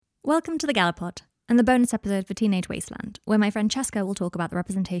Welcome to the Gallipod and the bonus episode for Teenage Wasteland, where my friend Cheska will talk about the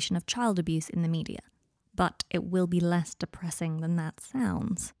representation of child abuse in the media. But it will be less depressing than that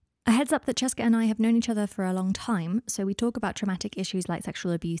sounds. A heads up that Cheska and I have known each other for a long time, so we talk about traumatic issues like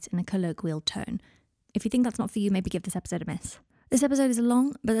sexual abuse in a colloquial tone. If you think that's not for you, maybe give this episode a miss. This episode is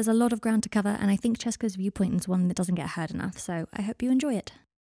long, but there's a lot of ground to cover, and I think Cheska's viewpoint is one that doesn't get heard enough, so I hope you enjoy it.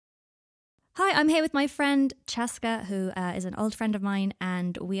 Hi, I'm here with my friend Cheska, who is an old friend of mine,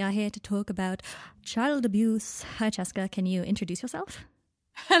 and we are here to talk about child abuse. Hi, Cheska. Can you introduce yourself?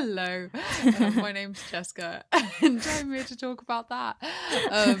 Hello, my name's Cheska, and I'm here to talk about that.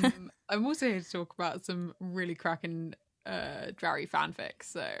 I'm also here to talk about some really cracking Drarry fanfics,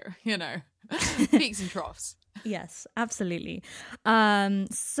 so, you know, peaks and troughs. Yes, absolutely.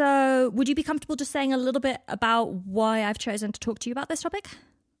 So would you be comfortable just saying a little bit about why I've chosen to talk to you about this topic?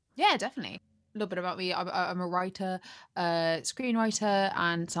 Yeah, definitely. A little bit about me. I'm a writer, screenwriter,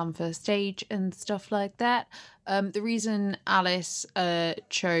 and some for stage and stuff like that. The reason Alice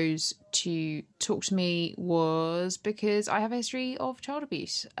chose to talk to me was because I have a history of child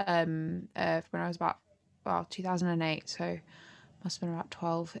abuse when I was about 2008, so must have been about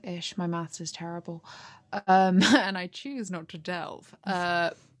 12-ish. My maths is terrible. And I choose not to delve.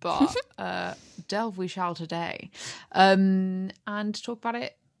 But delve we shall today. And talk about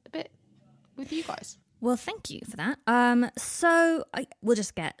it a bit with you guys. Well, thank you for that. We'll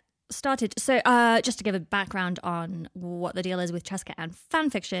just get started. So just to give a background on what the deal is with Cheska and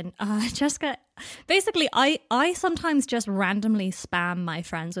fanfiction, Cheska, basically I sometimes just randomly spam my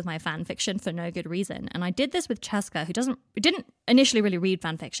friends with my fanfiction for no good reason. And I did this with Cheska, who didn't initially really read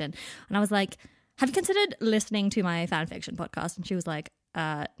fanfiction. And I was like, have you considered listening to my fanfiction podcast? And she was like,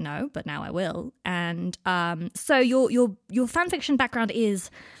 no, but now I will. And so your fanfiction background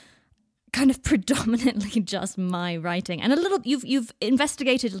is kind of predominantly just my writing, and a little you've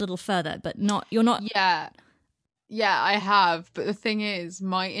investigated a little further, but you're not. Yeah, I have. But the thing is,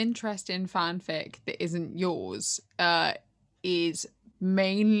 my interest in fanfic that isn't yours is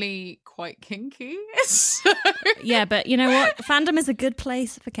mainly quite kinky. So... Yeah, but you know what? Fandom is a good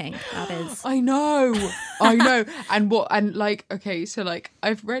place for kink. That is. I know. Okay, so like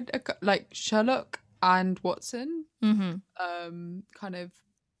I've read like Sherlock and Watson, kind of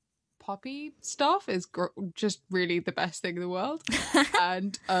poppy stuff is just really the best thing in the world.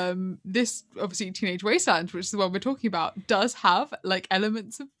 And this obviously Teenage Wasteland, which is the one we're talking about, does have like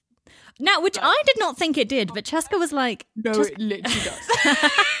elements of which I did not think it did, but Cheska was like, no, it literally does.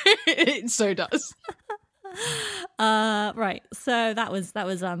 It so does. Right, so that was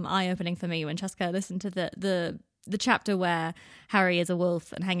eye-opening for me when Cheska listened to the chapter where Harry is a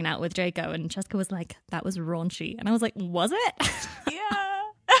wolf and hanging out with Draco, and Cheska was like, that was raunchy, and I was like, was it? Yeah.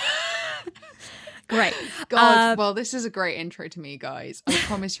 Great. God, well, this is a great intro to me, guys. I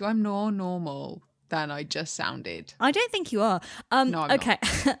promise you I'm more normal than I just sounded. I don't think you are. No, I'm okay.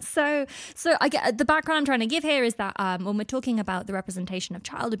 not. So I get the background I'm trying to give here is that when we're talking about the representation of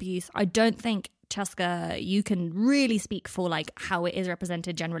child abuse, I don't think, Cheska, you can really speak for like how it is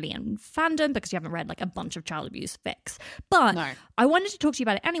represented generally in fandom, because you haven't read like a bunch of child abuse fics. But no. I wanted to talk to you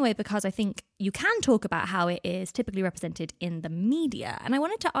about it anyway, because I think you can talk about how it is typically represented in the media. And I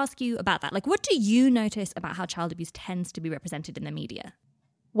wanted to ask you about that. Like, what do you notice about how child abuse tends to be represented in the media?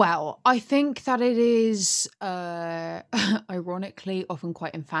 Well, I think that it is ironically often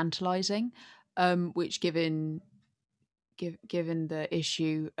quite infantilizing, which given the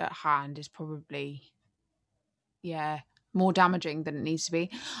issue at hand is probably more damaging than it needs to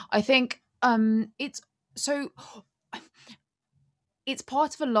be. I think it's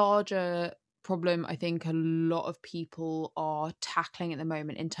part of a larger problem I think a lot of people are tackling at the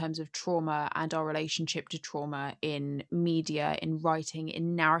moment in terms of trauma and our relationship to trauma in media, in writing,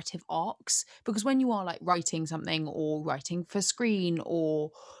 in narrative arcs. Because when you are like writing something or writing for screen or,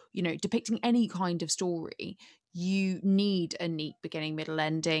 you know, depicting any kind of story, you need a neat beginning, middle,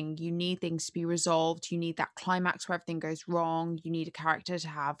 ending. You need things to be resolved. You need that climax where everything goes wrong. You need a character to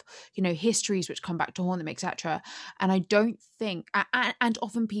have, you know, histories which come back to haunt them, etc. And I don't think, and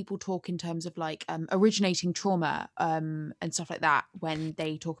often people talk in terms of like originating trauma and stuff like that when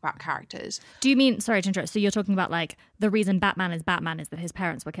they talk about characters. Do you mean, sorry to interrupt, so you're talking about like the reason Batman is that his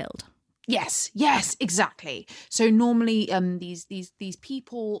parents were killed? Yes, exactly. So normally these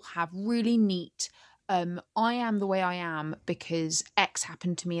people have really neat I am the way I am because X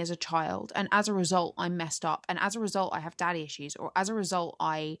happened to me as a child, and as a result I'm messed up, and as a result I have daddy issues, or as a result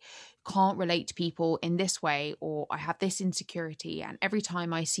I can't relate to people in this way, or I have this insecurity, and every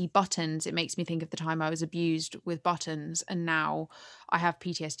time I see buttons it makes me think of the time I was abused with buttons, and now I have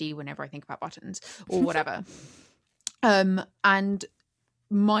PTSD whenever I think about buttons or whatever. And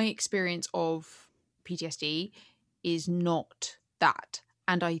my experience of PTSD is not that.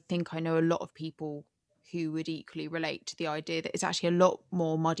 And I think I know a lot of people who would equally relate to the idea that it's actually a lot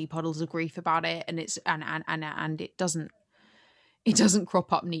more muddy puddles of grief about it, and it's and it doesn't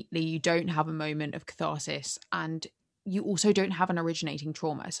crop up neatly. You don't have a moment of catharsis, and you also don't have an originating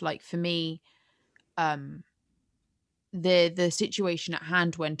trauma. So like for me, the situation at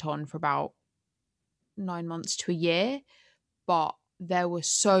hand went on for about 9 months to a year, but there were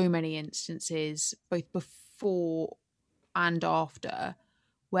so many instances both before and after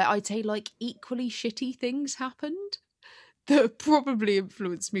where I'd say like equally shitty things happened that probably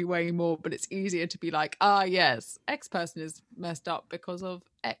influenced me way more. But it's easier to be like, yes, X person is messed up because of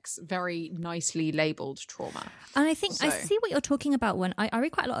X very nicely labeled trauma. And I think I see what you're talking about when I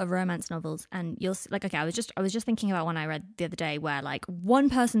read quite a lot of romance novels, and you'll like, okay, I was just thinking about one I read the other day where like one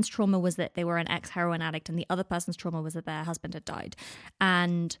person's trauma was that they were an ex-heroin addict and the other person's trauma was that their husband had died.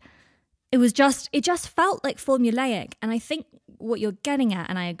 And it just felt like formulaic. And I think what you're getting at,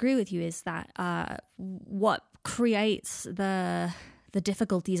 and I agree with you, is that what creates the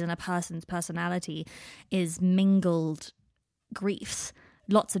difficulties in a person's personality is mingled griefs,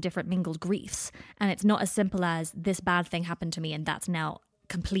 lots of different mingled griefs. And it's not as simple as this bad thing happened to me and that's now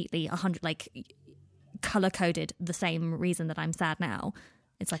completely 100 like color coded the same reason that I'm sad now.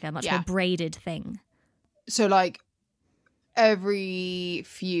 It's like a much more braided thing. So like every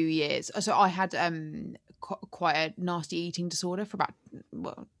few years, so I had quite a nasty eating disorder for about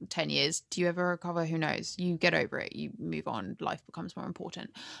 10 years. Do you ever recover? Who knows? You get over it, you move on, life becomes more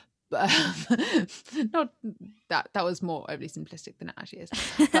important. But not that was more overly simplistic than it actually is.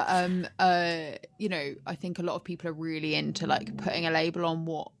 But you know, I think a lot of people are really into like putting a label on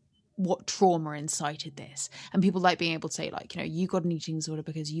what trauma incited this, and people like being able to say like, you know, you got an eating disorder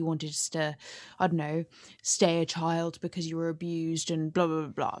because you wanted to, I don't know, stay a child because you were abused and blah blah blah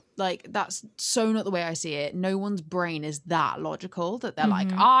blah. Like that's so not the way I see it. No one's brain is that logical that they're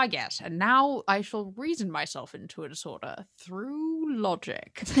like, yes, and now I shall reason myself into a disorder through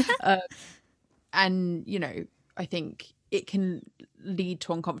logic. And you know, I think it can lead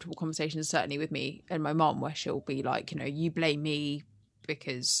to uncomfortable conversations, certainly with me and my mom, where she'll be like, you know, you blame me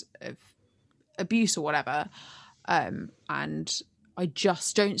because of abuse or whatever, and I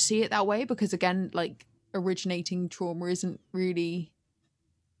just don't see it that way, because again, like originating trauma isn't really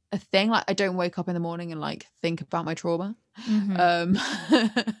a thing. Like I don't wake up in the morning and like think about my trauma. And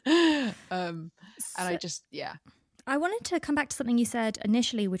I just I wanted to come back to something you said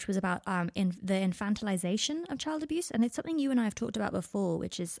initially, which was about in the infantilization of child abuse, and it's something you and I have talked about before,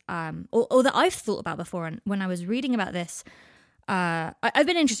 which is or that I've thought about before. And when I was reading about this, I've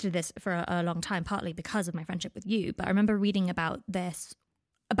been interested in this for a long time, partly because of my friendship with you, but I remember reading about this,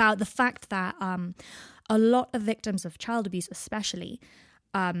 about the fact that a lot of victims of child abuse especially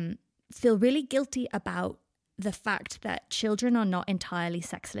feel really guilty about the fact that children are not entirely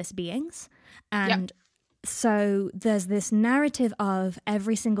sexless beings. And so there's this narrative of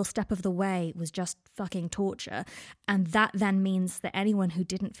every single step of the way was just fucking torture. And that then means that anyone who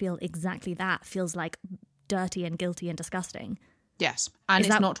didn't feel exactly that feels like dirty and guilty and disgusting. Yes, and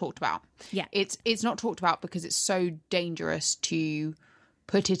it's not talked about. Yeah. It's not talked about because it's so dangerous to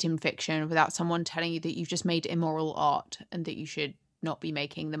put it in fiction without someone telling you that you've just made immoral art and that you should not be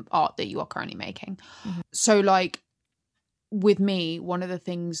making the art that you are currently making. So like with me, one of the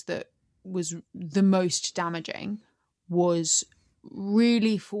things that was the most damaging was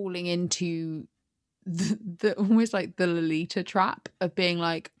really falling into the almost like the Lolita trap of being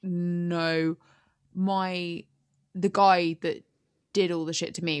like, no, the guy that did all the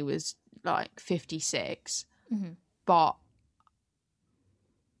shit to me was like 56, but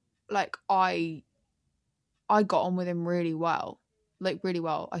like I got on with him really well. I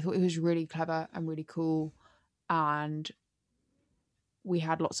thought he was really clever and really cool, and we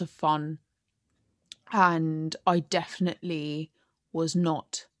had lots of fun, and I definitely was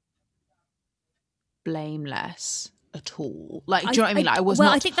not blameless at all. Like, do you know what I mean? Like,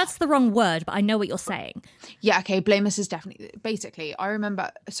 I think that's the wrong word, but I know what you're saying. Yeah, okay, blameless is definitely, basically, I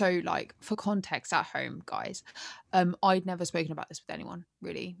remember, so like, for context at home, guys, I'd never spoken about this with anyone,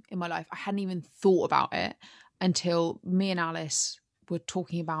 really, in my life. I hadn't even thought about it until me and Alice were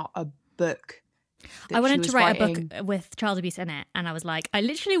talking about a book. I wanted to write a book with child abuse in it, and I was like, I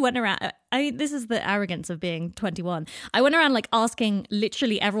literally went around, this is the arrogance of being 21. I went around like asking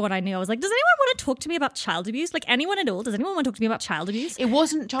literally everyone I knew. I was like, does anyone want to talk to me about child abuse? Like anyone at all? Does anyone want to talk to me about child abuse? It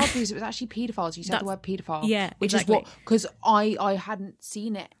wasn't child abuse, it was actually paedophiles. You said the word paedophile. Yeah, which exactly. is what, because I hadn't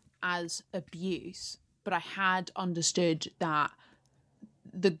seen it as abuse, but I had understood that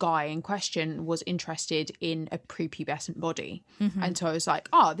the guy in question was interested in a prepubescent body. Mm-hmm. And so I was like,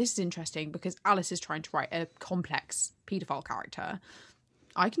 oh, this is interesting because Alice is trying to write a complex paedophile character.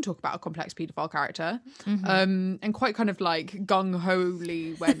 I can talk about a complex paedophile character. Mm-hmm. And quite kind of like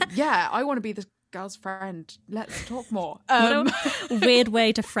gung-ho-ly went, yeah, I want to be this girl's friend. Let's talk more. What a weird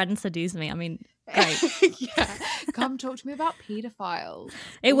way to friend seduce me. I mean, great. Yeah, come talk to me about paedophiles.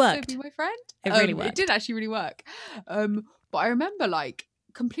 It Also worked. Be my friend. It really worked. It did actually really work. But I remember like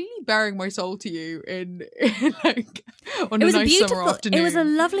completely bearing my soul to you in like on It was a nice beautiful. summer afternoon. It was a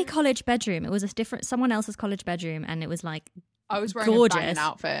lovely college bedroom. It was someone else's college bedroom, and it was like I was wearing gorgeous. a banging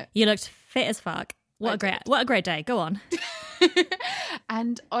outfit. You looked fit as fuck. What a great day. Go on.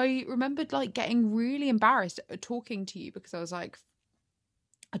 And I remembered like getting really embarrassed at talking to you because I was like,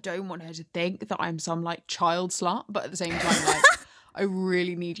 I don't want her to think that I'm some like child slut, but at the same time, like I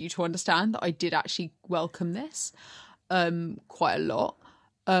really need you to understand that I did actually welcome this quite a lot.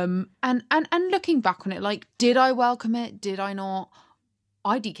 And looking back on it, like, did I welcome it? Did I not?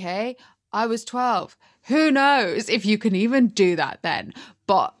 IDK, I was 12. Who knows if you can even do that then?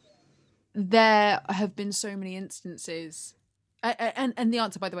 But there have been so many instances, and the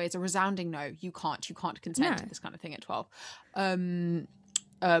answer, by the way, is a resounding no. You can't consent to this kind of thing at 12.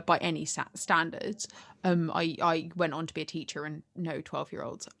 By any standards. I went on to be a teacher, and no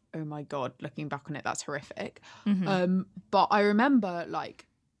 12-year-olds. Oh my God, looking back on it, that's horrific. Mm-hmm. But I remember, like,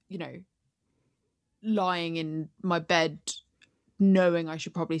 you know, lying in my bed knowing I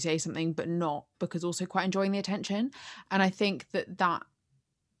should probably say something, but not, because also quite enjoying the attention. And I think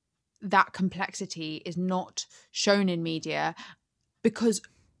that complexity is not shown in media because,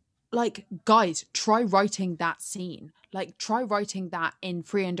 like, guys, try writing that scene. Like, try writing that in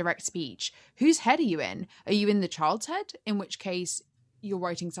free and direct speech. Whose head are you in? Are you in the child's head? In which case, you're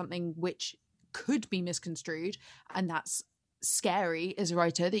writing something which could be misconstrued, and that's scary as a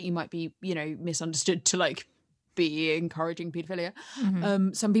writer, that you might be, you know, misunderstood to, like, be encouraging paedophilia.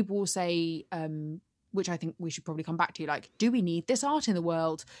 Mm-hmm. Some people will say, which I think we should probably come back to, like, do we need this art in the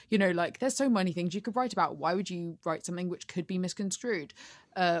world? You know, like, there's so many things you could write about. Why would you write something which could be misconstrued?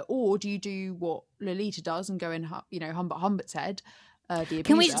 Or do you do what Lolita does and go in, you know, Humbert's head, the abuser?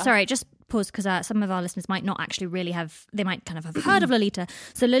 Can we, sorry, just pause, because some of our listeners might not actually really have, they might kind of have heard of Lolita.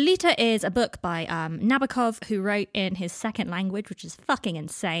 So Lolita is a book by Nabokov, who wrote in his second language, which is fucking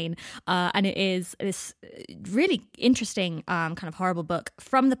insane. And it is this really interesting kind of horrible book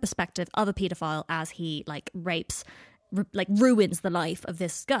from the perspective of a paedophile as he like rapes, like ruins the life of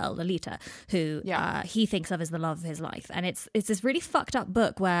this girl, Lolita, who he thinks of as the love of his life. And it's this really fucked up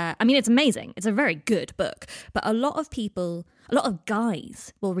book where, I mean, it's amazing. It's a very good book. But a lot of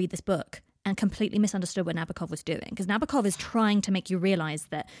guys will read this book and completely misunderstood what Nabokov was doing. Because Nabokov is trying to make you realise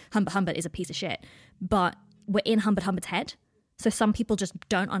that Humbert is a piece of shit. But we're in Humbert's head. So some people just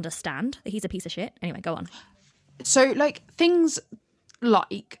don't understand that he's a piece of shit. Anyway, go on. So, like, things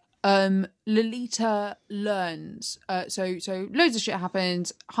like... Lolita learns, so loads of shit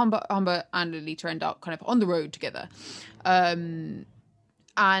happens. Humbert and Lolita end up kind of on the road together, and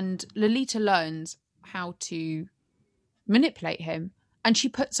Lolita learns how to manipulate him, and she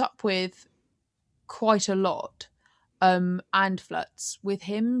puts up with quite a lot, and flirts with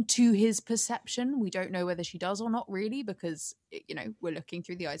him to his perception. We don't know whether she does or not, really, because, you know, we're looking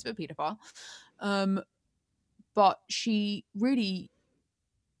through the eyes of a paedophile, but she really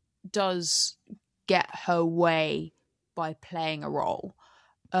does get her way by playing a role,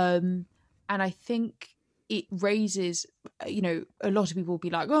 and I think it raises, you know, a lot of people will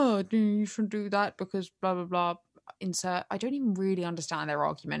be like, oh, you shouldn't do that because blah blah blah, insert. I don't even really understand their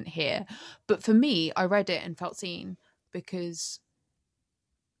argument here, but for me, I read it and felt seen, because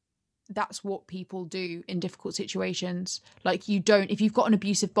that's what people do in difficult situations. Like, you don't, if you've got an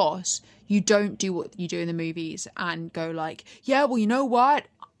abusive boss, you don't do what you do in the movies and go like, yeah, well, you know what,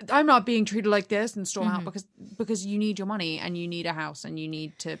 I'm not being treated like this, and storm out, because you need your money and you need a house and you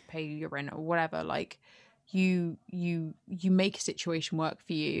need to pay your rent or whatever. Like, you make a situation work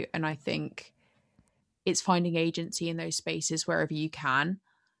for you, and I think it's finding agency in those spaces wherever you can,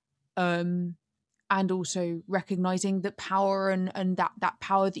 and also recognizing that power and that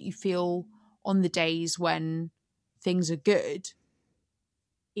power that you feel on the days when things are good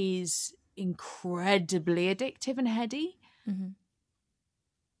is incredibly addictive and heady. Mm-hmm.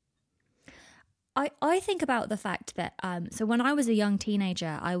 I think about the fact that so when I was a young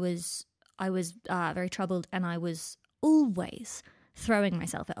teenager, I was very troubled, and I was always throwing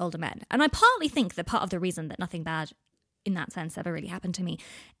myself at older men. And I partly think that part of the reason that nothing bad in that sense ever really happened to me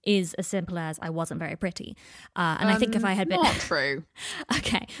is as simple as I wasn't very pretty. And I think if I had been... Not true.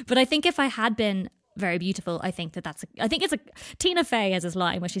 Okay. But I think if I had been very beautiful. I think it's a Tina Fey has this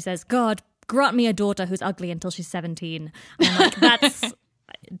line where she says, God, grant me a daughter who's ugly until she's 17. And I'm like, that's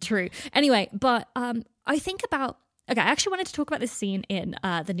true. Anyway, but I think about, okay, I actually wanted to talk about this scene in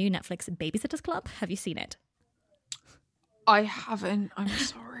the new Netflix Babysitters Club. Have you seen it? I haven't. I'm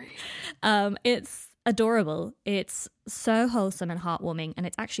sorry. It's adorable. It's so wholesome and heartwarming, and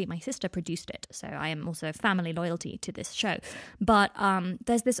it's actually, my sister produced it, so I am also family loyalty to this show. But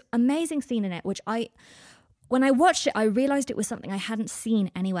there's this amazing scene in it which when I watched it, I realized it was something I hadn't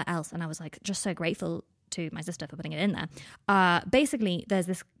seen anywhere else, and I was like just so grateful to my sister for putting it in there. Basically, there's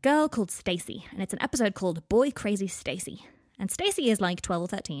this girl called Stacy, and it's an episode called Boy Crazy Stacy. And Stacy is like 12 or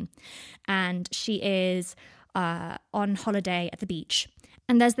 13, and she is on holiday at the beach.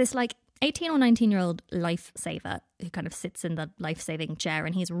 And there's this like 18 or 19-year-old lifesaver who kind of sits in the life-saving chair,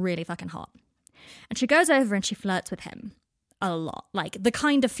 and he's really fucking hot. And she goes over and she flirts with him a lot, like the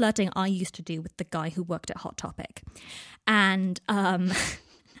kind of flirting I used to do with the guy who worked at Hot Topic. And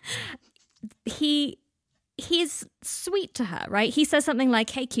he's sweet to her, right? He says something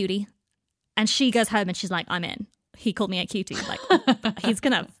like, hey, cutie. And she goes home and she's like, I'm in. He called me a cutie. Like, he's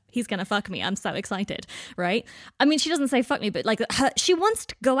gonna fuck me. I'm so excited, right? I mean, she doesn't say fuck me, but like she wants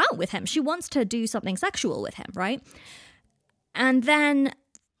to go out with him. She wants to do something sexual with him, right? And then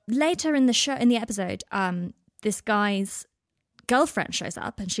later in the episode, this guy's girlfriend shows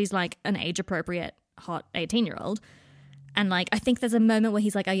up, and she's like an age-appropriate, hot 18-year-old. And like, I think there's a moment where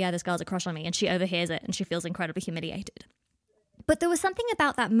he's like, oh yeah, this girl's a crush on me, and she overhears it, and she feels incredibly humiliated. But there was something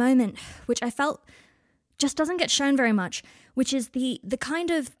about that moment which I felt just doesn't get shown very much, which is the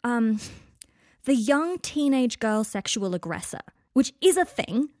kind of the young teenage girl sexual aggressor, which is a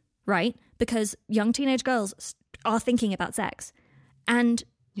thing, right? Because young teenage girls are thinking about sex. And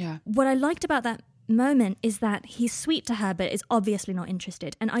what I liked about that moment is that he's sweet to her, but is obviously not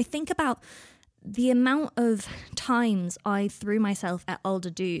interested. And I think about the amount of times I threw myself at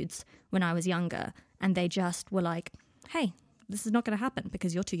older dudes when I was younger, and they just were like, hey, this is not going to happen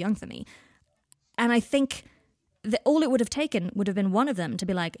because you're too young for me. And I think that all it would have taken would have been one of them to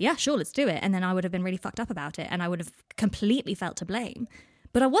be like, yeah, sure, let's do it. And then I would have been really fucked up about it, and I would have completely felt to blame.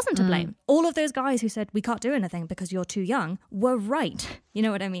 But I wasn't to blame. All of those guys who said, we can't do anything because you're too young, were right. You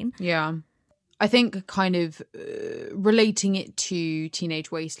know what I mean? Yeah. I think kind of relating it to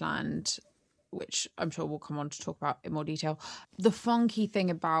Teenage Wasteland, which I'm sure we'll come on to talk about in more detail. The funky thing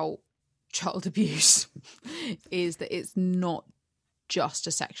about child abuse is that it's not just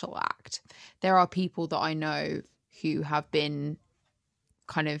a sexual act. There are people that I know who have been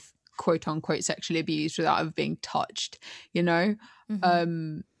kind of quote unquote sexually abused without ever being touched, you know?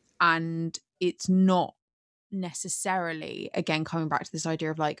 And it's not necessarily, again, coming back to this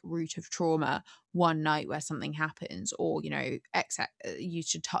idea of like root of trauma, one night where something happens, or, you know, you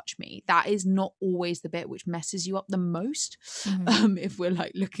should touch me. That is not always the bit which messes you up the most, if we're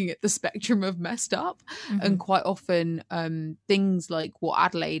like looking at the spectrum of messed up. And quite often things like what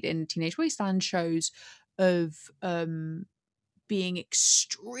Adelaide in Teenage Wasteland shows of being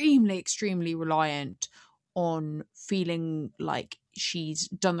extremely reliant on feeling like she's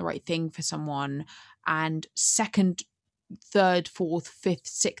done the right thing for someone, and second, third, fourth, fifth,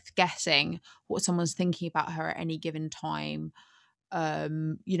 sixth guessing what someone's thinking about her at any given time,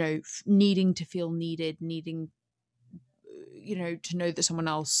 you know, needing to feel needed, needing, you know, to know that someone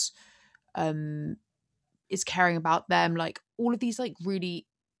else is caring about them. Like all of these like really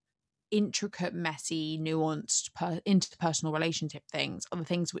intricate, messy, nuanced interpersonal relationship things are the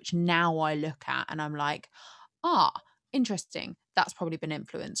things which now I look at and I'm like, interesting. That's probably been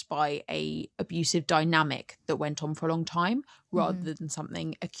influenced by a abusive dynamic that went on for a long time rather than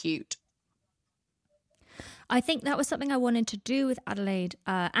something acute. I think that was something I wanted to do with Adelaide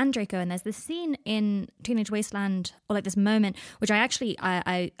and Draco. And there's this scene in Teenage Wasteland, or like this moment, which I actually,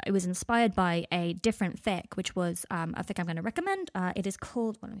 I was inspired by a different fic, which was a fic I'm going to recommend. It is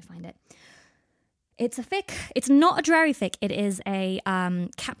called, let me find it. It's a fic. It's not a dreary fic. It is a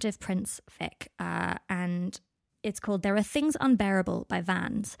captive prince fic. And it's called There Are Things Unbearable by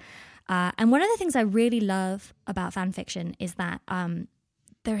Vans. And one of the things I really love about fan fiction is that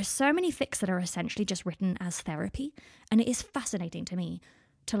there are so many fics that are essentially just written as therapy. And it is fascinating to me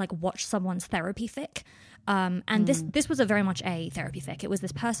to like watch someone's therapy fic. And this was a very much a therapy fic. It was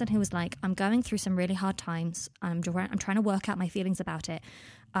this person who was like, I'm going through some really hard times. I'm trying to work out my feelings about it.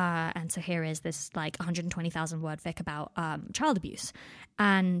 And so here is this like 120,000 word fic about child abuse.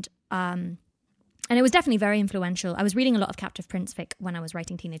 And it was definitely very influential. I was reading a lot of Captive Prince fic when I was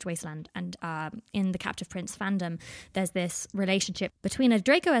writing Teenage Wasteland, and in the Captive Prince fandom, there's this relationship between a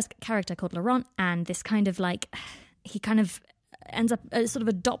Draco-esque character called Laurent and this kind of like, he kind of ends up sort of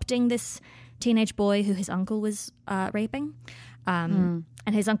adopting this teenage boy who his uncle was raping.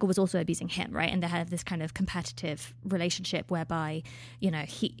 And his uncle was also abusing him, right? And they had this kind of competitive relationship whereby,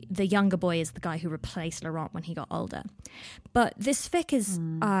 the younger boy is the guy who replaced Laurent when he got older. But this fic is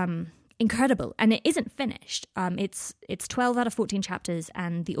incredible, and it isn't finished. It's 12 out of 14 chapters,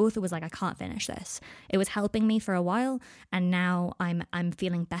 and the author was like, I can't finish this. It was helping me for a while, and now I'm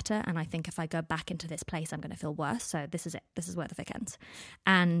feeling better, and I think if I go back into this place, I'm going to feel worse. So this is it. This is where the fic ends.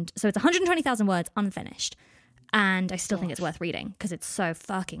 And so it's 120,000 words unfinished. And I still think it's worth reading because it's so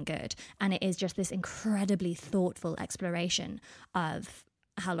fucking good. And it is just this incredibly thoughtful exploration of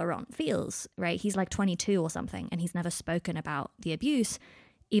how Laurent feels, right? He's like 22 or something, and he's never spoken about the abuse,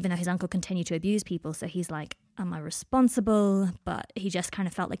 even though his uncle continued to abuse people. So he's like, am I responsible? But he just kind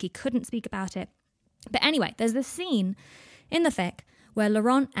of felt like he couldn't speak about it. But anyway, there's this scene in the fic where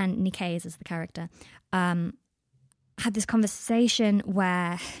Laurent and Nicaise, as the character, had this conversation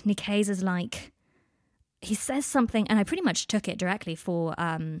where Nicaise is like, he says something, and I pretty much took it directly for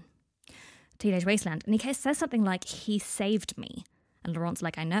Teenage Wasteland. And Nicaise says something like, he saved me. And Laurent's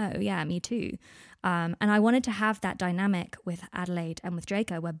like, I know, yeah, me too. And I wanted to have that dynamic with Adelaide and with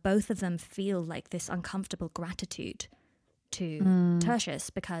Draco, where both of them feel like this uncomfortable gratitude to Tertius,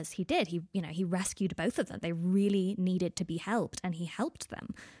 because he did. He rescued both of them. They really needed to be helped, and he helped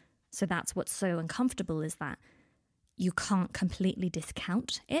them. So that's what's so uncomfortable, is that you can't completely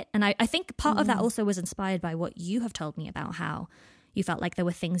discount it. And I think part of that also was inspired by what you have told me about how you felt like there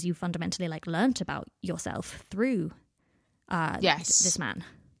were things you fundamentally learnt about yourself through this man.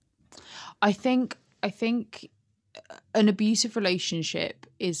 I think an abusive relationship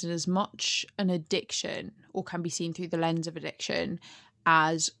is as much an addiction, or can be seen through the lens of addiction,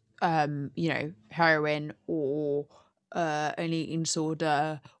 as heroin or an eating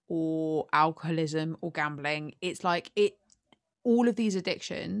disorder or alcoholism or gambling. It's like all of these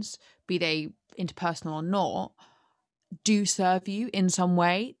addictions, be they interpersonal or not, do serve you in some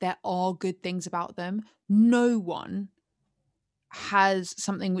way. There are good things about them. No one has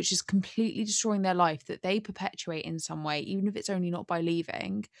something which is completely destroying their life that they perpetuate in some way, even if it's only not by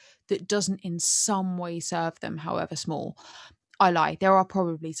leaving, that doesn't in some way serve them, however small. I lie. There are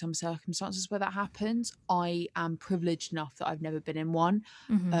probably some circumstances where that happens. I am privileged enough that I've never been in one.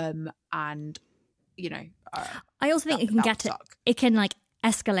 And I also think it can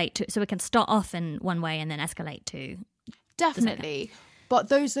escalate to, so it can start off in one way and then escalate to definitely. But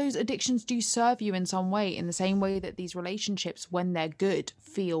those addictions do serve you in some way, in the same way that these relationships, when they're good,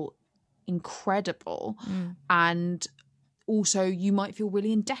 feel incredible. And also you might feel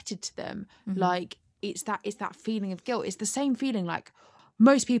really indebted to them. Like it's that feeling of guilt. It's the same feeling like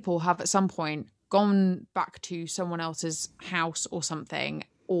most people have at some point gone back to someone else's house or something,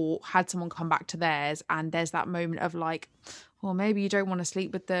 or had someone come back to theirs, and there's that moment of like, well, maybe you don't want to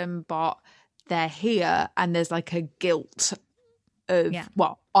sleep with them, but they're here, and there's like a guilt of,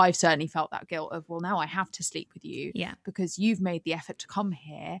 well, I've certainly felt that guilt of, well, now I have to sleep with you because you've made the effort to come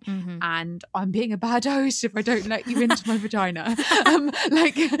here, and I'm being a bad host if I don't let you into my vagina.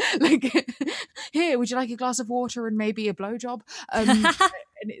 Like here, would you like a glass of water and maybe a blowjob? And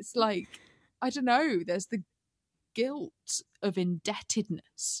it's like, I don't know, there's the guilt of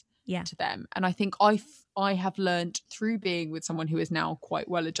indebtedness to them. And I think I have learned through being with someone who is now quite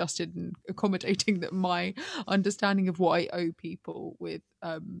well adjusted and accommodating, that my understanding of what I owe people with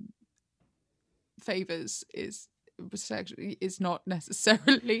favors is not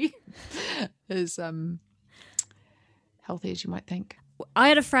necessarily as healthy as you might think. I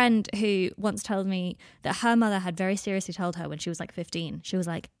had a friend who once told me that her mother had very seriously told her when she was like 15, she was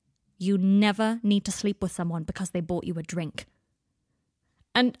like, you never need to sleep with someone because they bought you a drink.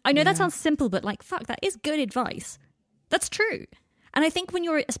 And I know that sounds simple, but fuck, that is good advice. That's true. And I think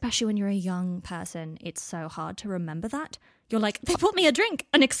especially when you're a young person, it's so hard to remember that. You're like, they bought me a drink,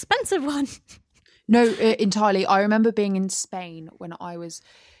 an expensive one. No, entirely. I remember being in Spain when I was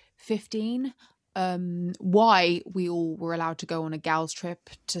 15. Why we all were allowed to go on a gals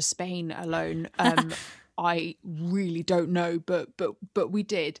trip to Spain alone, I really don't know, but we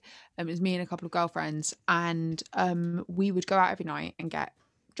did. It was me and a couple of girlfriends, and we would go out every night and get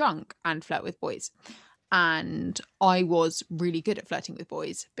drunk and flirt with boys. And I was really good at flirting with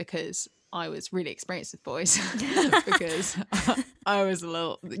boys because I was really experienced with boys because I was a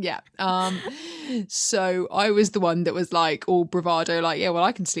little, so I was the one that was like all bravado, like, yeah, well,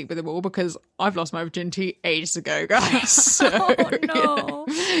 I can sleep with them all because I've lost my virginity ages ago, guys. So, oh, no.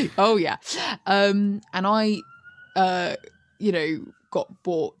 Oh, yeah. And I, got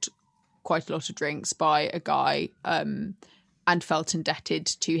bought quite a lot of drinks by a guy and felt indebted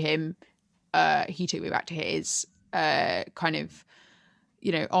to him. He took me back to his kind of,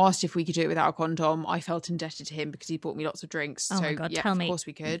 asked if we could do it without a condom. I felt indebted to him because he bought me lots of drinks. Oh so my God, yeah, tell of me. course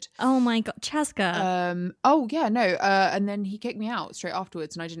we could. Oh my God, Chaska. Oh yeah, no. And then he kicked me out straight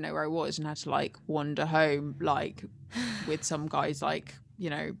afterwards, and I didn't know where I was, and had to like wander home like with some guys, like,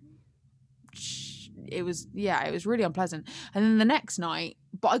 it was really unpleasant. And then the next night,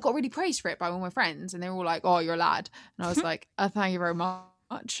 but I got really praised for it by all my friends, and they were all like, "Oh, you're a lad," and I was like, "Oh, thank you very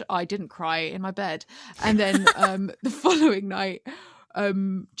much." I didn't cry in my bed. And then the following night,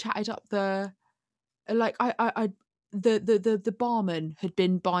 chatted up the barman had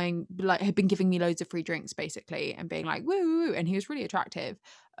been giving me loads of free drinks basically, and being like, woo, woo, woo, and he was really attractive.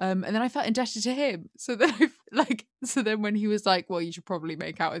 And then I felt indebted to him. So then when he was like, well, you should probably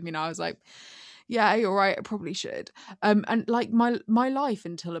make out with me now, I was like, yeah, you're right, I probably should. And like my life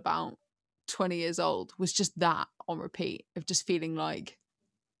until about 20 years old was just that on repeat, of just feeling like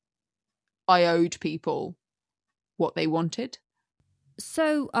I owed people what they wanted.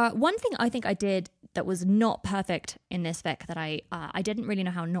 So one thing I think I did that was not perfect in this fic, that I didn't really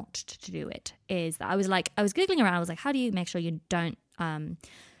know how not to do it, is that I was Googling around. I was like, how do you make sure you don't kind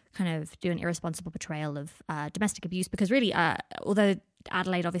of do an irresponsible portrayal of domestic abuse? Because really, although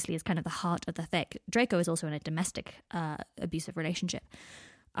Adelaide obviously is kind of the heart of the fic, Draco is also in a domestic abusive relationship.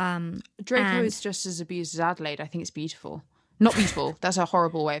 Draco is just as abused as Adelaide. I think it's beautiful. Not beautiful. That's a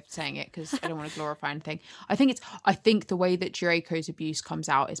horrible way of saying it, because I don't want to glorify anything. I think the way that Draco's abuse comes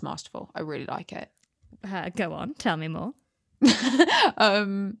out is masterful. I really like it. Go on, tell me more.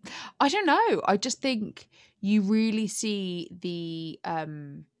 I don't know. I just think you really see the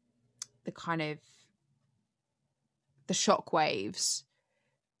kind of the shockwaves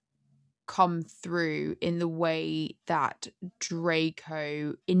come through in the way that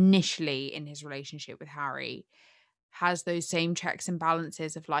Draco initially in his relationship with Harry has those same checks and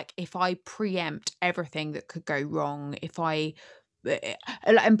balances of like, if I preempt everything that could go wrong, if I'm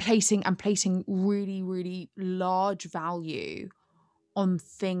placing really, really large value on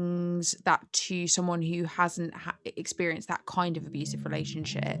things that, to someone who hasn't experienced that kind of abusive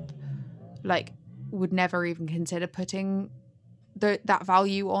relationship, like, would never even consider putting that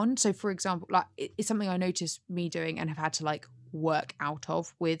value on. So for example, like, it's something I noticed me doing and have had to like work out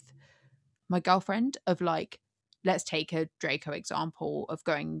of with my girlfriend, of like, let's take a Draco example of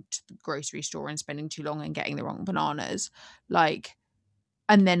going to the grocery store and spending too long and getting the wrong bananas, like,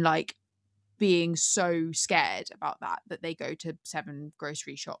 and then like being so scared about that they go to 7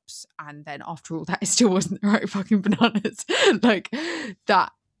 grocery shops, and then after all that, it still wasn't the right fucking bananas. Like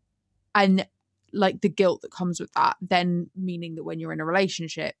that, and like the guilt that comes with that, then meaning that when you're in a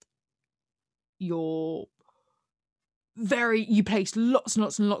relationship, you place lots and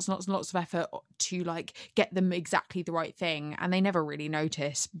lots and lots and lots and lots of effort to like get them exactly the right thing, and they never really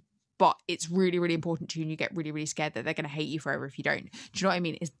notice, but it's really, really important to you, and you get really, really scared that they're going to hate you forever if you don't. Do you know what I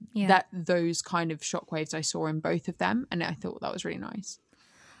mean? Is that those kind of shockwaves I saw in both of them, and I thought that was really nice.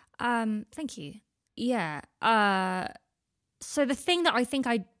 Thank you. Yeah. So the thing that I think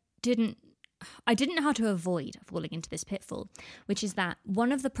I didn't know how to avoid falling into this pitfall, which is that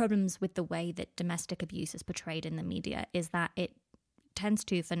one of the problems with the way that domestic abuse is portrayed in the media is that it tends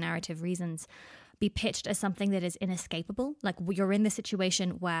to, for narrative reasons, be pitched as something that is inescapable. Like, you're in the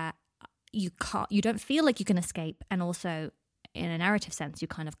situation where you don't feel like you can escape, and also in a narrative sense, you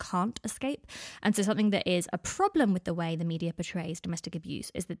kind of can't escape. And so something that is a problem with the way the media portrays domestic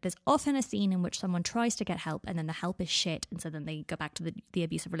abuse is that there's often a scene in which someone tries to get help, and then the help is shit, and so then they go back to the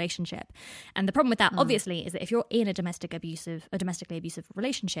abusive relationship. And the problem with that, obviously, is that if you're in a domestically abusive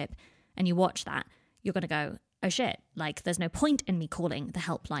relationship and you watch that, you're going to go, oh shit, like, there's no point in me calling the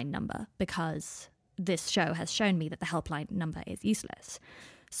helpline number because this show has shown me that the helpline number is useless.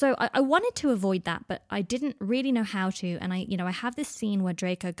 So I wanted to avoid that, but I didn't really know how to. And I have this scene where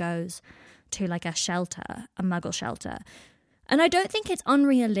Draco goes to like a shelter, a muggle shelter. And I don't think it's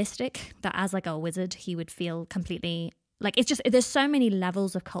unrealistic that as like a wizard, he would feel completely like, it's just, there's so many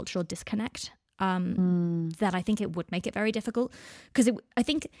levels of cultural disconnect that I think it would make it very difficult. Because I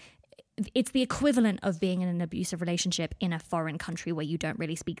think it's the equivalent of being in an abusive relationship in a foreign country where you don't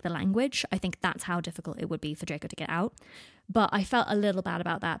really speak the language. I think that's how difficult it would be for Draco to get out. But I felt a little bad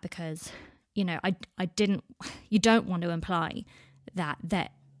about that because, you don't want to imply that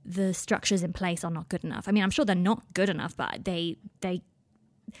the structures in place are not good enough. I mean, I'm sure they're not good enough, but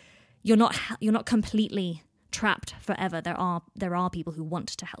you're not completely trapped forever. There are people who want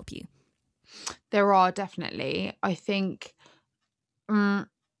to help you. There are, definitely. I think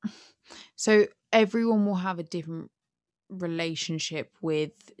so everyone will have a different relationship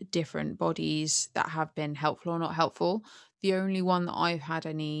with different bodies that have been helpful or not helpful. The only one that I've had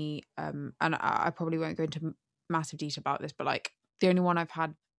any and I probably won't go into massive detail about this, but like the only one I've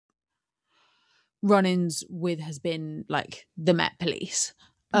had run-ins with has been like the Met Police,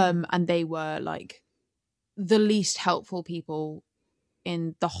 and they were like the least helpful people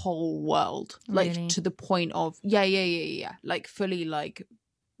in the whole world, like Really? to the point of like fully like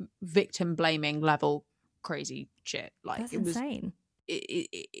victim blaming level crazy shit. Like That's it was insane.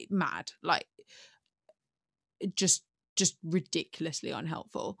 mad, like just ridiculously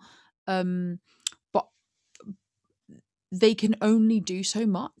unhelpful. But they can only do so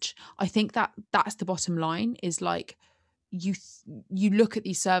much. I think that's the bottom line, is like you look at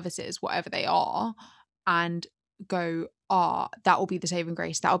these services, whatever they are, and go, that will be the saving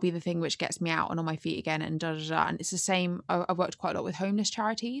grace, that will be the thing which gets me out and on my feet again, and da da da. And it's the same. I've worked quite a lot with homeless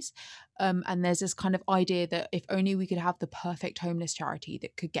charities, and there's this kind of idea that if only we could have the perfect homeless charity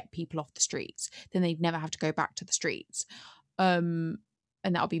that could get people off the streets, then they'd never have to go back to the streets, and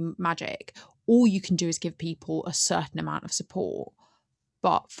that'll be magic. All you can do is give people a certain amount of support,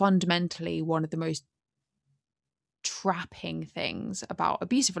 but fundamentally one of the most trapping things about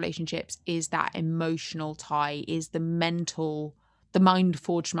abusive relationships is that emotional tie, is the mind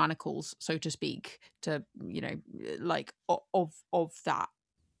forged manacles, so to speak, to, you know, like of that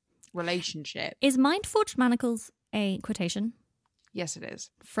relationship. Is mind forged manacles a quotation? Yes, it is.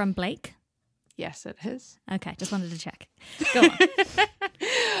 From Blake? Yes, it is. Okay, just wanted to check. Go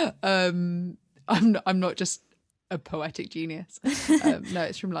on. I'm not just a poetic genius. No,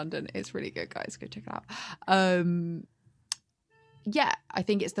 it's from London. It's really good, guys. Go check it out. Yeah, I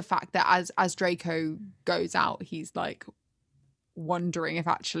think it's the fact that as Draco goes out, he's like wondering if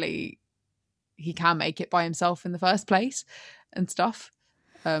actually he can make it by himself in the first place and stuff.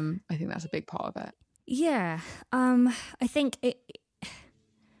 I think that's a big part of it. Yeah. I think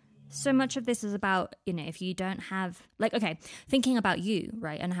so much of this is about, you know, if you don't have, like, okay, thinking about you,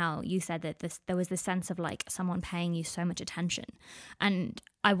 right, and how you said that there was this sense of like someone paying you so much attention, and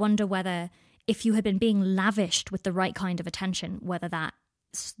I wonder whether if you had been being lavished with the right kind of attention, whether that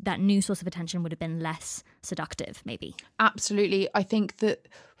new source of attention would have been less seductive, maybe. Absolutely. I think that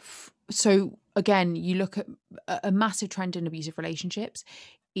so again, you look at a massive trend in abusive relationships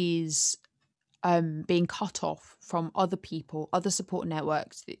is being cut off from other people, other support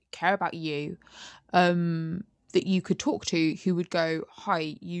networks that care about you, that you could talk to, who would go,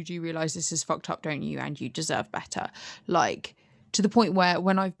 hi, you do realise this is fucked up, don't you? And you deserve better. Like, to the point where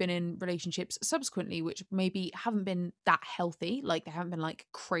when I've been in relationships subsequently, which maybe haven't been that healthy, like they haven't been like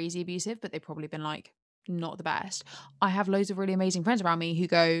crazy abusive, but they've probably been like not the best, I have loads of really amazing friends around me who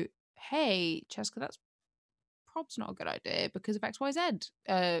go, hey, Cheska, that's prob's not a good idea because of XYZ.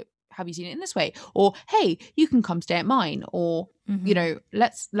 Have you seen it in this way? Or, hey, you can come stay at mine. Or, you know,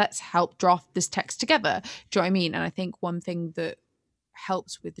 let's help draft this text together. Do you know what I mean? And I think one thing that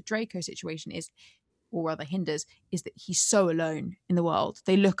helps with the Draco situation is, or rather hinders, is that he's so alone in the world.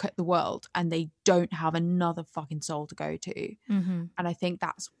 They look at the world and they don't have another fucking soul to go to. And I think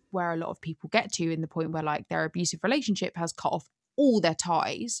that's where a lot of people get to, in the point where like their abusive relationship has cut off all their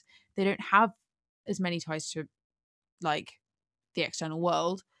ties. They don't have as many ties to like the external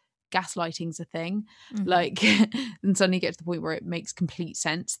world. Gaslighting's a thing, like, and suddenly you get to the point where it makes complete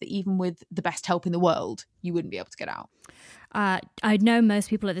sense that even with the best help in the world, you wouldn't be able to get out. I know most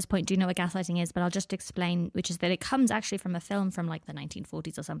people at this point do know what gaslighting is, but I'll just explain, which is that it comes actually from a film from like the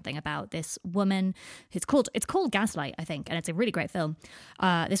 1940s or something about this woman. It's called Gaslight, I think, and it's a really great film.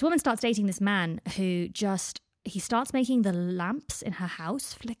 This woman starts dating this man who he starts making the lamps in her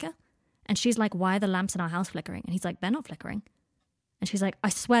house flicker, and she's like, why are the lamps in our house flickering? And he's like, they're not flickering. And she's like, I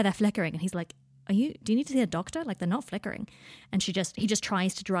swear they're flickering. And he's like, do you need to see a doctor? Like, they're not flickering. And he just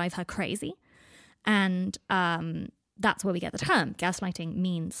tries to drive her crazy. And that's where we get the term. Gaslighting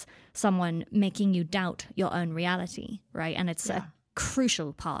means someone making you doubt your own reality, right? And it's a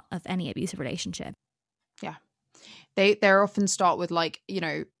crucial part of any abusive relationship. Yeah. They're often start with like, you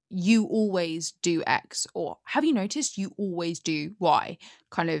know, you always do X, or have you noticed you always do Y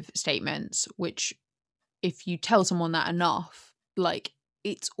kind of statements, which if you tell someone that enough, like,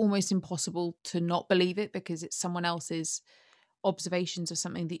 it's almost impossible to not believe it, because it's someone else's observations of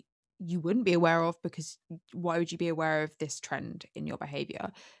something that you wouldn't be aware of, because why would you be aware of this trend in your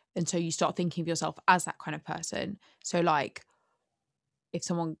behavior? And so you start thinking of yourself as that kind of person. So like, if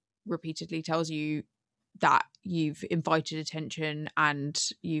someone repeatedly tells you that you've invited attention and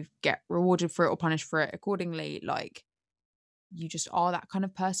you get rewarded for it or punished for it accordingly, like, you just are that kind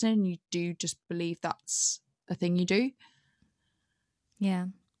of person. You do just believe that's a thing you do. Yeah.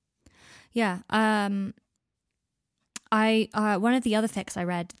 I one of the other fics I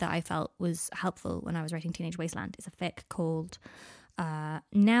read that I felt was helpful when I was writing Teenage Wasteland is a fic called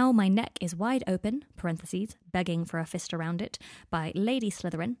Now My Neck is Wide Open, parentheses, begging for a fist around it, by Lady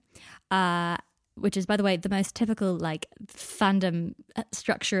Slytherin, which is, by the way, the most typical like fandom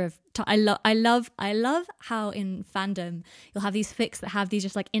structure of. I love how in fandom you'll have these fics that have these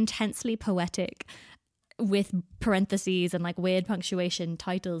just like intensely poetic with parentheses and like weird punctuation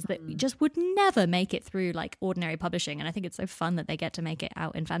titles that just would never make it through like ordinary publishing, and I think it's so fun that they get to make it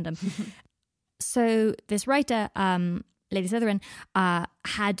out in fandom. So this writer, Lady Slytherin,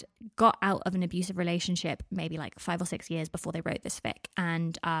 had got out of an abusive relationship maybe like 5 or 6 years before they wrote this fic,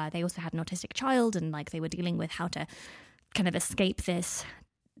 and they also had an autistic child, and like they were dealing with how to kind of escape this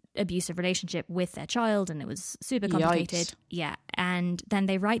abusive relationship with their child, and it was super complicated. Yikes. Yeah, and then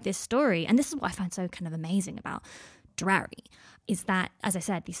they write this story, and this is what I find so kind of amazing about Drarry, is that, as I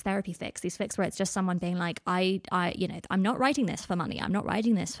said, these therapy fics, these fics where it's just someone being like, I'm not writing this for money, I'm not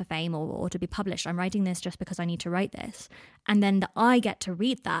writing this for fame or to be published, I'm writing this just because I need to write this. And then that I get to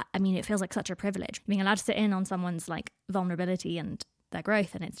read that, I mean, it feels like such a privilege, being allowed to sit in on someone's like vulnerability and their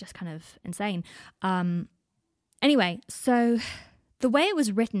growth, and it's just kind of insane. Anyway, so the way it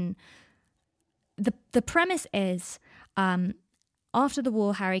was written, the premise is, after the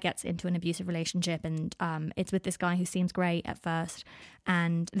war, Harry gets into an abusive relationship, and it's with this guy who seems great at first,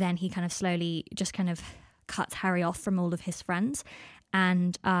 and then he kind of slowly just kind of cuts Harry off from all of his friends,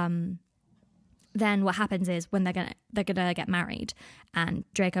 and then what happens is when they're gonna get married, and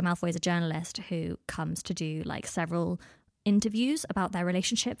Draco Malfoy is a journalist who comes to do like several interviews about their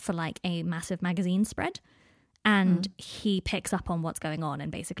relationship for like a massive magazine spread. And he picks up on what's going on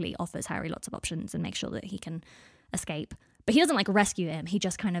and basically offers Harry lots of options and makes sure that he can escape. But he doesn't like rescue him. He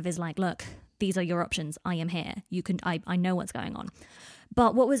just kind of is like, look, these are your options. I am here. You can. I know what's going on.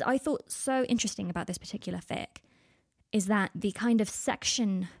 But what was I thought so interesting about this particular fic is that the kind of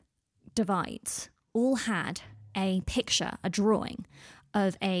section divides all had a picture, a drawing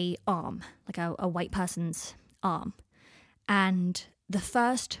of a arm, like a white person's arm. And the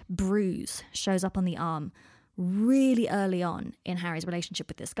first bruise shows up on the arm really early on in Harry's relationship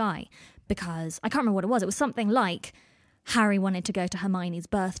with this guy, because I can't remember what it was. It was something like Harry wanted to go to Hermione's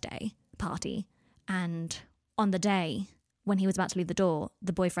birthday party, and on the day when he was about to leave the door,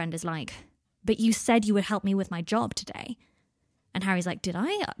 the boyfriend is like, but you said you would help me with my job today. And Harry's like, did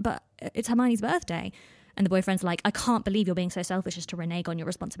I? But it's Hermione's birthday. And the boyfriend's like, I can't believe you're being so selfish as to renege on your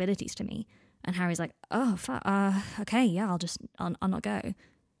responsibilities to me. And Harry's like, oh, okay, yeah, I'll not go.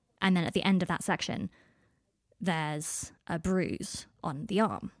 And then at the end of that section, there's a bruise on the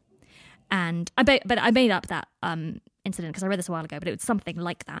arm. And I made up that incident because I read this a while ago, but it was something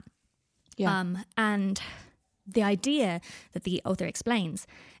like that. Yeah. And the idea that the author explains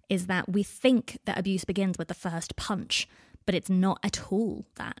is that we think that abuse begins with the first punch, but it's not at all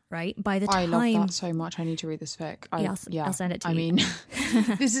that, right? By the time I love that so much. I need to read this fic. I'll send it to you. I mean,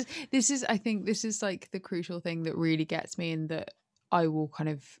 this is I think this is like the crucial thing that really gets me, and that I will kind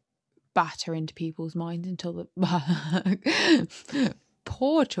of batter into people's minds until the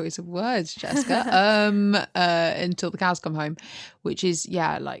poor choice of words, Jessica. Until the cows come home, which is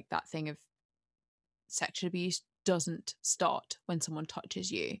like that thing of sexual abuse doesn't start when someone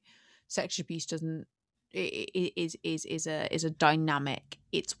touches you. Sexual abuse doesn't. It is a dynamic.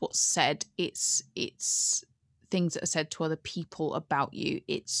 It's what's said. It's things that are said to other people about you.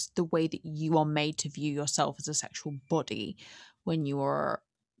 It's the way that you are made to view yourself as a sexual body when you are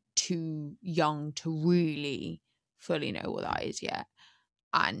too young to really fully know what that is yet.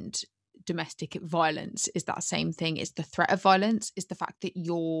 And domestic violence is that same thing. It's the threat of violence. It's the fact that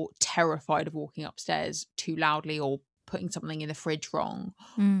you're terrified of walking upstairs too loudly, or putting something in the fridge wrong,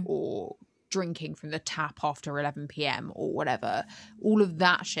 or drinking from the tap after 11 p.m. or whatever. All of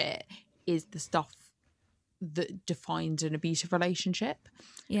that shit is the stuff that defines an abusive relationship.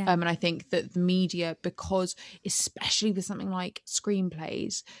 Yeah. And I think that the media, because especially with something like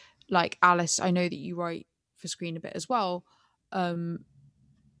screenplays, like Alice, I know that you write for screen a bit as well,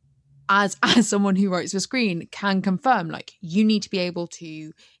 as someone who writes for screen can confirm, like, you need to be able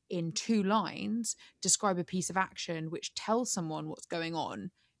to, in 2 lines, describe a piece of action which tells someone what's going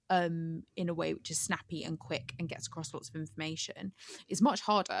on in a way which is snappy and quick and gets across lots of information. It's much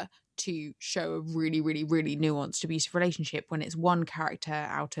harder to show a really, really, really nuanced abusive relationship when it's one character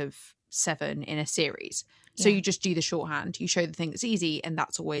out of 7 in a series. So you just do the shorthand, you show the thing that's easy, and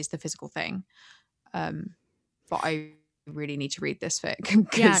that's always the physical thing. But I really need to read this fic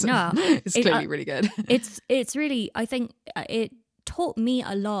because it's clearly really good. It's really, I think it taught me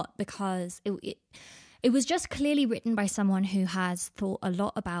a lot, because it was just clearly written by someone who has thought a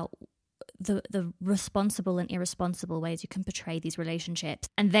lot about the responsible and irresponsible ways you can portray these relationships.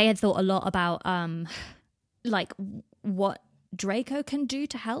 And they had thought a lot about like what Draco can do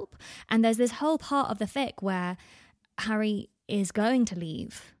to help. And there's this whole part of the fic where Harry is going to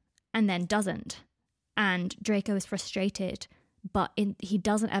leave and then doesn't. And Draco is frustrated, but he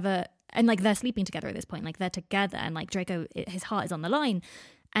doesn't ever... And, like, they're sleeping together at this point. Like, they're together and, like, Draco, his heart is on the line.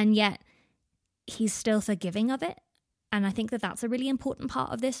 And yet he's still forgiving of it. And I think that that's a really important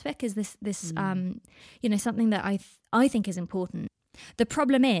part of this fic, is this you know, something that I think is important. The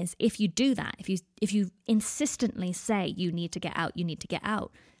problem is, if you do that, if you insistently say you need to get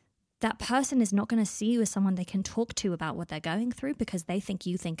out, that person is not going to see you as someone they can talk to about what they're going through, because they think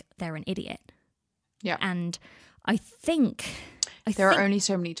you think they're an idiot. Yeah. And I think there are only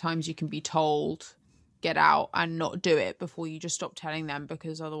so many times you can be told get out and not do it before you just stop telling them,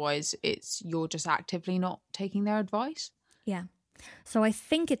 because otherwise you're just actively not taking their advice. Yeah. So I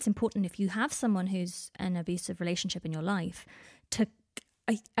think it's important, if you have someone who's an abusive relationship in your life,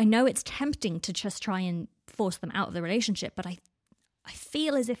 I know it's tempting to just try and force them out of the relationship, but I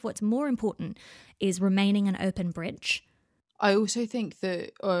feel as if what's more important is remaining an open bridge. I also think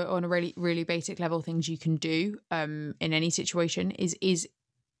that on a really, really basic level, things you can do in any situation is,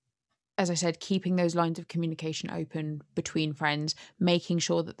 as I said, keeping those lines of communication open between friends, making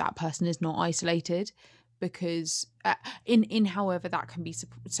sure that person is not isolated, because in however that can be,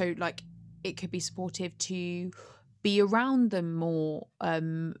 so like it could be supportive to be around them more,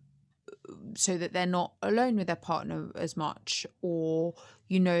 so that they're not alone with their partner as much. Or,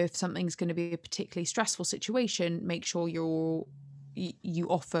 you know, if something's going to be a particularly stressful situation, make sure you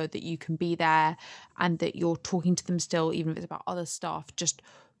offer that you can be there and that you're talking to them still, even if it's about other stuff. Just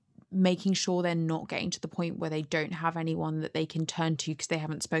making sure they're not getting to the point where they don't have anyone that they can turn to because they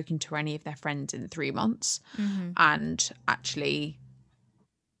haven't spoken to any of their friends in 3 months, and actually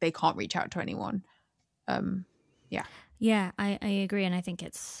they can't reach out to anyone. Yeah, I agree, and I think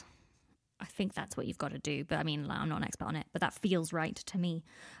that's what you've got to do. But I mean, I'm not an expert on it, but that feels right to me.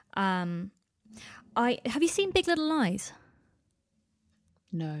 Have you seen Big Little Lies?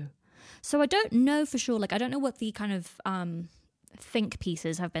 No. So I don't know for sure. Like, I don't know what the kind of think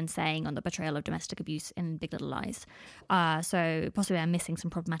pieces have been saying on the portrayal of domestic abuse in Big Little Lies. So possibly I'm missing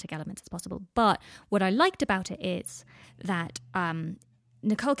some problematic elements. It's possible. But what I liked about it is that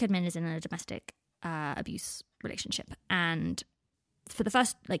Nicole Kidman is in a domestic abuse relationship, and for the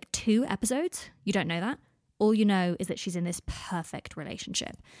first 2 episodes you don't know that. All you know is that she's in this perfect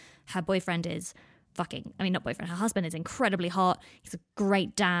relationship. Her boyfriend is her husband is incredibly hot. He's a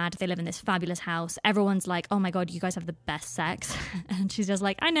great dad. They live in this fabulous house. Everyone's like, oh my God, you guys have the best sex. And she's just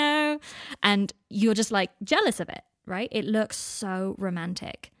like, I know. And you're just like jealous of it, right? It looks so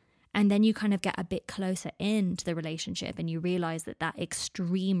romantic. And then you kind of get a bit closer into the relationship and you realize that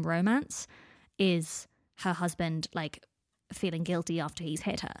extreme romance is her husband feeling guilty after he's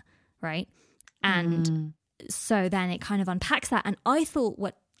hit her, right? And so then it kind of unpacks that. And I thought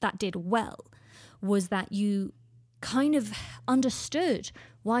what that did well was that you kind of understood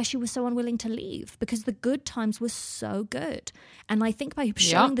why she was so unwilling to leave, because the good times were so good. And I think by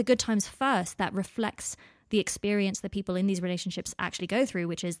showing the good times first, that reflects the experience that people in these relationships actually go through,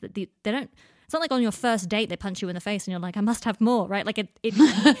 which is that it's not like on your first date they punch you in the face and you're like, I must have more, right? Like it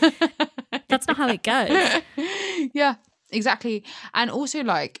that's not how it goes. Yeah, exactly. And also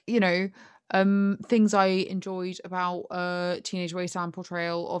things I enjoyed about Teenage Wasteland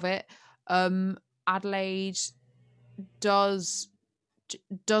portrayal of it. Adelaide doesn't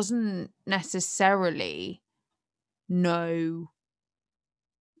necessarily know,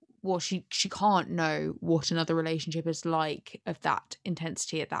 well, she can't know what another relationship is like of that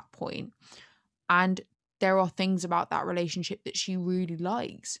intensity at that point. And there are things about that relationship that she really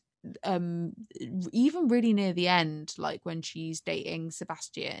likes. Even really near the end, like when she's dating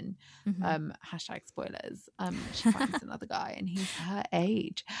Sebastian, hashtag spoilers, she finds another guy and he's her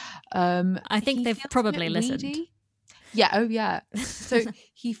age. I think they've probably listened. Weedy. Yeah. So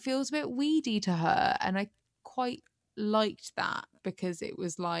he feels a bit weedy to her, and I quite liked that, because it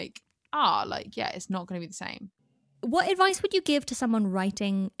was it's not going to be the same. What advice would you give to someone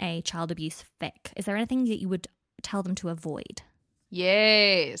writing a child abuse fic? Is there anything that you would tell them to avoid?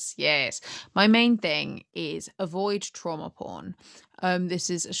 Yes. My main thing is avoid trauma porn. This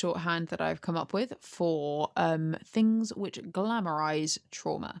is a shorthand that I've come up with for things which glamorize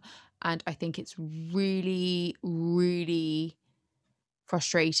trauma. And I think it's really, really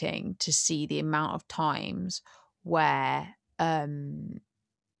frustrating to see the amount of times where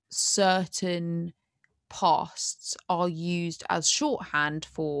certain pasts are used as shorthand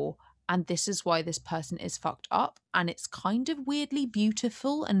for and this is why this person is fucked up, and it's kind of weirdly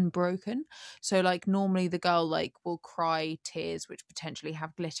beautiful and broken. So like normally the girl like will cry tears which potentially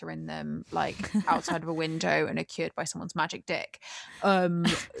have glitter in them, like outside of a window, and are cured by someone's magic dick.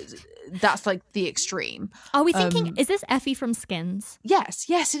 That's like the extreme. Are we thinking, is this Effie from Skins? Yes,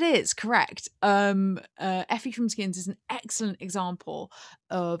 it is correct. Effie from Skins is an excellent example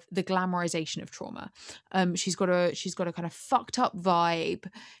of the glamorization of trauma. She's got a kind of fucked up vibe.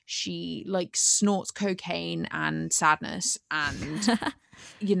 She like snorts cocaine and sadness, and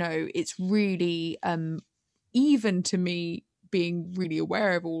you know, it's really even to me, being really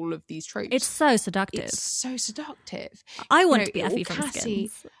aware of all of these tropes. It's so seductive. I want to be Effie from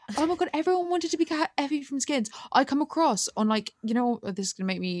Skins. Oh my god, everyone wanted to be Effie from Skins. I come across on like, you know, this is gonna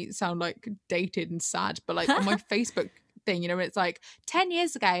make me sound like dated and sad, but like on my Facebook thing, you know, it's like 10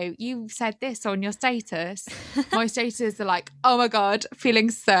 years ago you said this on your status. My statuses are like, oh my god, feeling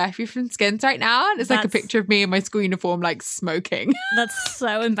so Effie from Skins right now, and it's like a picture of me in my school uniform like smoking. That's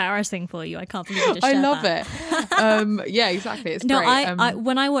so embarrassing for you. I can't believe you just shared that. I love it. Yeah, exactly, it's great. I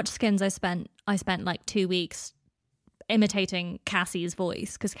when I watched Skins, I spent like 2 weeks imitating Cassie's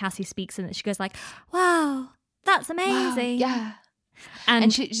voice, because Cassie speaks in it. She goes like, wow, that's amazing. Wow, yeah.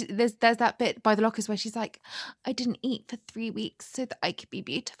 And there's that bit by the lockers where she's like, I didn't eat for 3 weeks so that I could be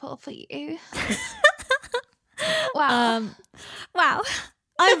beautiful for you. Wow. Wow.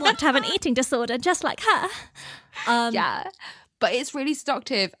 I want to have an eating disorder just like her. Yeah. But it's really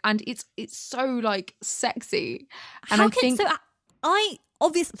seductive, and it's so like sexy. And I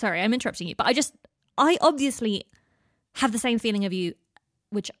obviously, sorry, I'm interrupting you, but I obviously have the same feeling of you,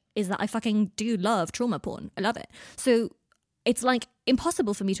 which is that I fucking do love trauma porn. I love it. So it's like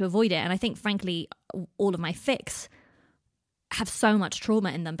impossible for me to avoid it. And I think, frankly, all of my fics have so much trauma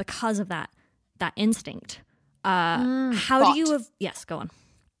in them because of that instinct. Yes, go on.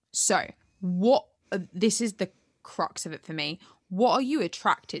 So this is the crux of it for me. What are you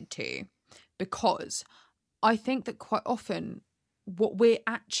attracted to? Because I think that quite often what we're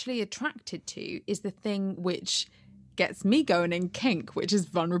actually attracted to is the thing which gets me going in kink, which is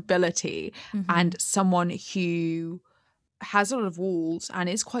vulnerability, and someone who has a lot of walls and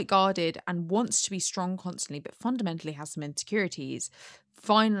is quite guarded and wants to be strong constantly, but fundamentally has some insecurities,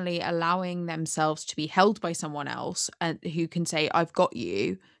 finally allowing themselves to be held by someone else and who can say, I've got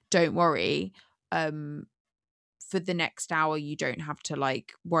you, don't worry, for the next hour you don't have to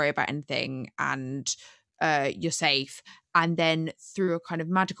like worry about anything, and you're safe. And then through a kind of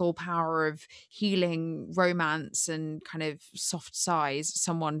magical power of healing, romance, and kind of soft sighs,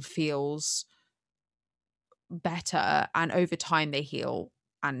 someone feels better, and over time they heal.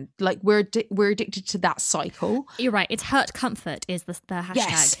 And like we're addicted to that cycle. You're right. It's hurt comfort is the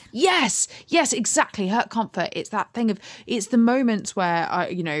hashtag. Yes, exactly. Hurt comfort. It's that thing of, it's the moments where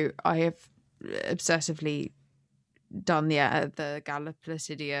I have obsessively done the Gala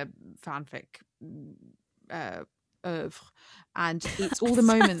Placidia fanfic oeuvre, and it's all the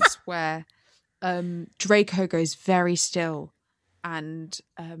moments where Draco goes very still and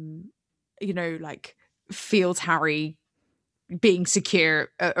like feels Harry being secure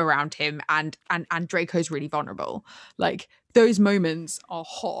around him, and Draco's really vulnerable. Like those moments are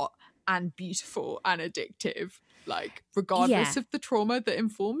hot and beautiful and addictive, like regardless of the trauma that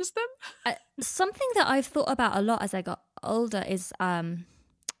informs them. Something that I've thought about a lot as I got older is one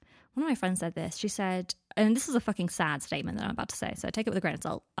of my friends said this. She said, and this is a fucking sad statement that I'm about to say, so take it with a grain of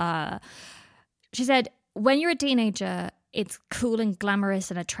salt. She said, when you're a teenager, it's cool and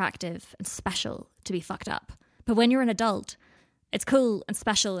glamorous and attractive and special to be fucked up. But when you're an adult, it's cool and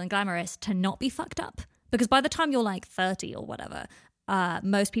special and glamorous to not be fucked up. Because by the time you're like 30 or whatever,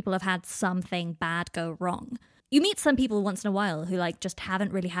 most people have had something bad go wrong. You meet some people once in a while who like just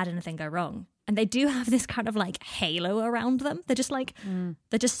haven't really had anything go wrong. And they do have this kind of like halo around them. They're just like,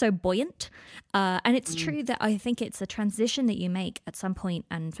 they're just so buoyant. And it's true that I think it's a transition that you make at some point.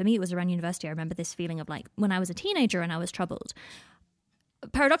 And for me, it was around university. I remember this feeling of like when I was a teenager and I was troubled.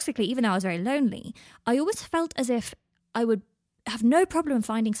 Paradoxically, even though I was very lonely, I always felt as if I would have no problem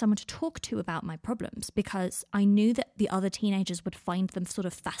finding someone to talk to about my problems, because I knew that the other teenagers would find them sort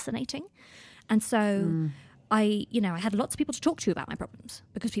of fascinating. And so I had lots of people to talk to about my problems,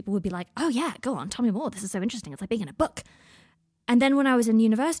 because people would be like, oh yeah, go on, tell me more. This is so interesting. It's like being in a book. And then when I was in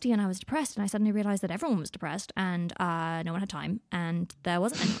university and I was depressed, and I suddenly realized that everyone was depressed and no one had time, and there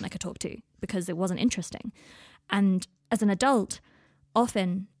wasn't anyone I could talk to because it wasn't interesting. And as an adult,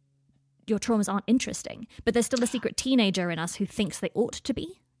 often your traumas aren't interesting, but there's still a secret teenager in us who thinks they ought to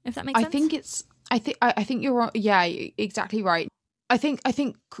be, if that makes sense. I think you're right. Yeah, exactly right. I think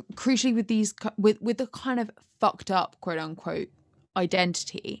crucially with these, with the kind of fucked up quote unquote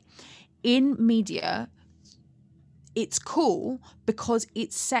identity, in media, it's cool because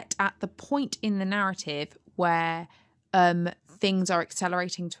it's set at the point in the narrative where things are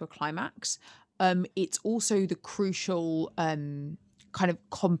accelerating to a climax. It's also the crucial kind of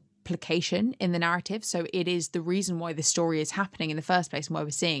complication in the narrative. So it is the reason why the story is happening in the first place and why we're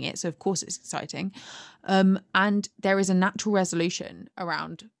seeing it. So of course it's exciting. And there is a natural resolution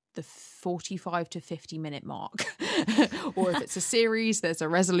around the 45 to 50 minute mark. Or if it's a series, there's a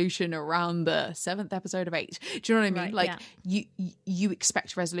resolution around the 7th episode of 8. Do you know what I mean? Right, you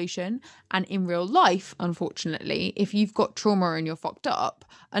expect resolution. And in real life, unfortunately, if you've got trauma and you're fucked up,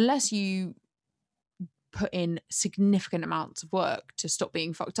 unless you put in significant amounts of work to stop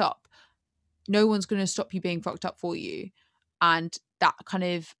being fucked up, no one's going to stop you being fucked up for you. And that kind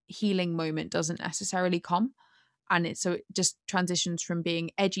of healing moment doesn't necessarily come. And so it just transitions from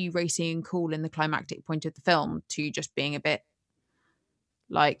being edgy, racy and cool in the climactic point of the film to just being a bit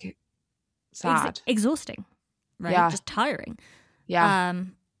like sad. Exhausting, right? Yeah. Just tiring. Yeah.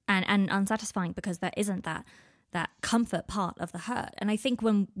 And unsatisfying because there isn't that comfort part of the hurt. And I think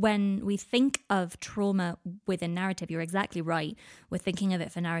when we think of trauma within narrative, you're exactly right. We're thinking of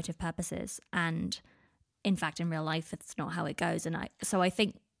it for narrative purposes. And in fact, in real life, it's not how it goes. And I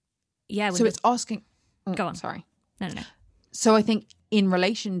think, yeah. So it's asking... Go on. Sorry. No. So I think in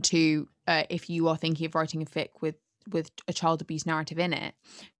relation to if you are thinking of writing a fic with a child abuse narrative in it,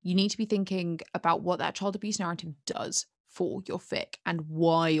 you need to be thinking about what that child abuse narrative does for your fic and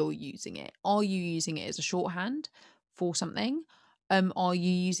why you're using it. Are you using it as a shorthand for something? Are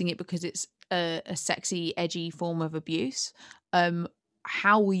you using it because it's a sexy, edgy form of abuse?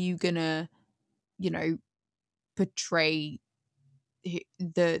 How are you gonna, portray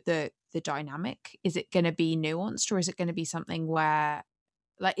the dynamic? Is it going to be nuanced, or is it going to be something where,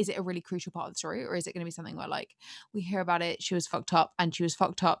 like, is it a really crucial part of the story, or is it going to be something where, like, we hear about it, she was fucked up and she was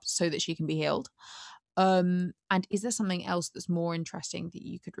fucked up so that she can be healed? And is there something else that's more interesting that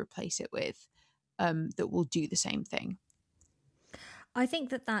you could replace it with that will do the same thing? I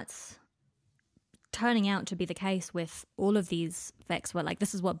think that's turning out to be the case with all of these fics where, like,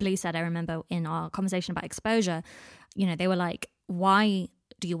 this is what Blue said, I remember in our conversation about exposure, they were like, why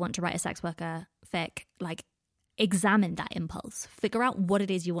do you want to write a sex worker fic? Like, examine that impulse, figure out what it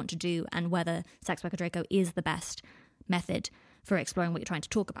is you want to do and whether sex worker Draco is the best method for exploring what you're trying to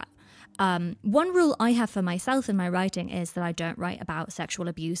talk about. One rule I have for myself in my writing is that I don't write about sexual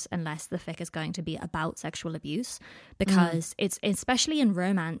abuse unless the fic is going to be about sexual abuse, because it's, especially in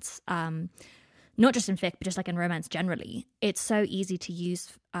romance, not just in fic, but just like in romance generally, it's so easy to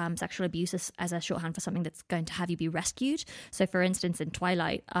use sexual abuse as a shorthand for something that's going to have you be rescued. So for instance, in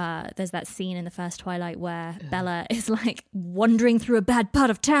Twilight, there's that scene in the first Twilight where Bella is like wandering through a bad part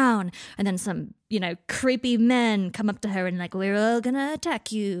of town, and then some, creepy men come up to her and like, we're all gonna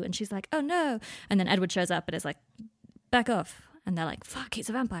attack you. And she's like, oh no. And then Edward shows up and is like, back off. And they're like, fuck, he's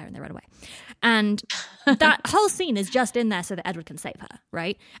a vampire. And they run away. And that whole scene is just in there so that Edward can save her,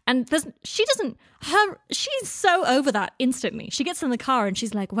 right? And she's so over that instantly. She gets in the car and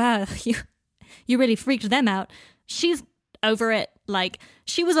she's like, wow, you really freaked them out. She's over it. Like,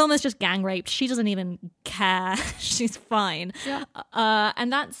 she was almost just gang raped. She doesn't even care. She's fine. Yeah.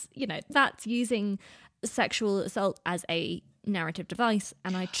 And that's using sexual assault as a narrative device.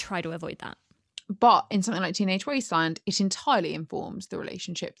 And I try to avoid that. But in something like Teenage Wasteland, it entirely informs the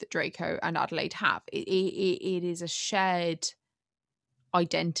relationship that Draco and Adelaide have. It is a shared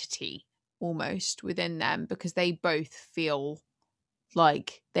identity almost within them, because they both feel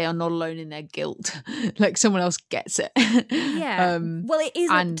like they are not alone in their guilt. Like someone else gets it. Yeah. Well, it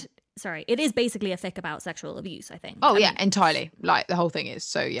isn't. Sorry, it is basically a fic about sexual abuse, I think. Oh, I mean, entirely. Like the whole thing is.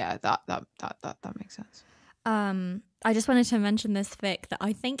 So yeah, that makes sense. I just wanted to mention this fic that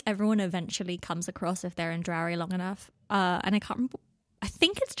I think everyone eventually comes across if they're in Drowry long enough. And I can't remember. I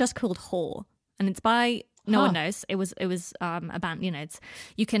think it's just called Whore, and it's by no one knows. It was abandoned. It's,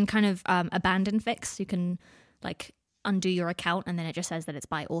 you can kind of abandon fics. You can like undo your account, and then it just says that it's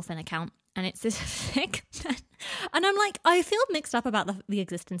by orphan account. And it's this fic, and I'm like, I feel mixed up about the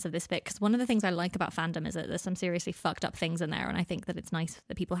existence of this fic, because one of the things I like about fandom is that there's some seriously fucked up things in there, and I think that it's nice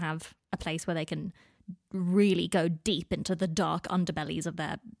that people have a place where they can really go deep into the dark underbellies of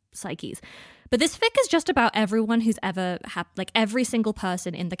their psyches. But this fic is just about everyone who's ever like every single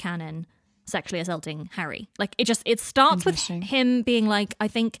person in the canon sexually assaulting Harry. Like it starts with him being like, I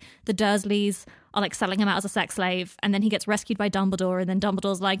think the Dursleys are like selling him out as a sex slave, and then he gets rescued by Dumbledore, and then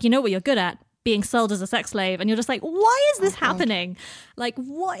Dumbledore's like, you know what you're good at? Being sold as a sex slave. And you're just like, why is this happening? Like,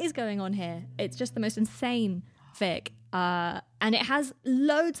 what is going on here? It's just the most insane fic. And it has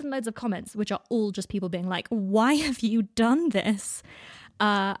loads and loads of comments, which are all just people being like, why have you done this?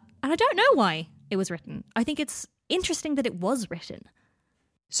 And I don't know why it was written. I think it's interesting that it was written.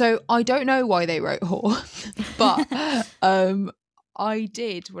 So I don't know why they wrote whore, but I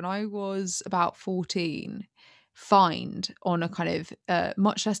did, when I was about 14, find on a kind of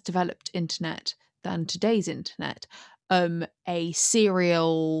much less developed internet than today's internet, a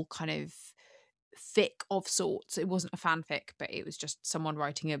serial kind of fic of sorts. It wasn't a fanfic, but it was just someone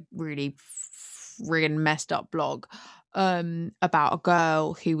writing a really friggin' messed up blog about a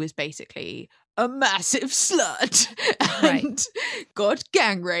girl who was basically a massive slut and got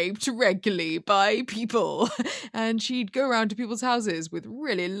gang raped regularly by people, and she'd go around to people's houses with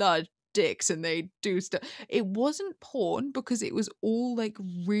really large dicks and they do stuff. It wasn't porn because it was all like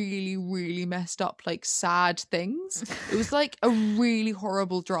really, really messed up, like sad things. It was like a really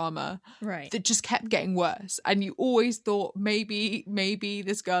horrible drama that just kept getting worse, and you always thought maybe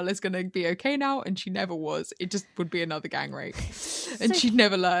this girl is gonna be okay now, and she never was. It just would be another gang rape and she'd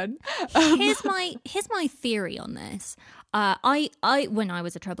never learn. Here's my theory on this. I when I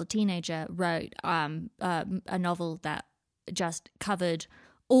was a troubled teenager wrote a novel that just covered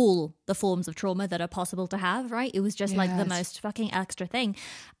all the forms of trauma that are possible to have, right? It was just like the most fucking extra thing.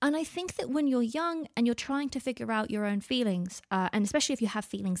 And I think that when you're young and you're trying to figure out your own feelings, and especially if you have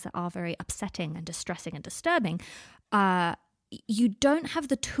feelings that are very upsetting and distressing and disturbing, you don't have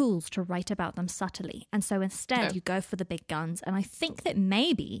the tools to write about them subtly. And so instead you go for the big guns. And I think that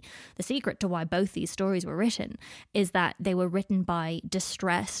maybe the secret to why both these stories were written is that they were written by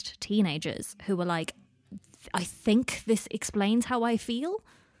distressed teenagers who were like, I think this explains how I feel.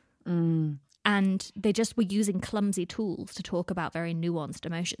 And they just were using clumsy tools to talk about very nuanced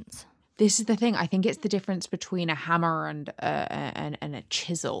emotions. This is the thing. I think it's the difference between a hammer and a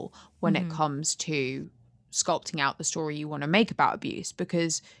chisel when it comes to sculpting out the story you want to make about abuse.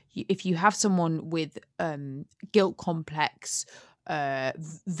 Because if you have someone with guilt complex,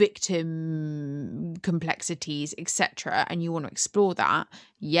 victim complexities, etc., and you want to explore that,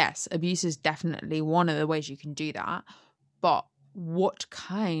 yes, abuse is definitely one of the ways you can do that. But what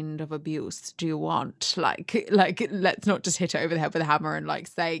kind of abuse do you want? Like let's not just hit it over the head with a hammer and like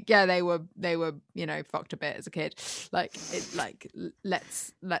say, yeah, they were fucked a bit as a kid.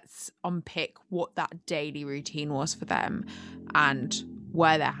 Let's unpick what that daily routine was for them and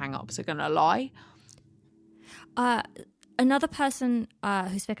where their hang-ups are gonna lie. Another person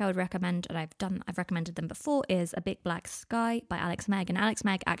whose fic I would recommend, and I've recommended them before, is A Big Black Sky by Alex Megg. And Alex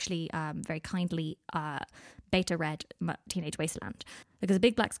Megg actually very kindly beta read Teenage Wasteland, because A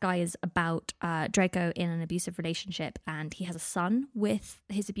Big Black Sky is about Draco in an abusive relationship, and he has a son with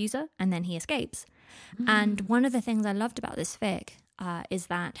his abuser, and then he escapes. And one of the things I loved about this fic is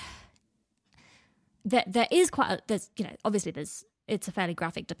that there is obviously it's a fairly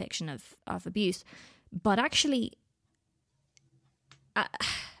graphic depiction of abuse, but actually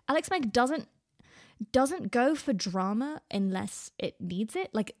Alex Megg doesn't go for drama unless it needs it.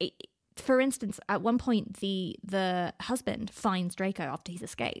 Like, for instance, at one point the husband finds Draco after he's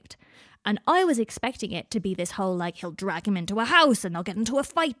escaped, and I was expecting it to be this whole like he'll drag him into a house and they'll get into a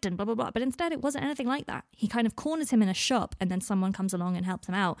fight and blah blah blah, but instead it wasn't anything like that. He kind of corners him in a shop, and then someone comes along and helps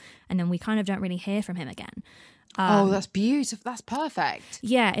him out, and then we kind of don't really hear from him again. That's beautiful. That's perfect.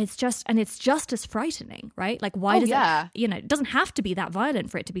 Yeah, it's just as frightening, right? Like, why does it, it doesn't have to be that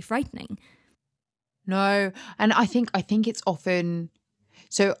violent for it to be frightening. No, and I think it's often,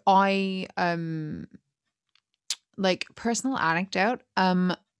 so I like, personal anecdote,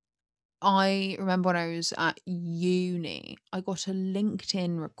 I remember when I was at uni, I got a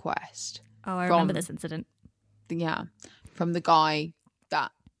LinkedIn request. Oh, I remember this incident. Yeah, from the guy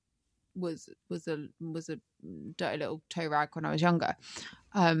that was a dirty little toe rag when I was younger.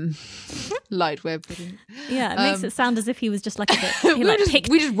 Light way of putting it. Yeah, it makes it sound as if he was just like a bit.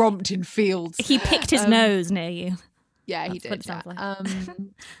 We just romped in fields. He picked his nose near you. Yeah, he did. Yeah. I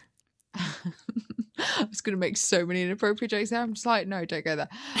was going to make so many inappropriate jokes there. I'm just like, no, don't go there.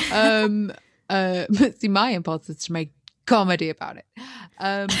 See, my impulse is to make comedy about it.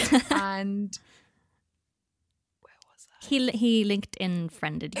 And He LinkedIn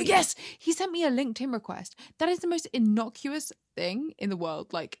friended you. Yes, he sent me a LinkedIn request. That is the most innocuous thing in the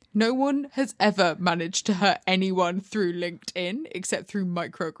world. Like, no one has ever managed to hurt anyone through LinkedIn except through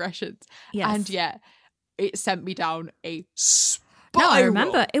microaggressions. Yes. And yeah, it sent me down a spiral. No, I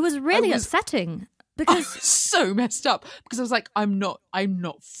remember. It was really upsetting. Because I was so messed up, because I was like, I'm not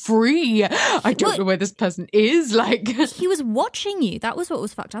free. I don't know where this person is. Like, he was watching you. That was what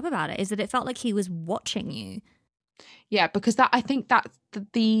was fucked up about it, is that it felt like he was watching you. Yeah, because I think that's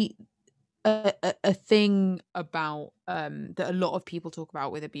the a thing about that a lot of people talk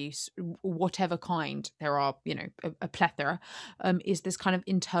about with abuse, whatever kind, there are, you know, a plethora, is this kind of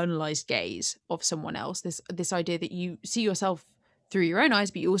internalized gaze of someone else, this idea that you see yourself through your own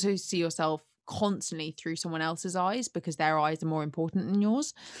eyes, but you also see yourself constantly through someone else's eyes because their eyes are more important than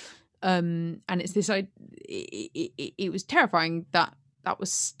yours. And it's this it was terrifying that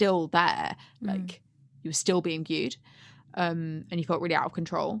was still there, like you were still being viewed, and you felt really out of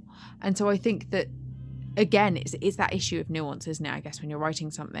control. And so I think that, again, it's that issue of nuance, isn't it, I guess, when you're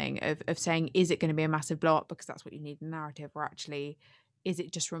writing something, of saying, is it going to be a massive blow up because that's what you need in the narrative, or actually is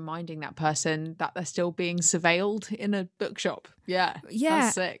it just reminding that person that they're still being surveilled in a bookshop? Yeah,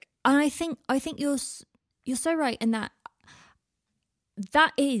 that's sick. And I think you're so right in that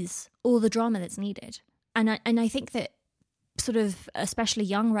is all the drama that's needed. And I think that sort of especially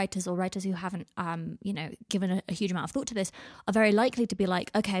young writers or writers who haven't given a huge amount of thought to this are very likely to be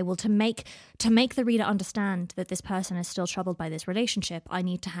like, okay, well, to make the reader understand that this person is still troubled by this relationship, I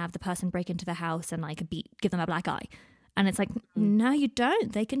need to have the person break into the house and like give them a black eye. And it's like, no, you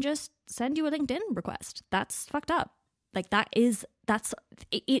don't. They can just send you a LinkedIn request. That's fucked up. Like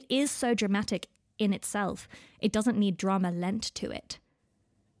it is so dramatic in itself. It doesn't need drama lent to it.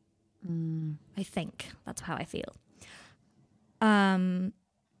 I think that's how I feel. God,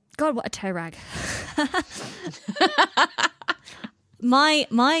 what a toe rag. My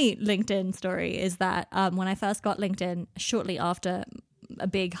LinkedIn story is that when I first got LinkedIn, shortly after a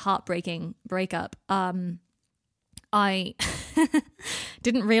big heartbreaking breakup, I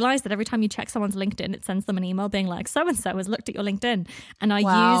didn't realize that every time you check someone's LinkedIn, it sends them an email being like, so-and-so has looked at your LinkedIn. And I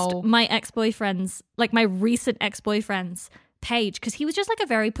used my ex-boyfriend's, like my recent ex-boyfriend's page, because he was just like a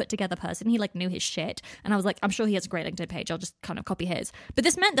very put together person. He like knew his shit. And I was like, I'm sure he has a great LinkedIn page. I'll just kind of copy his. But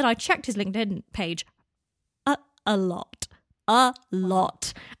this meant that I checked his LinkedIn page a lot.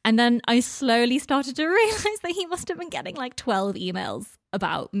 And then I slowly started to realize that he must have been getting like 12 emails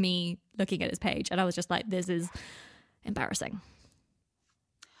about me looking at his page. And I was just like, this is embarrassing.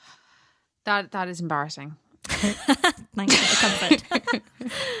 That is embarrassing. Thanks for the comfort.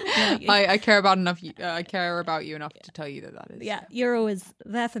 I care about you enough to tell you that is. Yeah, you're always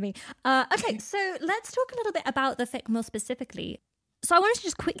there for me. Okay, so let's talk a little bit about the fic more specifically. So I wanted to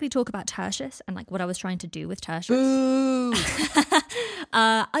just quickly talk about Tertius and like what I was trying to do with Tertius. Boo!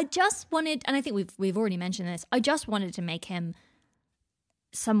 I just wanted, and I think we've already mentioned this, I just wanted to make him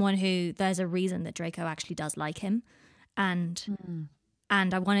someone who there's a reason that Draco actually does like him. And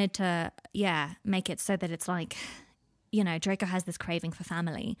I wanted to, make it so that it's like, you know, Draco has this craving for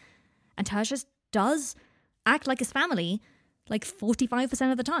family. And Tertius does act like his family like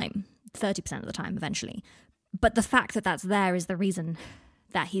 45% of the time, 30% of the time eventually. But the fact that that's there is the reason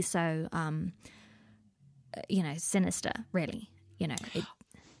that he's so, sinister, really. You know,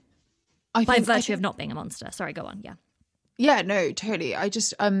 by virtue of not being a monster. Sorry, go on, yeah. Yeah, no, totally. I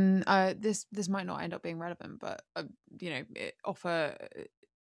just this might not end up being relevant, but it offer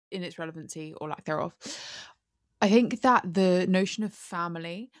in its relevancy or lack thereof. I think that the notion of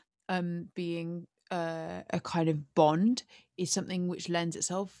family being a kind of bond is something which lends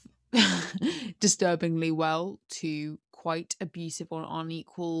itself disturbingly well to quite abusive or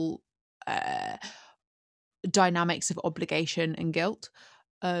unequal dynamics of obligation and guilt.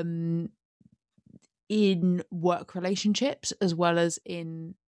 In work relationships as well as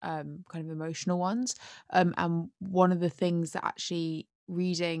in kind of emotional ones. And one of the things that actually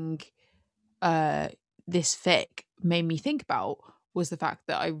reading this fic made me think about was the fact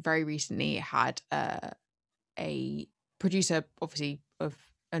that I very recently had a producer, obviously of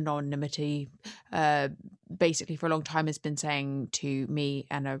anonymity, basically for a long time has been saying to me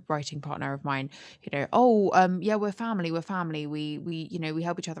and a writing partner of mine, we're family, we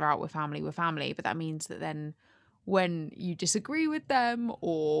help each other out, we're family, but that means that then when you disagree with them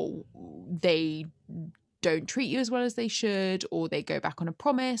or they don't treat you as well as they should, or they go back on a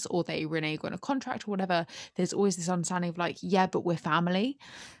promise, or they renege on a contract or whatever, there's always this understanding of like, yeah, but we're family,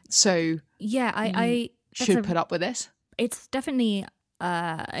 so I should put up with this. It's definitely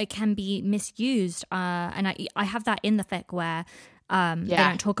it can be misused, and I have that in the fic where they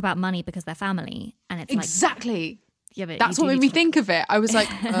don't talk about money because they're family, and it's exactly like, yeah, but that's what made me think of it. I was like,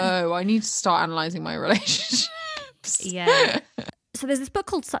 oh, I need to start analysing my relationships. Yeah. So there's this book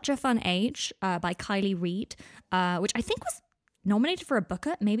called Such a Fun Age by Kylie Reid, which I think was nominated for a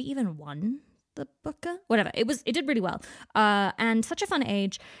Booker, maybe even won the Booker, whatever. It did really well. And Such a Fun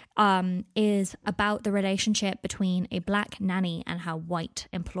Age is about the relationship between a black nanny and her white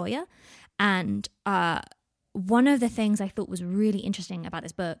employer. And one of the things I thought was really interesting about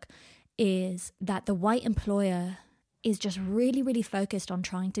this book is that the white employer is just really, really focused on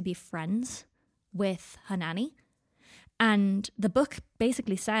trying to be friends with her nanny. And the book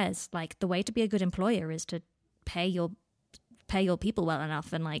basically says, like, the way to be a good employer is to pay your people well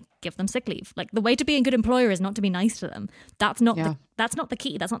enough and like give them sick leave. Like, the way to be a good employer is not to be nice to them. That's not that's not the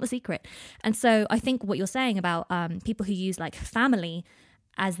key. That's not the secret. And so I think what you're saying about people who use like family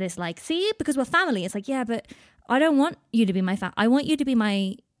as this, like, see, because we're family, it's like, yeah, but I don't want you to be my I want you to be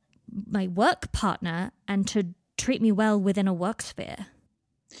my work partner and to treat me well within a work sphere.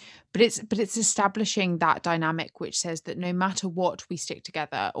 But it's establishing that dynamic which says that no matter what, we stick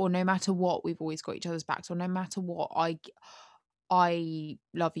together, or no matter what, we've always got each other's backs, or no matter what, I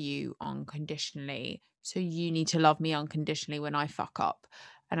love you unconditionally, so you need to love me unconditionally when I fuck up.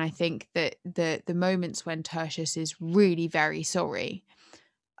 And I think that the moments when Tertius is really very sorry,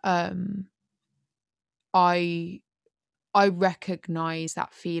 I recognize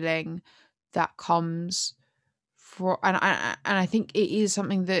that feeling that comes for, and I think it is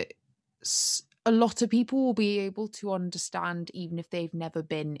something that a lot of people will be able to understand, even if they've never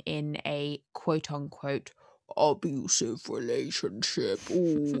been in a quote unquote abusive relationship.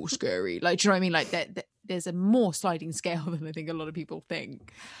 Oh, scary. Like, do you know what I mean? Like, there's a more sliding scale than I think a lot of people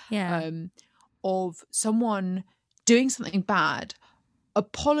think. Yeah. Of someone doing something bad,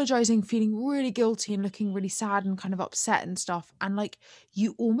 apologizing, feeling really guilty and looking really sad and kind of upset and stuff, and like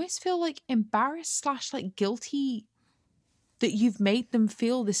you almost feel like embarrassed / like guilty that you've made them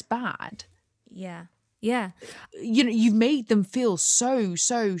feel this bad. Yeah You know, you've made them feel so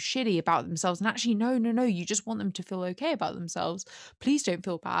shitty about themselves, and actually no, you just want them to feel okay about themselves. Please don't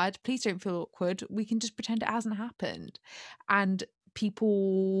feel bad, please don't feel awkward, we can just pretend it hasn't happened. And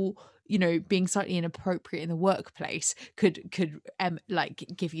people, you know, being slightly inappropriate in the workplace could like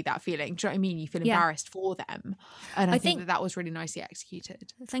give you that feeling. Do you know what I mean? You feel embarrassed for them, and I think that was really nicely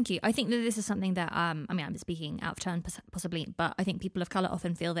executed. Thank you. I think that this is something that I mean, I'm speaking out of turn possibly, but I think people of colour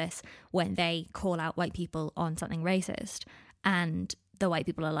often feel this when they call out white people on something racist, and the white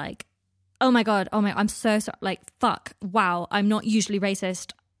people are like, oh my god, I'm so sorry, like, fuck, wow, I'm not usually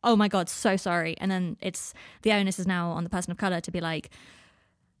racist, oh my god, so sorry. And then it's the onus is now on the person of colour to be like,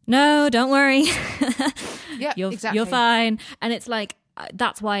 no, don't worry. Yeah, exactly. You're fine. And it's like,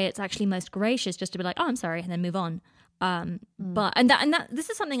 that's why it's actually most gracious just to be like, oh, I'm sorry, and then move on. But this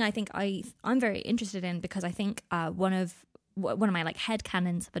is something I think I'm very interested in, because I think one of my like head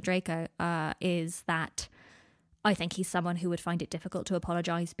canons for Draco is that I think he's someone who would find it difficult to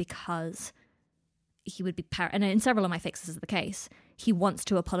apologize, because he would be and in several of my fixes is the case. He wants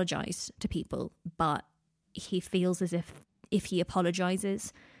to apologize to people, but he feels as if he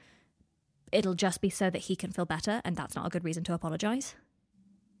apologizes, it'll just be so that he can feel better, and that's not a good reason to apologize.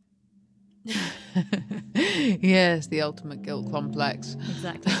 Yes, the ultimate guilt complex.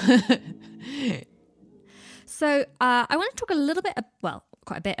 Exactly. So I want to talk a little bit,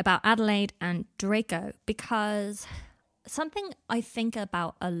 quite a bit about Adelaide and Draco, because something I think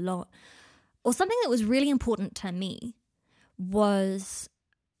about a lot, or something that was really important to me, was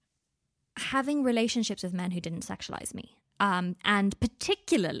having relationships with men who didn't sexualize me. And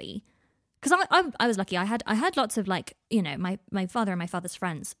particularly, because I was lucky, I had lots of, like, you know, my father and my father's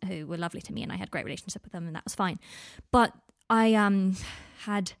friends who were lovely to me, and I had a great relationship with them, and that was fine. But I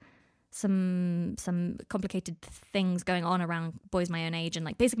had some complicated things going on around boys my own age, and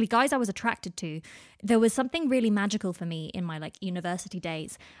like basically guys I was attracted to. There was something really magical for me in my like university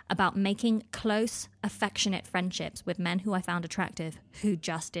days about making close, affectionate friendships with men who I found attractive, who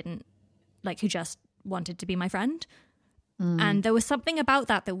just wanted to be my friend. And there was something about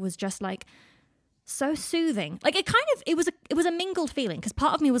that was just like so soothing. Like it was a mingled feeling, because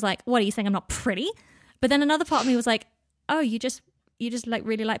part of me was like, what are you saying, I'm not pretty? But then another part of me was like, oh, you just like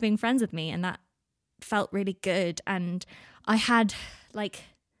really like being friends with me, and that felt really good. And I had like,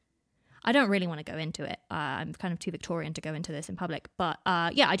 I don't really want to go into it. I'm kind of too Victorian to go into this in public, but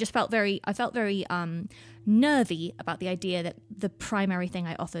yeah, I felt very nervy about the idea that the primary thing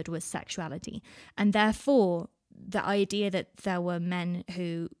I offered was sexuality, and therefore the idea that there were men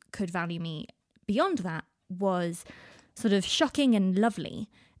who could value me beyond that was sort of shocking and lovely.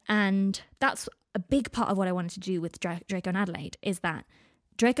 And that's a big part of what I wanted to do with Draco and Adelaide, is that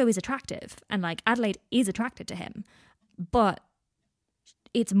Draco is attractive, and like Adelaide is attracted to him, but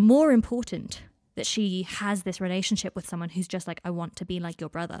it's more important that she has this relationship with someone who's just like, I want to be like your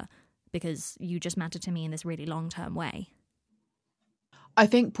brother because you just matter to me in this really long-term way. I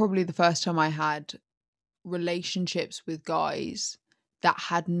think probably the first time I had relationships with guys that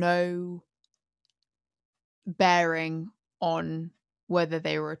had no bearing on whether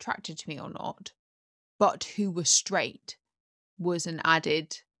they were attracted to me or not, but who were straight, was an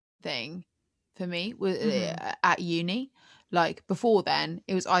added thing. for me at uni. Like before then,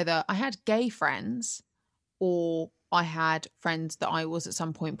 it was either I had gay friends or I had friends that I was at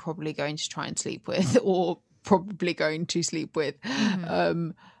some point probably going to try and sleep with or probably going to sleep with.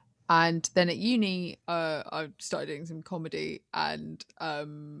 And then at uni, I started doing some comedy, and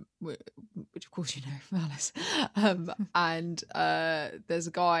which of course you know from Alice. And there's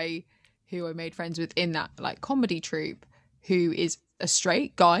a guy who I made friends with in that like comedy troupe, who is a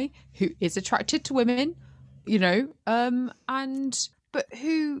straight guy who is attracted to women, you know, but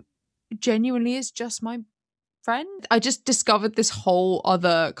who genuinely is just my friend. I just discovered this whole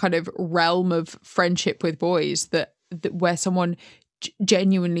other kind of realm of friendship with boys that where someone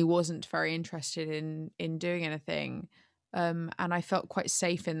genuinely wasn't very interested in doing anything, and I felt quite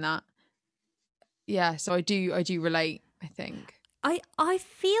safe in that. Yeah, so I do relate, I think. I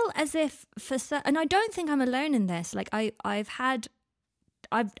feel as if and I don't think I'm alone in this. Like I've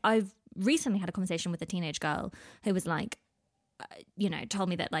recently had a conversation with a teenage girl who was like, you know, told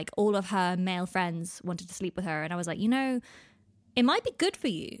me that like all of her male friends wanted to sleep with her, and I was like, you know, it might be good for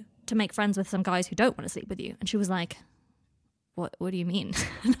you to make friends with some guys who don't want to sleep with you. And she was like, what do you mean?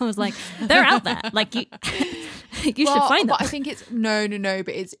 And I was like, they're out there, like you should find them. But I think it's no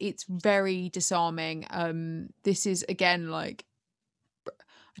but it's very disarming. This is again like, I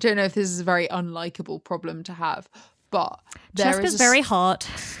don't know if this is a very unlikable problem to have, but Jessica's very hot.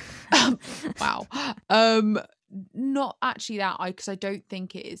 Wow. Not actually that, because I don't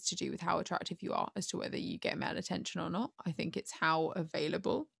think it is to do with how attractive you are as to whether you get male attention or not. I think it's how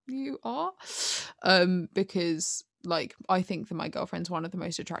available you are, because like I think that my girlfriend's one of the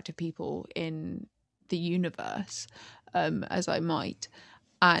most attractive people in the universe, as I might,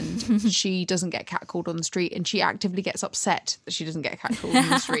 and she doesn't get catcalled on the street, and she actively gets upset that she doesn't get catcalled on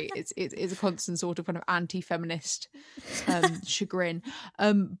the street. It's a constant sort of kind of anti-feminist chagrin,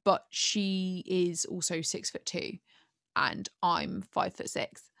 but she is also 6'2" and I'm 5'6",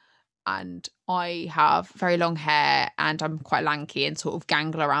 and I have very long hair and I'm quite lanky and sort of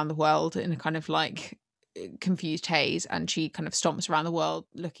gangle around the world in a kind of like confused haze, and she kind of stomps around the world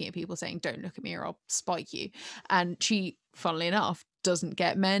looking at people saying, don't look at me or I'll spike you. And she, funnily enough, doesn't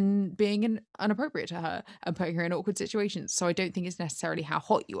get men being inappropriate to her and putting her in awkward situations. So I don't think it's necessarily how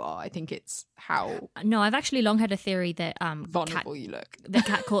hot you are. I think it's how... No, I've actually long had a theory that vulnerable you look. That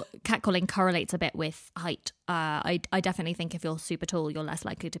catcalling correlates a bit with height. I definitely think if you're super tall, you're less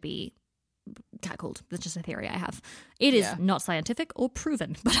likely to be catcalled. That's just a theory I have. It is not scientific or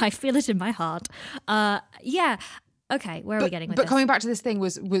proven, but I feel it in my heart. Yeah. Okay, where are we getting with this? But coming back to this thing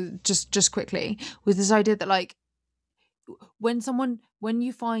was just quickly, was this idea that like when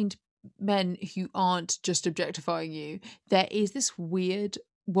you find men who aren't just objectifying you, there is this weird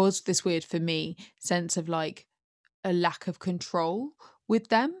for me sense of like a lack of control with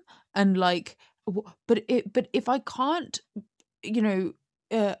them, and like but if I can't, you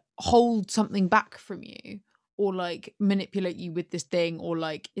know, hold something back from you or like manipulate you with this thing, or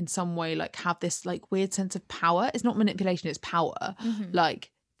like in some way like have this like weird sense of power, it's not manipulation, it's power,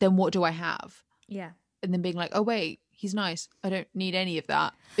 like then what do I have? Yeah. And then being like, oh wait, he's nice, I don't need any of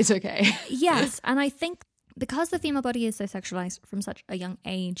that, it's okay. Yes. And I think because the female body is so sexualized from such a young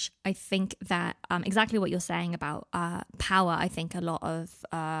age, I think that exactly what you're saying about power, I think a lot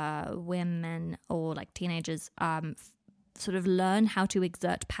of women or like teenagers sort of learn how to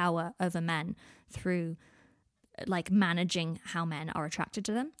exert power over men through like managing how men are attracted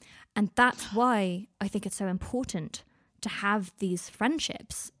to them. And that's why I think it's so important to have these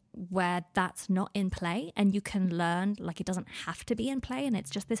friendships where that's not in play, and you can learn like it doesn't have to be in play, and it's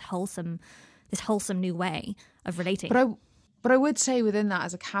just this wholesome new way of relating. But I would say within that,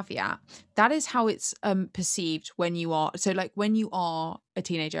 as a caveat, that is how it's perceived when you are a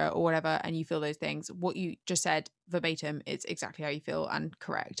teenager or whatever, and you feel those things. What you just said verbatim, it's exactly how you feel and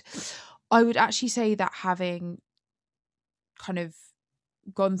correct. I would actually say that having kind of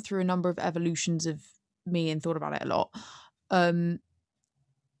gone through a number of evolutions of me and thought about it a lot,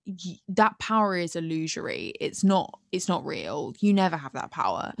 that power is illusory. It's not real. You never have that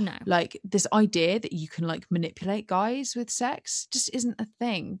power. No. Like this idea that you can like manipulate guys with sex just isn't a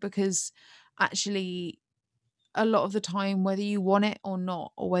thing, because actually a lot of the time, whether you want it or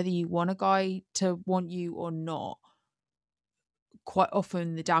not, or whether you want a guy to want you or not, quite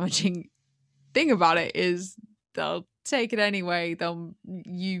often the damaging thing about it is they'll take it anyway.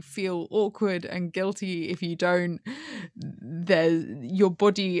 You feel awkward and guilty if you don't. Your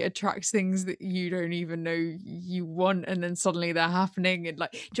body attracts things that you don't even know you want, and then suddenly they're happening. And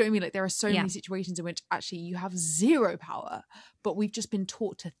like, do you know what I mean? Like there are so many situations in which actually you have zero power, but we've just been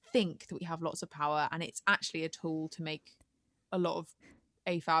taught to think that we have lots of power, and it's actually a tool to make a lot of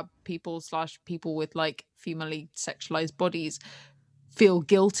AFAB people / people with like female sexualized bodies feel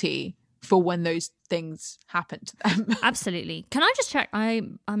guilty for when those things happen to them. Absolutely. Can I just check?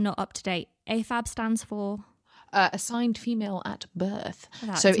 I'm not up to date. AFAB stands for assigned female at birth.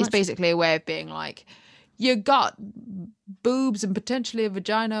 That's so it's much- basically a way of being like, you got boobs and potentially a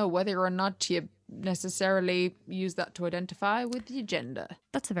vagina, whether or not you necessarily use that to identify with your gender.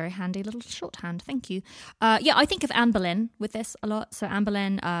 That's a very handy little shorthand. Thank you. Yeah, I think of Anne Boleyn with this a lot. So Anne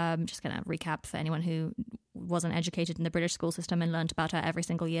Boleyn, just going to recap for anyone who wasn't educated in the British school system and learned about her every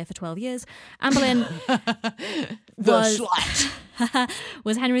single year for 12 years. Anne Boleyn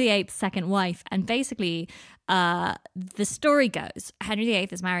was Henry VIII's second wife. And basically, the story goes, Henry VIII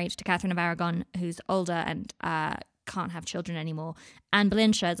is married to Catherine of Aragon, who's older and can't have children anymore. Anne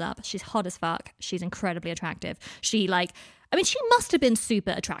Boleyn shows up. She's hot as fuck. She's incredibly attractive. She must have been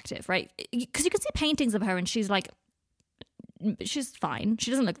super attractive, right? Because you can see paintings of her and she's fine.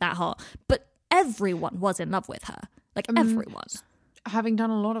 She doesn't look that hot. But everyone was in love with her. Like, everyone. Having done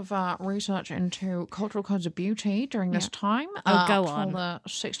a lot of research into cultural codes of beauty during this time, go on. the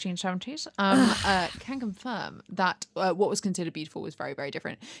 1670s, can confirm that what was considered beautiful was very, very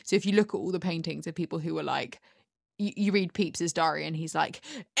different. So if you look at all the paintings of people who were like, you read Pepys's diary and he's like,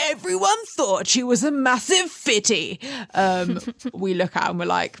 everyone thought she was a massive fitty. We look at her and we're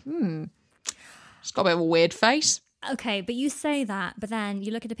like, she's got a bit of a weird face. Okay, but you say that, but then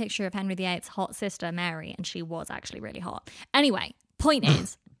you look at a picture of Henry VIII's hot sister, Mary, and she was actually really hot. Anyway, point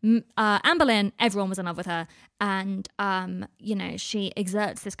is, Anne Boleyn, everyone was in love with her, and, she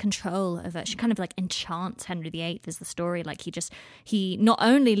exerts this control over, she kind of like enchants Henry VIII is the story. Like he not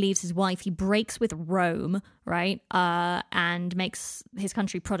only leaves his wife, he breaks with Rome, right, and makes his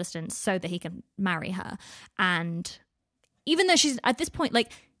country Protestant so that he can marry her. And even though she's, at this point,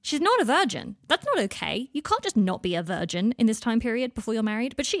 like, she's not a virgin. That's not okay. You can't just not be a virgin in this time period before you're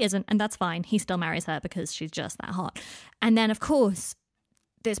married. But she isn't, and that's fine. He still marries her because she's just that hot. And then, of course,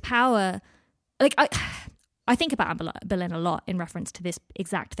 there's power. Like, I think about Anne Boleyn a lot in reference to this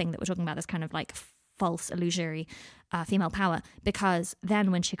exact thing that we're talking about, this kind of like false illusory female power. Because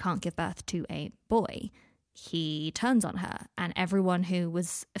then when she can't give birth to a boy, he turns on her. And everyone who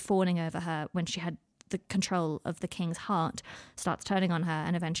was fawning over her when she had the control of the king's heart starts turning on her,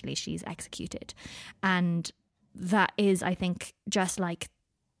 and eventually she's executed. And that is, I think, just like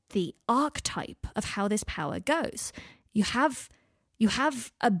the archetype of how this power goes. You have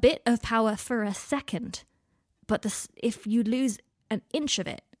a bit of power for a second, but if you lose an inch of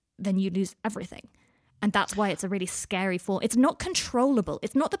it, then you lose everything. And that's why it's a really scary form. It's not controllable.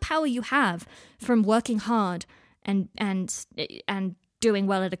 It's not the power you have from working hard and doing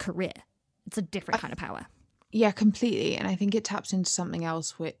well at a career. It's a different kind of power. Yeah, completely. And I think it taps into something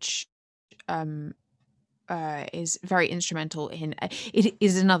else which is very instrumental in it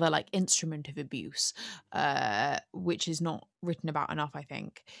is another like instrument of abuse, which is not written about enough, I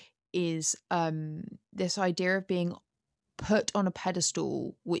think, is this idea of being put on a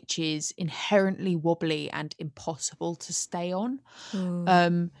pedestal which is inherently wobbly and impossible to stay on.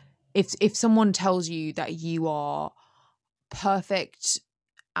 If someone tells you that you are perfect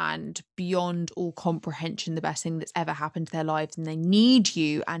and beyond all comprehension, the best thing that's ever happened to their lives, and they need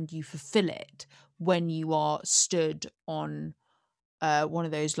you and you fulfill it when you are stood on one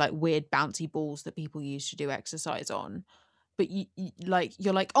of those like weird bouncy balls that people use to do exercise on, but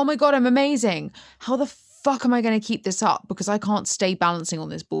you're like, oh my god, I'm amazing, how the fuck am I going to keep this up, because I can't stay balancing on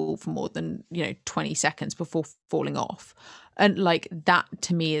this ball for more than 20 seconds before falling off. And like that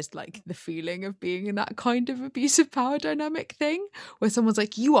to me is like the feeling of being in that kind of abusive power dynamic thing where someone's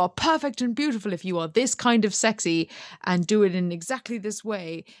like, you are perfect and beautiful if you are this kind of sexy and do it in exactly this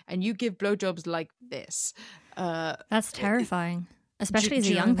way, and you give blowjobs like this. That's terrifying, especially as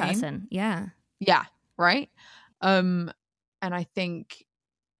a young person. Yeah right. And I think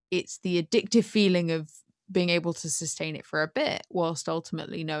it's the addictive feeling of being able to sustain it for a bit whilst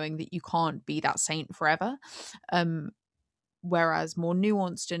ultimately knowing that you can't be that saint forever. Whereas more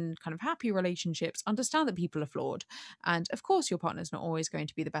nuanced and kind of happy relationships understand that people are flawed, and of course your partner's not always going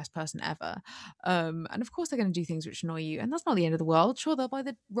to be the best person ever, and of course they're going to do things which annoy you, and that's not the end of the world. Sure, they'll buy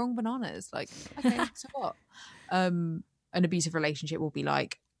the wrong bananas, like, okay, so what? An abusive relationship will be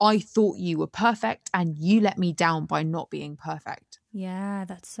like, I thought you were perfect and you let me down by not being perfect. Yeah,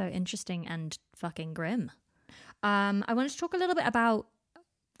 that's so interesting and fucking grim. I wanted to talk a little bit about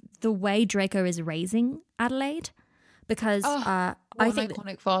the way Draco is raising Adelaide, because I think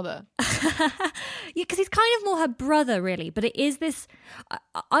iconic father. Because he's kind of more her brother, really. But it is this.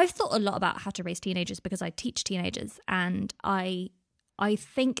 I've thought a lot about how to raise teenagers because I teach teenagers, and I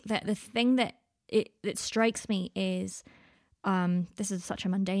think that the thing that it strikes me is this is such a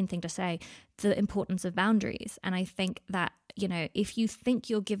mundane thing to say, the importance of boundaries. And I think that, you know, if you think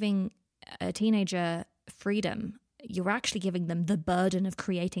you're giving a teenager freedom, you're actually giving them the burden of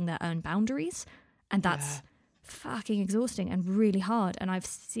creating their own boundaries. And that's fucking exhausting and really hard. And I've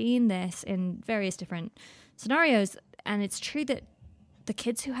seen this in various different scenarios. And it's true that the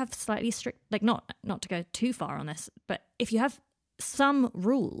kids who have slightly strict, like not to go too far on this, but if you have some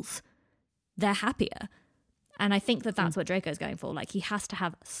rules, they're happier. And I think that that's what Draco's going for. Like, he has to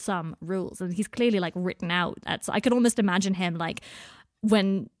have some rules. And he's clearly, like, written out. I could almost imagine him, like,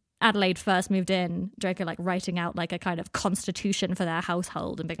 when Adelaide first moved in, Draco, like, writing out, like, a kind of constitution for their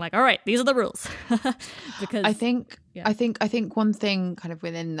household and being like, all right, these are the rules. Because I think one thing kind of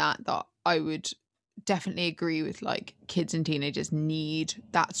within that I would definitely agree with, like, kids and teenagers need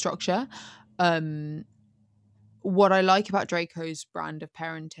that structure. What I like about Draco's brand of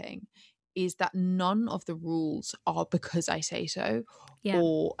parenting is that none of the rules are because I say so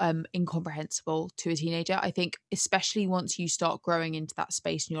or incomprehensible to a teenager. I think especially once you start growing into that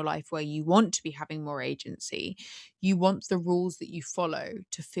space in your life where you want to be having more agency, you want the rules that you follow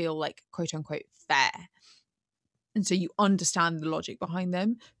to feel like quote unquote fair. And so you understand the logic behind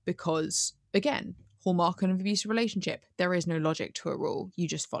them because, again, hallmark of an abusive relationship, there is no logic to a rule. You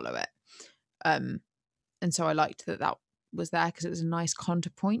just follow it. And so I liked that was there because it was a nice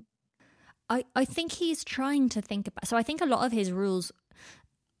counterpoint. I think he's trying to think about... So I think a lot of his rules...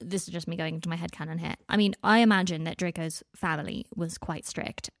 This is just me going into my headcanon here. I mean, I imagine that Draco's family was quite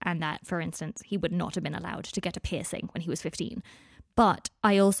strict and that, for instance, he would not have been allowed to get a piercing when he was 15. But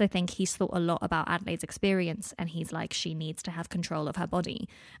I also think he's thought a lot about Adelaide's experience and he's like, she needs to have control of her body.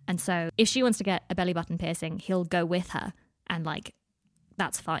 And so if she wants to get a belly button piercing, he'll go with her and, like,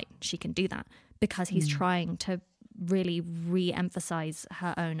 that's fine. She can do that because he's trying to really re-emphasize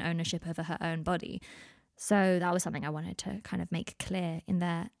her own ownership over her own body. So that was something I wanted to kind of make clear in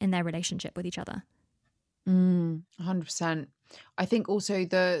their relationship with each other. 100%. I think also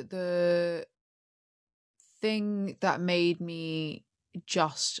the thing that made me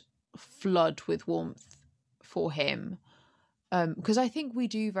just flood with warmth for him, because I think we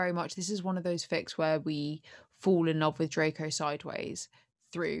do very much, this is one of those fics where we fall in love with Draco sideways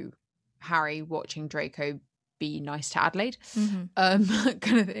through Harry watching Draco be nice to Adelaide, kind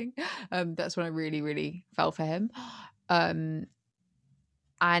of thing. That's when I really, really fell for him. And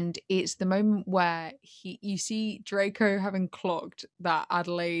it's the moment where you see Draco having clocked that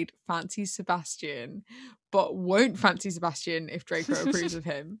Adelaide fancies Sebastian, but won't fancy Sebastian if Draco approves of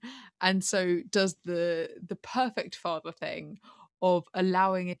him. And so does the perfect father thing of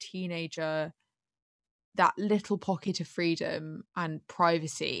allowing a teenager that little pocket of freedom and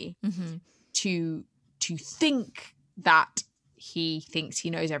privacy to think that he thinks he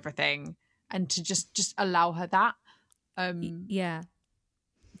knows everything and to just allow her that.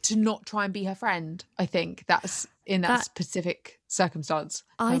 To not try and be her friend. I think that's in that specific circumstance.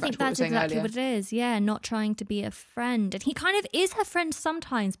 I think that's exactly what it is. Yeah, not trying to be a friend. And he kind of is her friend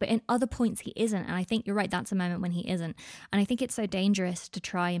sometimes, but in other points he isn't. And I think you're right, that's a moment when he isn't. And I think it's so dangerous to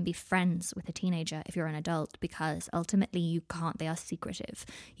try and be friends with a teenager if you're an adult, because ultimately you can't. They are secretive.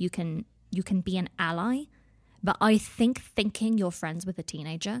 You can be an ally, but I think thinking you're friends with a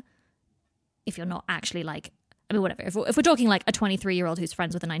teenager, if you're not actually like, I mean, whatever. If we're talking like a 23-year-old who's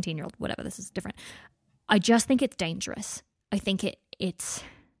friends with a 19-year-old, whatever, this is different. I just think it's dangerous. I think it's...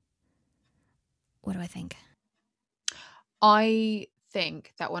 What do I think? I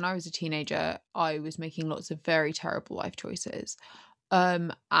think that when I was a teenager, I was making lots of very terrible life choices,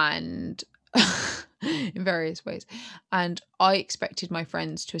 and in various ways. And I expected my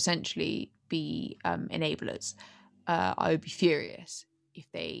friends to essentially be enablers. I would be furious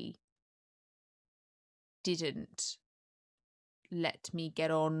if they didn't let me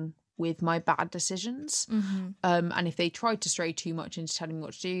get on with my bad decisions. And if they tried to stray too much into telling me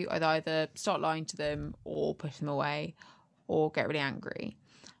what to do, I'd either start lying to them or push them away or get really angry.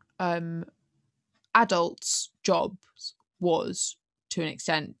 Adults' jobs was, to an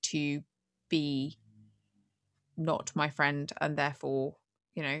extent, to be not my friend and therefore,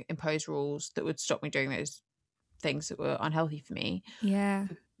 you know, impose rules that would stop me doing those things that were unhealthy for me. Yeah.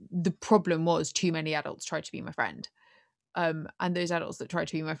 The problem was too many adults tried to be my friend. And those adults that tried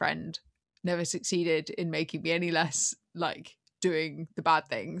to be my friend never succeeded in making me any less like doing the bad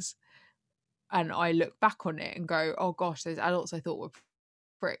things. And I look back on it and go, oh gosh, those adults I thought were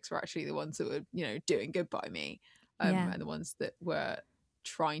pricks were actually the ones that were, you know, doing good by me. And the ones that were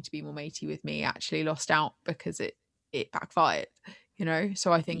trying to be more matey with me actually lost out because it backfired, you know?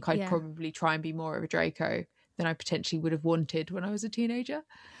 So I think I'd probably try and be more of a Draco than I potentially would have wanted when I was a teenager.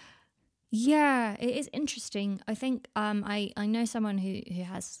 Yeah, it is interesting. I think I know someone who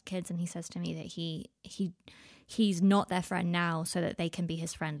has kids, and he says to me that he's not their friend now so that they can be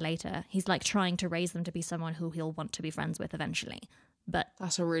his friend later. He's like trying to raise them to be someone who he'll want to be friends with eventually. But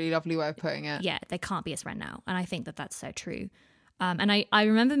that's a really lovely way of putting it. Yeah, they can't be his friend now. And I think that that's so true. And I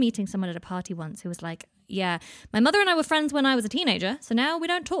remember meeting someone at a party once who was like, yeah, my mother and I were friends when I was a teenager, so now we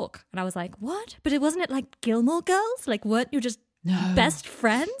don't talk. And I was like, what? But wasn't it like Gilmore Girls? Like, weren't you just best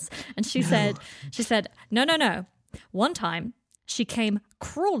friends? And she said, no. One time she came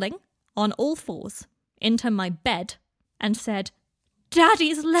crawling on all fours into my bed and said,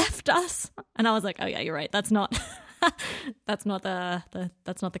 Daddy's left us. And I was like, oh yeah, you're right. That's not that's not the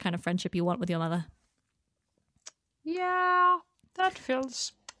kind of friendship you want with your mother. Yeah, that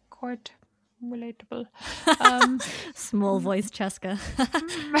feels quite relatable. Small voice, Cheska.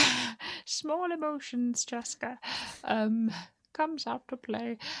 Small emotions, Cheska. Comes out to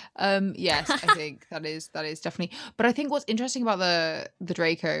play. Yes, I think that is definitely. But I think what's interesting about the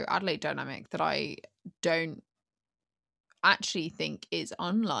Draco Adelaide dynamic that I don't actually think is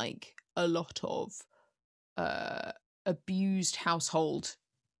unlike a lot of abused household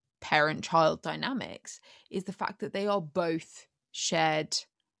parent-child dynamics is the fact that they are both shared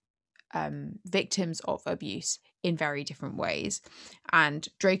victims of abuse in very different ways. And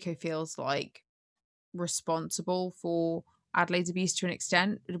Draco feels like responsible for Adelaide's abuse to an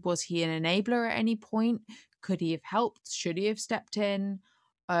extent. Was he an enabler at any point? Could he have helped? Should he have stepped in?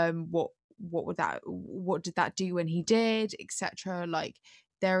 What did that do when he did, etc.? Like,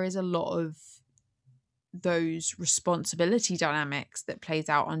 there is a lot of those responsibility dynamics that plays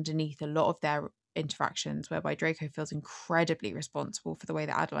out underneath a lot of their interactions, whereby Draco feels incredibly responsible for the way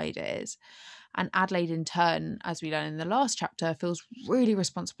that Adelaide is, and Adelaide in turn, as we learn in the last chapter, feels really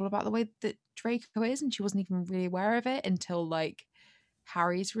responsible about the way that Draco is, and she wasn't even really aware of it until like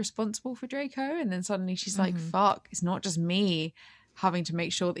Harry's responsible for Draco, and then suddenly she's like, fuck, it's not just me having to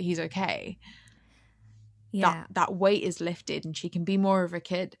make sure that he's okay. Yeah, that weight is lifted and she can be more of a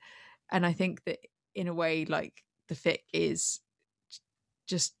kid. And I think that in a way, like, the fic is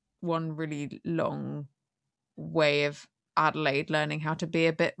just one really long way of Adelaide learning how to be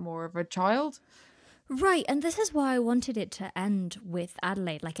a bit more of a child. Right, and this is why I wanted it to end with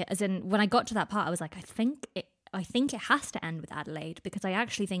Adelaide. Like, as in, when I got to that part, I was like, I think it has to end with Adelaide, because I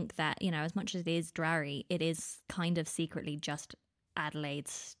actually think that, you know, as much as it is Drarry, it is kind of secretly just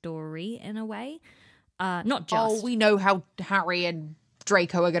Adelaide's story in a way. Not just. Oh, we know how Harry and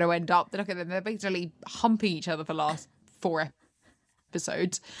Draco are going to end up. Look at them; they're basically humping each other for the last 4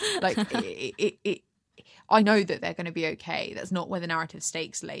 episodes. Like, I know that they're going to be okay. That's not where the narrative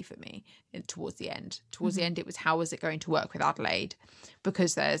stakes lay for me towards the end. Towards the end, it was, how is it going to work with Adelaide?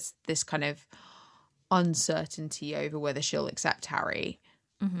 Because there's this kind of uncertainty over whether she'll accept Harry.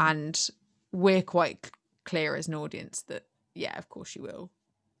 And we're quite clear as an audience that, yeah, of course she will.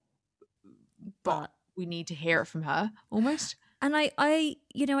 But we need to hear it from her, almost. And I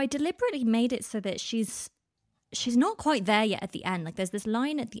deliberately made it so that she's not quite there yet at the end. Like, there's this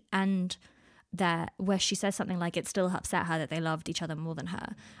line at the end there where she says something like it still upset her that they loved each other more than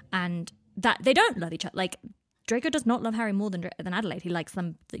her, and that they don't love each other. Like, Draco does not love Harry more than Adelaide. He likes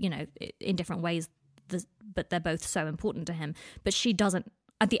them, you know, in different ways, but they're both so important to him. But she doesn't.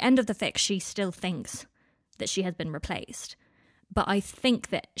 At the end of the fic, she still thinks that she has been replaced. But I think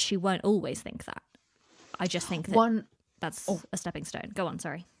that she won't always think that. I just think that that's a stepping stone. Go on,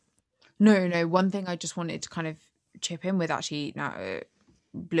 sorry. No. One thing I just wanted to kind of chip in with, actually, now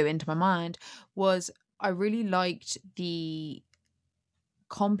blew into my mind, was I really liked the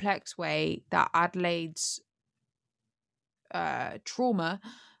complex way that Adelaide's trauma,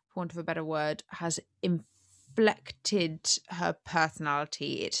 for want of a better word, has inflected her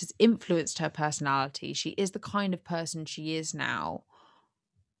personality. It has influenced her personality. She is the kind of person she is now,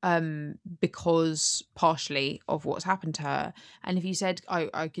 because partially of what's happened to her. And if you said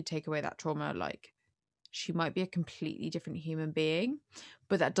I could take away that trauma, like, she might be a completely different human being,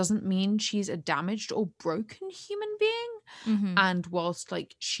 but that doesn't mean she's a damaged or broken human being. And whilst,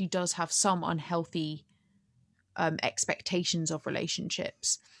 like, she does have some unhealthy expectations of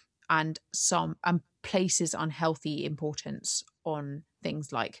relationships and places unhealthy importance on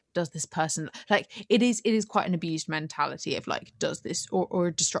things like, does this person, like, it is quite an abused mentality of, like, does this, or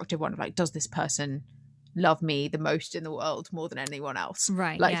a destructive one of, like, does this person love me the most in the world more than anyone else?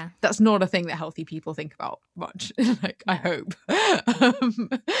 Right. Like, yeah. That's not a thing that healthy people think about much. Like, I hope.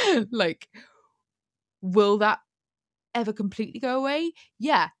 Like, will that ever completely go away?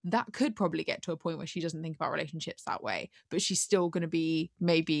 Yeah, that could probably get to a point where she doesn't think about relationships that way, but she's still going to be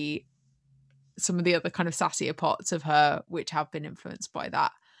maybe some of the other kind of sassier parts of her which have been influenced by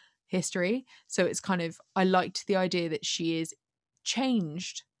that history. So it's kind of, I liked the idea that she is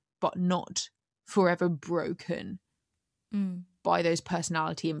changed but not forever broken by those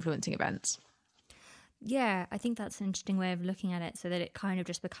personality influencing events. Yeah, I think that's an interesting way of looking at it, so that it kind of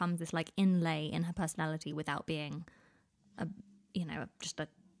just becomes this like inlay in her personality without being just a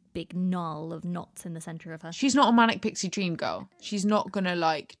big knoll of knots in the center of her. She's not a manic pixie dream girl. She's not gonna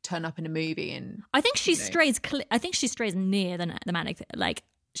like turn up in a movie and I think she strays near the manic, like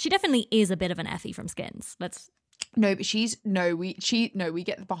she definitely is a bit of an Effie from Skins. No, but we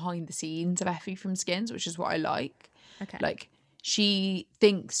get the behind the scenes of Effie from Skins, which is what I like. Okay. Like she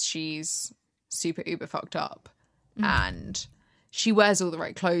thinks she's super uber fucked up and she wears all the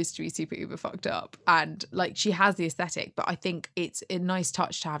right clothes to be super uber fucked up, and like she has the aesthetic, but I think it's a nice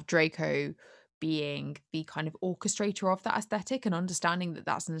touch to have Draco being the kind of orchestrator of that aesthetic and understanding that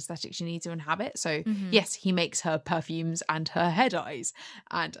that's an aesthetic she needs to inhabit. So yes, he makes her perfumes and her hair dyes,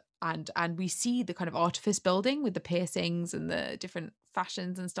 and we see the kind of artifice building with the piercings and the different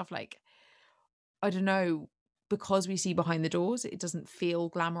fashions and stuff. Like, I don't know, because we see behind the doors, it doesn't feel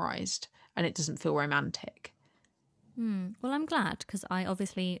glamorized and it doesn't feel romantic. Well, I'm glad, because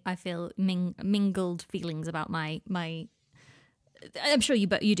I feel mingled feelings about my. I'm sure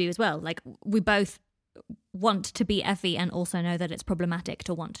you do as well. Like, we both want to be Effie and also know that it's problematic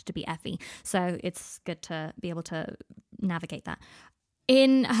to want to be Effie. So it's good to be able to navigate that.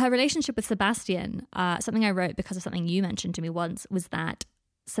 In her relationship with Sebastian, something I wrote because of something you mentioned to me once was that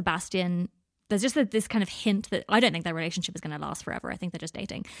Sebastian, there's just this kind of hint that I don't think their relationship is going to last forever. I think they're just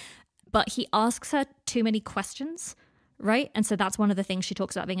dating. But he asks her too many questions, right? And so that's one of the things she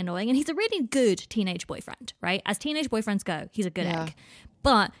talks about being annoying. And he's a really good teenage boyfriend, right? As teenage boyfriends go, he's a good egg.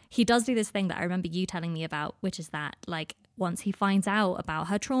 But he does do this thing that I remember you telling me about, which is that, like, once he finds out about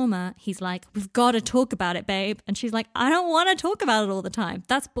her trauma, he's like, we've got to talk about it, babe. And she's like, I don't want to talk about it all the time.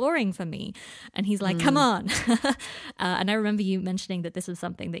 That's boring for me. And he's like, come on. And I remember you mentioning that this was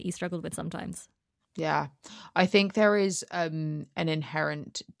something that you struggled with sometimes. Yeah, I think there is an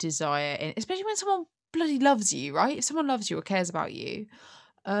inherent desire in, especially when someone bloody loves you, right? If someone loves you or cares about you,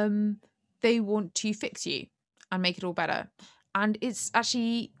 they want to fix you and make it all better. And it's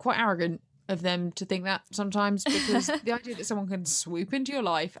actually quite arrogant of them to think that sometimes, because the idea that someone can swoop into your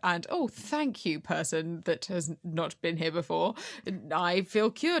life and, oh, thank you, person that has not been here before, I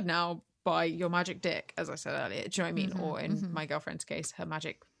feel cured now by your magic dick, as I said earlier. Do you know what I mean? Or in my girlfriend's case, her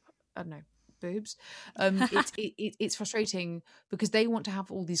magic, I don't know, boobs. It's frustrating because they want to have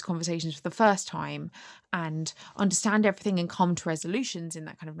all these conversations for the first time and understand everything and come to resolutions in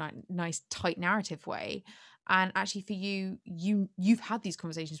that kind of nice tight narrative way. And actually, for you've had these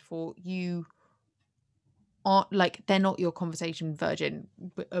conversations before. You aren't, like, they're not your conversation virgin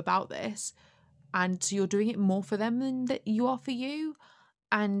about this, and so you're doing it more for them than that you are for you.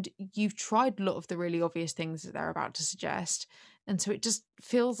 And you've tried a lot of the really obvious things that they're about to suggest. And so it just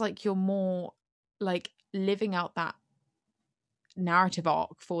feels like you're more like living out that narrative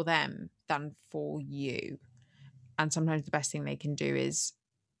arc for them than for you. And sometimes the best thing they can do is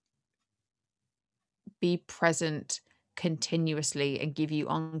be present continuously and give you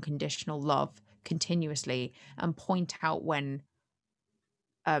unconditional love continuously, and point out when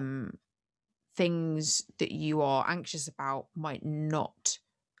things that you are anxious about might not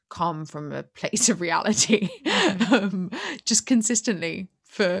come from a place of reality. Just consistently,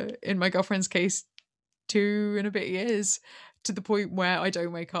 for, in my girlfriend's case, 2 and a bit years, to the point where I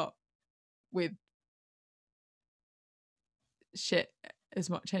don't wake up with shit as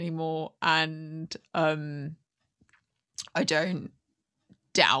much anymore, and I don't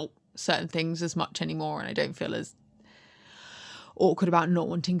doubt certain things as much anymore, and I don't feel as awkward about not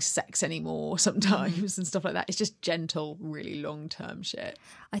wanting sex anymore sometimes and stuff like that. It's just gentle, really long-term shit.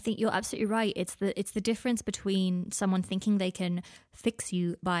 I think you're absolutely right. It's the difference between someone thinking they can fix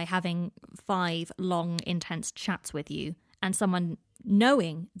you by having 5 long, intense chats with you, and someone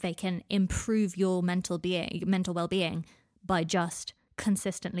knowing they can improve your mental well-being by just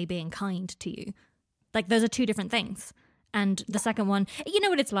consistently being kind to you. Like, those are 2 different things. And the second one, you know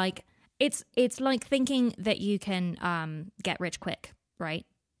what it's like? It's like thinking that you can get rich quick, right?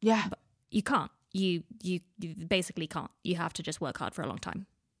 Yeah. But you can't. You basically can't. You have to just work hard for a long time.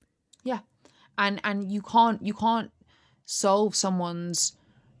 Yeah. And you can't solve someone's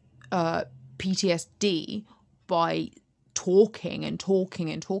PTSD by talking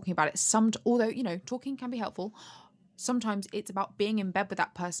about it. Although, you know, talking can be helpful. Sometimes it's about being in bed with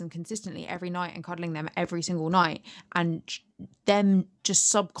that person consistently every night and cuddling them every single night, and them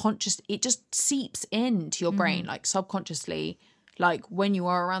just it just seeps into your brain, like subconsciously, like when you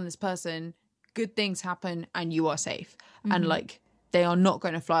are around this person, good things happen and you are safe. And like they are not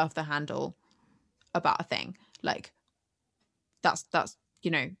going to fly off the handle about a thing. Like that's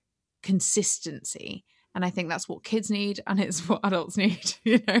consistency. And I think that's what kids need, and it's what adults need,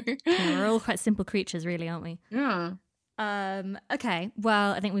 Yeah, we're all quite simple creatures, really, aren't we? Yeah. Okay,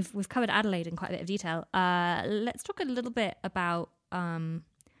 well, I think we've covered Adelaide in quite a bit of detail. Let's talk a little bit about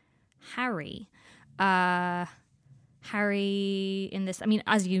Harry. Harry in this, I mean,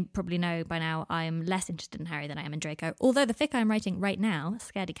 as you probably know by now, I'm less interested in Harry than I am in Draco. Although the fic I'm writing right now,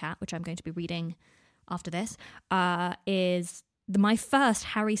 Scaredy Cat, which I'm going to be reading after this, is my first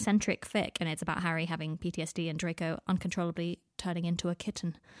Harry-centric fic, and it's about Harry having PTSD and Draco uncontrollably turning into a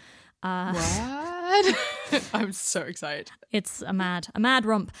kitten. What? I'm so excited. It's a mad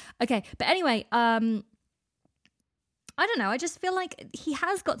romp. Okay, but anyway, I don't know. I just feel like he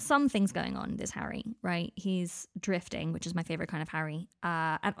has got some things going on, this Harry, right? He's drifting, which is my favorite kind of Harry.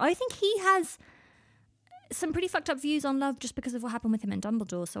 And I think he has some pretty fucked up views on love just because of what happened with him and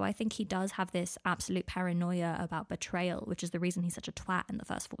Dumbledore. So I think he does have this absolute paranoia about betrayal, which is the reason he's such a twat in the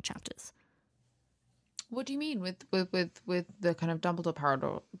first 4 chapters. What do you mean with the kind of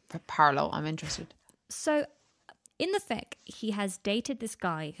Dumbledore parallel? I'm interested. So in the fic, he has dated this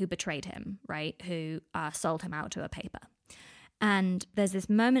guy who betrayed him, right? Who sold him out to a paper. And there's this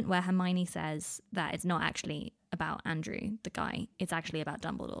moment where Hermione says that it's not actually about Andrew, the guy. It's actually about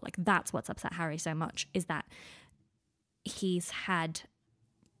Dumbledore. Like, that's what's upset Harry so much, is that he's had,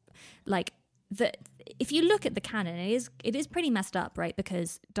 like, if you look at the canon, it is pretty messed up, right?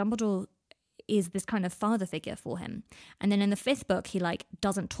 Because Dumbledore is this kind of father figure for him. And then in the 5th book, he like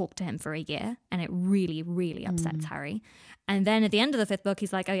doesn't talk to him for a year, and it really, really upsets Harry. And then at the end of the 5th book,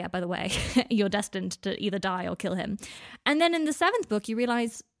 he's like, oh yeah, by the way, you're destined to either die or kill him. And then in the 7th book, you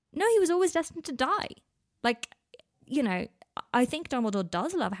realize, no, he was always destined to die. Like, you know, I think Dumbledore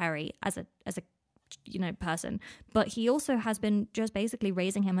does love Harry as a person, but he also has been just basically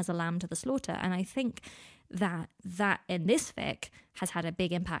raising him as a lamb to the slaughter. And I think that in this fic has had a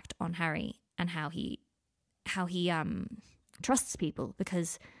big impact on Harry and how he trusts people,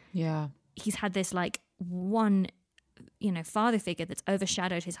 because he's had this like one, father figure that's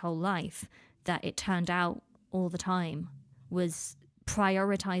overshadowed his whole life, that it turned out all the time was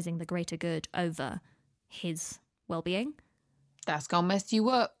prioritizing the greater good over his well-being. That's gonna mess you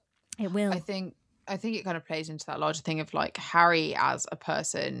up. It will. I think it kind of plays into that larger thing of like Harry as a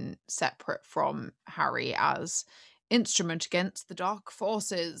person separate from Harry as instrument against the dark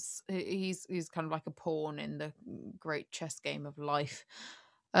forces. He's kind of like a pawn in the great chess game of life.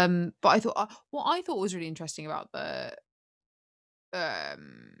 But I thought what I thought was really interesting about the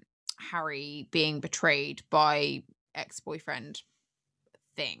Harry being betrayed by ex-boyfriend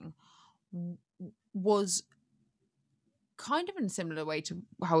thing was kind of in a similar way to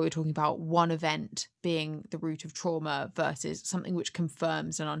how we were talking about one event being the root of trauma versus something which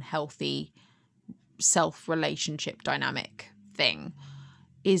confirms an unhealthy self-relationship dynamic thing.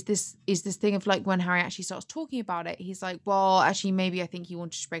 Is this thing of like when Harry actually starts talking about it, he's like, well, actually maybe I think he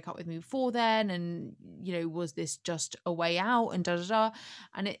wanted to break up with me before then, and was this just a way out, and da da da.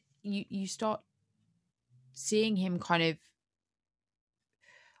 And you start seeing him kind of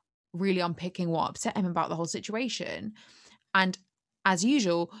really unpicking what upset him about the whole situation. And as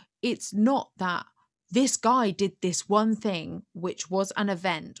usual, it's not that this guy did this one thing, which was an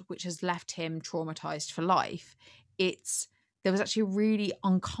event which has left him traumatized for life. There was actually a really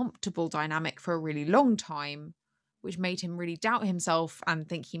uncomfortable dynamic for a really long time, which made him really doubt himself and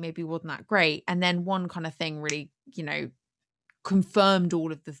think he maybe wasn't that great. And then one kind of thing really, confirmed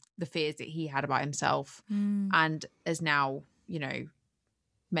all of the fears that he had about himself, and has now,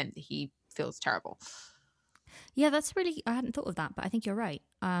 meant that he feels terrible. Yeah, that's really, I hadn't thought of that, but I think you're right.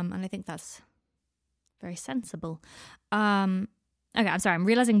 And I think that's very sensible. Okay, I'm sorry, I'm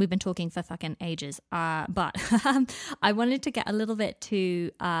realizing we've been talking for fucking ages. But I wanted to get a little bit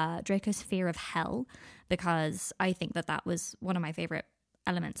to Draco's fear of hell, because I think that was one of my favorite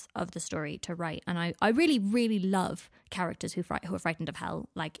elements of the story to write. And I really, really love characters who are frightened of hell.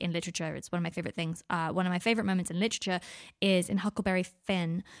 Like in literature, it's one of my favorite things. One of my favorite moments in literature is in Huckleberry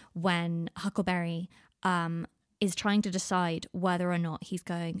Finn, when Huckleberry is trying to decide whether or not he's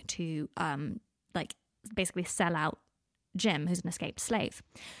going to basically sell out Jim, who's an escaped slave.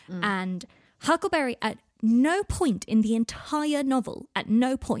 And Huckleberry at no point in the entire novel, at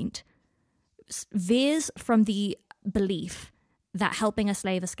no point, veers from the belief that helping a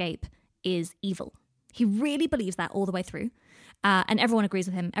slave escape is evil. He really believes that all the way through. And everyone agrees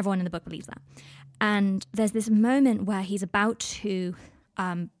with him. Everyone in the book believes that. And there's this moment where he's about to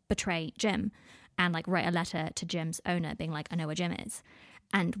betray Jim and write a letter to Jim's owner being like, I know where Jim is.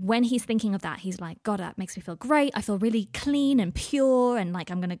 And when he's thinking of that, he's like, God, that makes me feel great. I feel really clean and pure, and like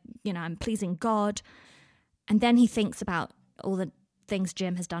I'm going to, I'm pleasing God. And then he thinks about all the things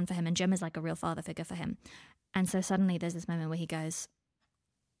Jim has done for him, and Jim is like a real father figure for him. And so suddenly there's this moment where he goes,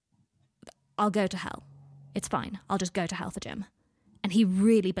 I'll go to hell. It's fine. I'll just go to hell for Jim. And he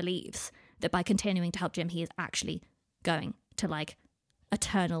really believes that by continuing to help Jim, he is actually going to like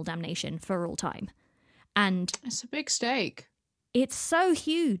eternal damnation for all time. And it's a big stake. It's so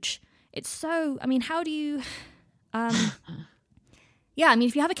huge. It's so, I mean, how do you, yeah, I mean,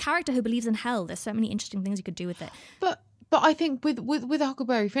 if you have a character who believes in hell, there's so many interesting things you could do with it. But I think with the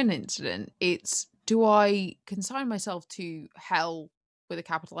Huckleberry Finn incident, it's, do I consign myself to hell with a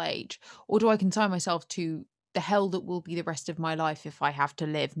capital H, or do I consign myself to the hell that will be the rest of my life if I have to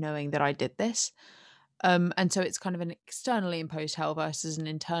live knowing that I did this? And so it's kind of an externally imposed hell versus an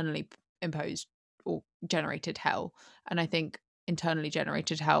internally imposed or generated hell. And I think internally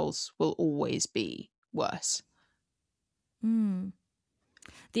generated hells will always be worse. The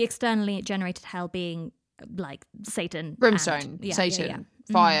externally generated hell being like Satan, brimstone, Satan,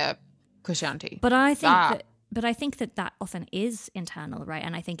 fire, Christianity. But I think I think that often is internal, right?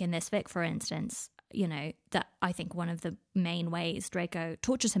 And I think in this fic, for instance, that I think one of the main ways Draco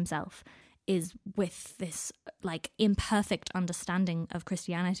tortures himself is with this like imperfect understanding of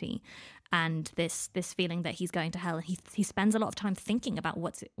Christianity and this feeling that he's going to hell. And he spends a lot of time thinking about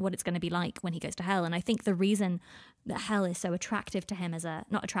what it's going to be like when he goes to hell. And I think the reason that hell is so attractive to him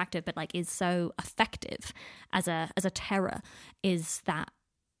not attractive, but like is so effective as a terror is that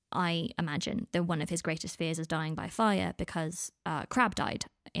I imagine that one of his greatest fears is dying by fire because Crabbe died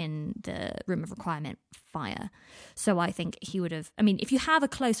in the Room of Requirement fire. So I think he would have... I mean, if you have a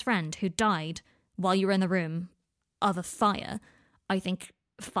close friend who died while you were in the room of a fire, I think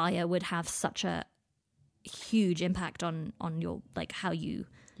fire would have such a huge impact on your, like, how you...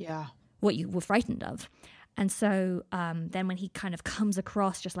 Yeah. What you were frightened of. And so then when he kind of comes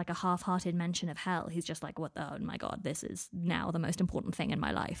across just like a half-hearted mention of hell, he's just like, "What? Oh my God, this is now the most important thing in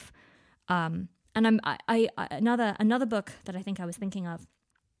my life." And another book that I think I was thinking of,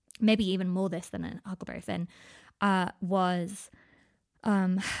 maybe even more this than a Huckleberry Finn, was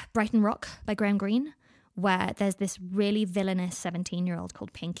Brighton Rock by Graham Greene, where there's this really villainous 17-year-old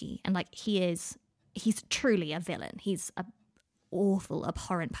called Pinky, and like he's truly a villain. He's a awful,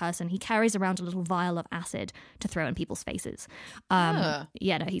 abhorrent person. He carries around a little vial of acid to throw in people's faces.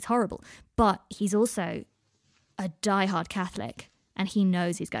 He's horrible. But he's also a diehard Catholic, and he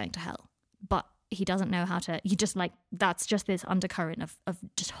knows he's going to hell. But he doesn't know how to... He just like... That's just this undercurrent of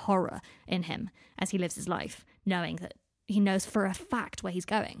just horror in him as he lives his life, knowing that he knows for a fact where he's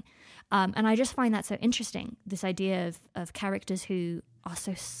going. And I just find that so interesting, this idea of characters who are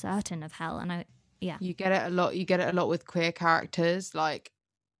so certain of hell. And yeah, you get it a lot. You get it a lot with queer characters. Like,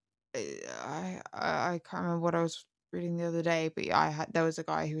 I can't remember what I was reading the other day, but there was a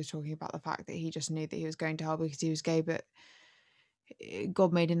guy who was talking about the fact that he just knew that he was going to hell because he was gay, but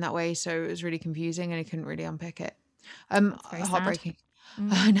God made him that way, so it was really confusing, and he couldn't really unpick it. Heartbreaking.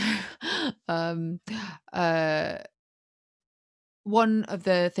 I know. One of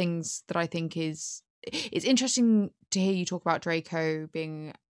the things that I think it's interesting to hear you talk about Draco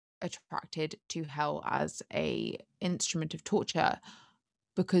being attracted to hell as a instrument of torture,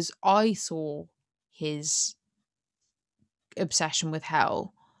 because I saw his obsession with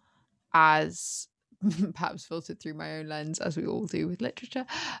hell as, perhaps filtered through my own lens, as we all do with literature,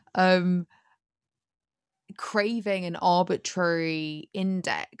 craving an arbitrary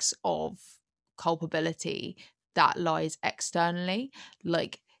index of culpability that lies externally,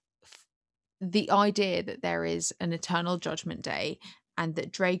 like the idea that there is an eternal judgment day and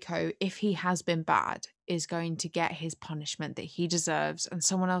that Draco, if he has been bad, is going to get his punishment that he deserves, and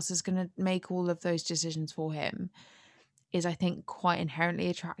someone else is going to make all of those decisions for him, is, I think, quite inherently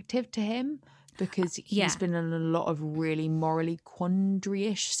attractive to him, because he's been in a lot of really morally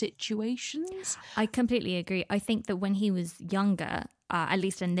quandary-ish situations. I completely agree. I think that when he was younger, at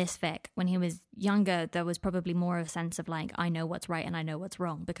least in this fic, when he was younger, there was probably more of a sense of like, I know what's right and I know what's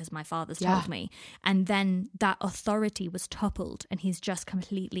wrong because my father's told me. And then that authority was toppled and he's just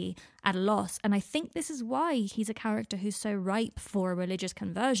completely at a loss. And I think this is why he's a character who's so ripe for a religious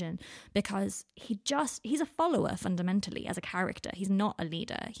conversion, because he's a follower fundamentally as a character. He's not a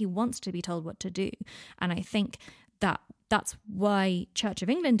leader. He wants to be told what to do. And I think that's why Church of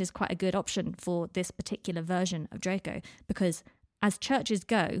England is quite a good option for this particular version of Draco, because as churches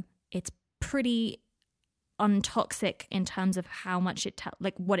go, it's pretty untoxic in terms of how much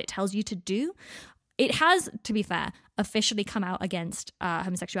what it tells you to do. It has, to be fair, officially come out against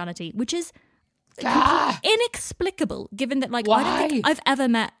homosexuality, which is inexplicable, given that like Why? I don't think I've ever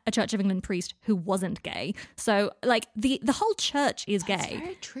met a Church of England priest who wasn't gay. So like the whole church is That's gay.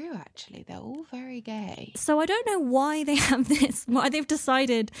 very true, actually. They're all very gay. So I don't know why they have this, why they've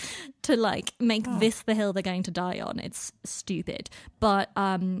decided to like make this the hill they're going to die on. It's stupid. But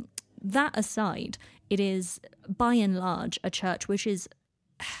that aside, it is by and large a church which is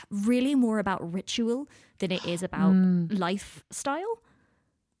really more about ritual than it is about lifestyle.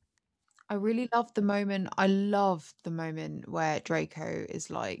 I really love the moment. I love the moment where Draco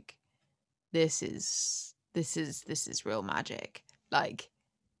is like, "This is real magic." Like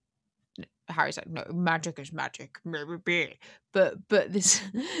Harry's like, "No, magic is magic." But this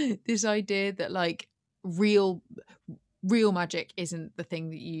this idea that like real magic isn't the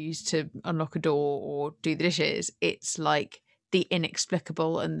thing that you use to unlock a door or do the dishes. It's like the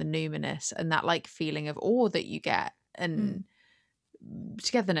inexplicable and the numinous and that like feeling of awe that you get and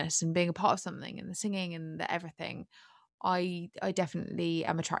togetherness and being a part of something and the singing and the everything. I definitely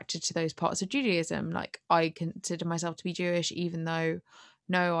am attracted to those parts of Judaism. Like I consider myself to be Jewish, even though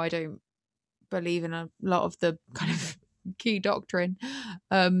no, I don't believe in a lot of the kind of key doctrine.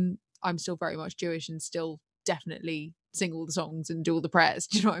 I'm still very much Jewish and still definitely sing all the songs and do all the prayers.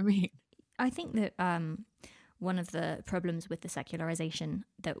 Do you know what I mean? I think that one of the problems with the secularization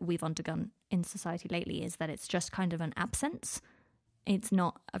that we've undergone in society lately is that it's just kind of an absence. It's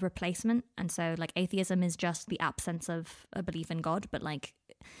not a replacement. And so like atheism is just the absence of a belief in God. But like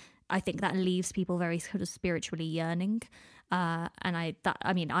I think that leaves people very sort of spiritually yearning. And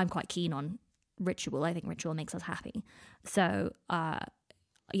I'm quite keen on ritual. I think ritual makes us happy. So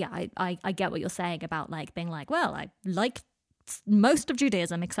yeah, I get what you're saying about like being like, well, I like most of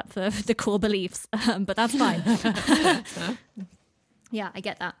Judaism except for the core beliefs, but that's fine. Yeah, I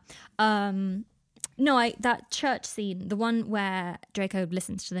get that. No, that church scene, the one where Draco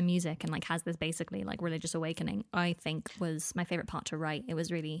listens to the music and like has this basically like religious awakening, I think was my favorite part to write. It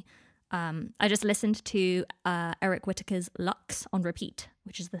was really, I just listened to Eric Whittaker's Lux on repeat,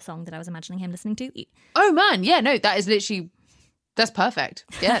 which is the song that I was imagining him listening to. Oh man, yeah, no, that is literally, that's perfect.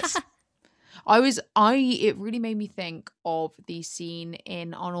 Yes. It really made me think of the scene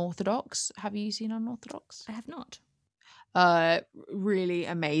in Unorthodox. Have you seen Unorthodox? I have not. Really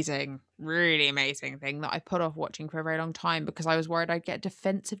amazing thing that I put off watching for a very long time because I was worried I'd get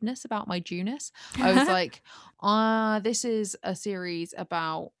defensiveness about my Jewness. I was like, this is a series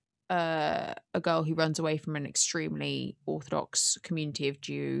about a girl who runs away from an extremely Orthodox community of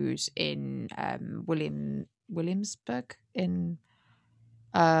Jews in Williamsburg in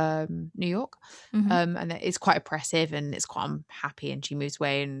New York. And it's quite oppressive and it's quite unhappy, and she moves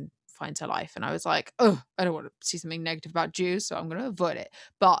away and finds her life. And I was like, oh, I don't want to see something negative about Jews, so I'm going to avoid it.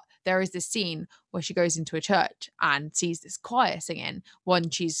 But there is this scene where she goes into a church and sees this choir singing. One,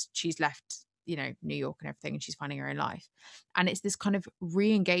 she's left, you know, New York and everything, and she's finding her own life. And it's this kind of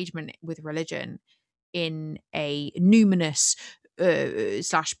re-engagement with religion in a numinous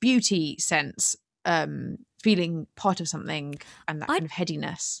 / beauty sense, feeling part of something and that kind of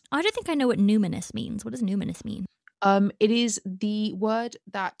headiness. I don't think I know what numinous means. What does numinous mean? It is the word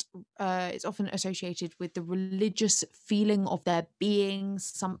that is often associated with the religious feeling of there being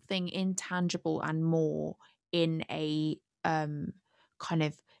something intangible and more in a kind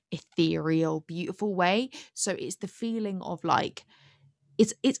of ethereal, beautiful way. So it's the feeling of like,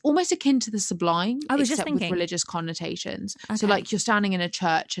 it's almost akin to the sublime, I was just except thinking. with religious connotations. Okay. So like you're standing in a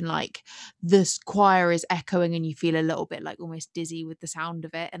church and like this choir is echoing and you feel a little bit like almost dizzy with the sound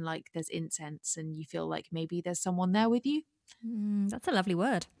of it, and like there's incense and you feel like maybe there's someone there with you. That's a lovely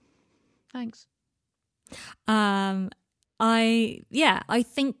word. Thanks. I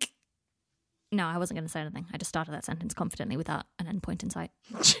think. No, I wasn't going to say anything. I just started that sentence confidently without an end point in sight.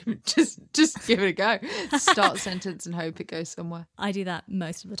 just give it a go. Start a sentence and hope it goes somewhere. I do that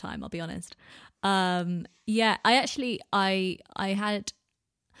most of the time, I'll be honest. I use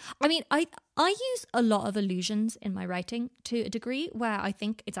a lot of illusions in my writing to a degree where I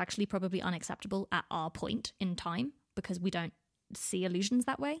think it's actually probably unacceptable at our point in time because we don't see illusions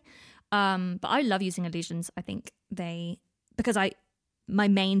that way. But I love using illusions. I think my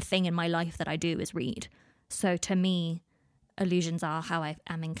main thing in my life that I do is read. So to me, illusions are how I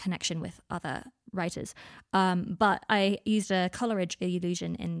am in connection with other writers. But I used a Coleridge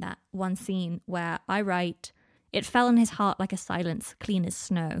illusion in that one scene where I write, "It fell on his heart like a silence, clean as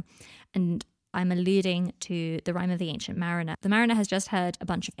snow." And I'm alluding to the rhyme of the Ancient Mariner. The mariner has just heard a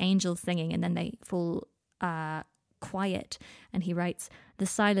bunch of angels singing and then they fall quiet. And he writes, "The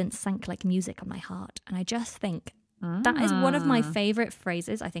silence sank like music on my heart." And I just think That is one of my favorite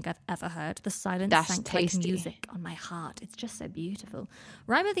phrases I think I've ever heard. The silence sank like music on my heart. It's just so beautiful.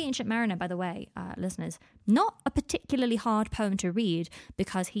 Rhyme of the Ancient Mariner, by the way, listeners, not a particularly hard poem to read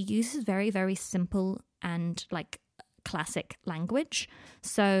because he uses very, very simple and like classic language.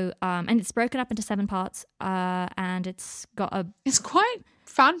 So, and it's broken up into 7 parts, and it's got a... It's quite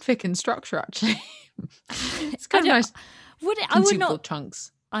fanfic in structure, actually. It's kind of nice. I would not...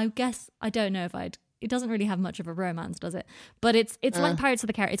 chunks. I guess, I don't know if I'd... It doesn't really have much of a romance, does it? But it's like Pirates of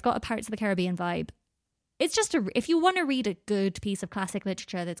the Caribbean. It's got a Pirates of the Caribbean vibe. It's just if you want to read a good piece of classic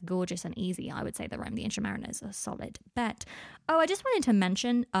literature that's gorgeous and easy, I would say the Rhyme of the Ancient Mariner is a solid bet. Oh, I just wanted to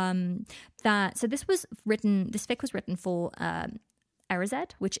mention that. So this fic was written for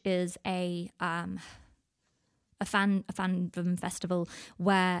Erazed, which is a fandom festival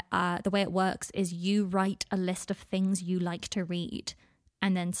where the way it works is you write a list of things you like to read,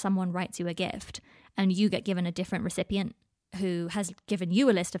 and then someone writes you a gift. And you get given a different recipient who has given you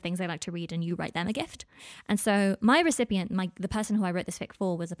a list of things they like to read, and you write them a gift. And so my recipient, the person who I wrote this fic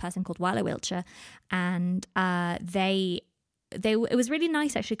for, was a person called Willa Wiltshire, and it was really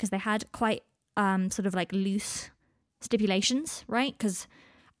nice actually because they had quite sort of like loose stipulations, right? Because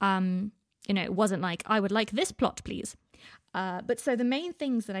it wasn't like I would like this plot, please. But so the main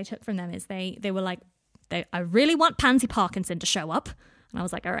things that I took from them is they were like, I really want Pansy Parkinson to show up. And I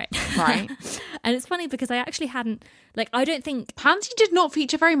was like, all right. Right. And it's funny because I actually hadn't, I don't think... Pansy did not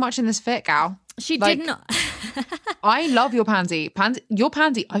feature very much in this fic, Al. She did not. I love your Pansy. Your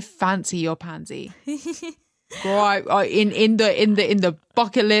Pansy. I fancy your Pansy. Right. In the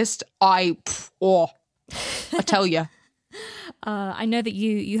bucket list, I tell you. I know that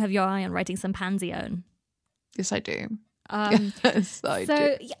you have your eye on writing some Pansy own. Yes, I do. Yes, I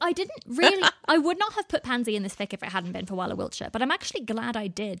do. I didn't really... I would not have put Pansy in this fic if it hadn't been for Willa Wiltshire, but I'm actually glad I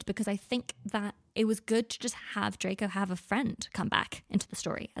did because I think that it was good to just have Draco have a friend come back into the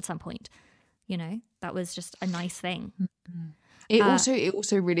story at some point. That was just a nice thing. It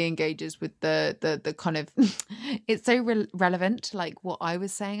also really engages with the kind of... It's so relevant to like what I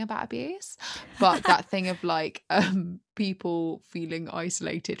was saying about abuse, but that thing of like people feeling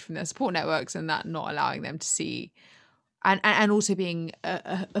isolated from their support networks and that not allowing them to see... And also being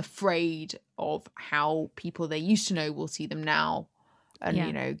afraid of how people they used to know will see them now,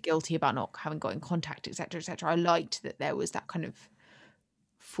 and guilty about not having got in contact, etc., etc. I liked that there was that kind of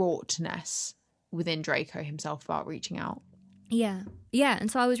fraughtness within Draco himself about reaching out. Yeah, and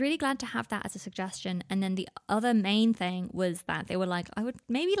so I was really glad to have that as a suggestion. And then the other main thing was that they were like, I would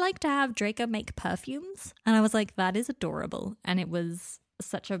maybe like to have Draco make perfumes, and I was like, that is adorable, and it was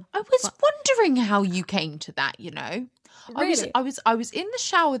such a... I was wondering how you came to that. Really? I was in the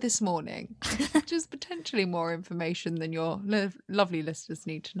shower this morning, which is potentially more information than your lovely listeners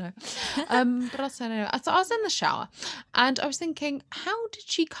need to know. But also, no. So I was in the shower, and I was thinking, how did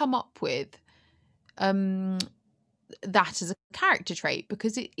she come up with that as a character trait?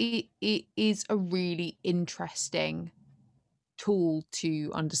 Because it is a really interesting tool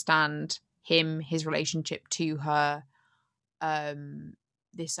to understand him, his relationship to her.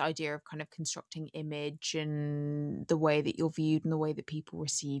 This idea of kind of constructing image and the way that you're viewed and the way that people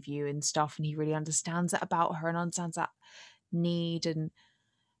receive you and stuff, and he really understands that about her and understands that need, and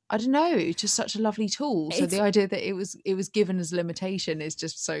I don't know, it's just such a lovely tool. So the idea that it was given as limitation is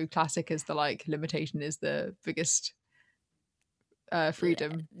just so classic, as the like limitation is the biggest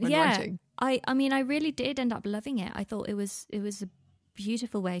freedom when writing. I mean I really did end up loving it. I thought it was a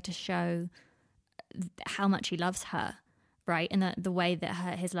beautiful way to show how much he loves her, right, and the way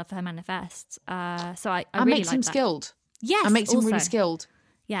that his love for her manifests. So I really makes him skilled. Yes, and makes him really skilled.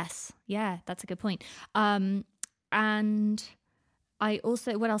 Yes, yeah, that's a good point. And I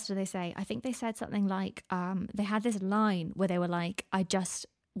also, what else did they say? I think they said something like, they had this line where they were like,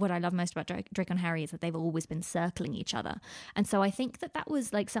 what I love most about Draco and Harry is that they've always been circling each other. And so I think that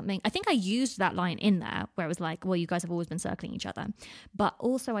was like something, I think I used that line in there where it was like, well, you guys have always been circling each other. But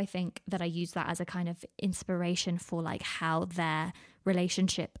also I think that I used that as a kind of inspiration for like how their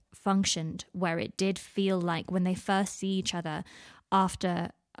relationship functioned, where it did feel like when they first see each other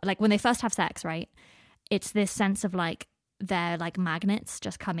after, like when they first have sex, right? It's this sense of like, they're like magnets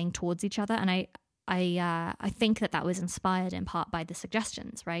just coming towards each other. And I think that was inspired in part by the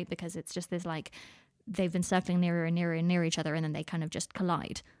suggestions, right? Because it's just this like they've been circling nearer and nearer and near each other, and then they kind of just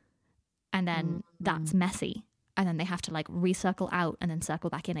collide, and then that's messy, and then they have to like recircle out and then circle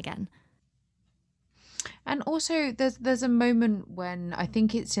back in again. And also there's a moment when I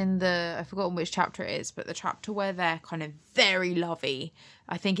think it's in I've forgotten which chapter it is, but the chapter where they're kind of very lovey.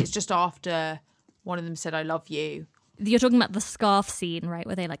 I think it's just after one of them said, "I love you." You're talking about the scarf scene, right?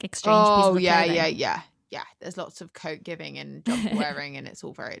 Where they like exchange pieces of clothing. yeah. yeah, there's lots of coat giving and jumper wearing, and it's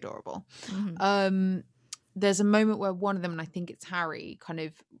all very adorable. Mm-hmm. There's a moment where one of them, and I think it's Harry, kind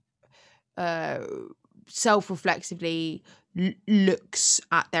of self-reflexively looks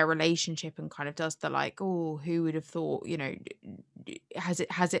at their relationship and kind of does the like, oh, who would have thought, you know, has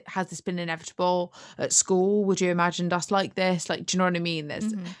this been inevitable at school? Would you imagine us like this? Like, do you know what I mean?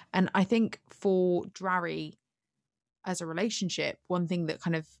 There's and I think for Drarry as a relationship, one thing that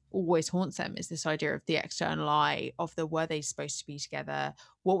kind of always haunts them is this idea of the external eye, of the, were they supposed to be together?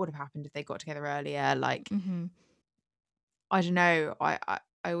 What would have happened if they got together earlier? Like, I don't know.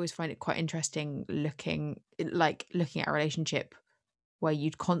 I always find it quite interesting looking at a relationship where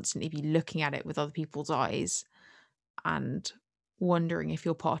you'd constantly be looking at it with other people's eyes and wondering if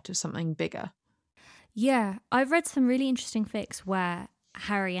you're part of something bigger. Yeah, I've read some really interesting fics where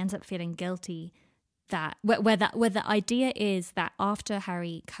Harry ends up feeling guilty that where the idea is that after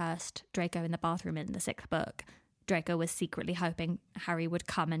Harry cursed Draco in the bathroom in the 6th book, Draco was secretly hoping Harry would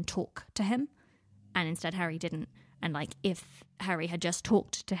come and talk to him, and instead Harry didn't. And like, if Harry had just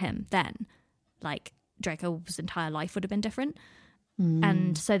talked to him, then like Draco's entire life would have been different.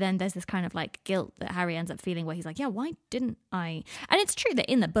 And so then there's this kind of like guilt that Harry ends up feeling where he's like, yeah, why didn't I? And it's true that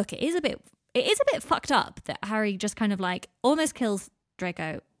in the book it is a bit fucked up that Harry just kind of like almost kills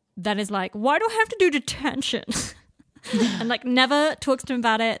Draco, then is like, why do I have to do detention? And like never talks to him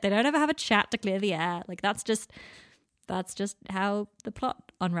about it. They don't ever have a chat to clear the air. Like that's just how the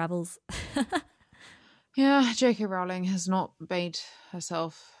plot unravels. Yeah, J.K. Rowling has not made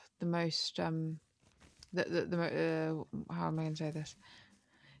herself the most how am I going to say this?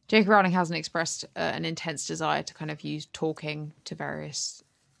 J.K. Rowling hasn't expressed an intense desire to kind of use talking to various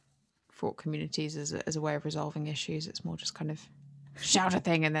fraught communities as a way of resolving issues. It's more just kind of shout a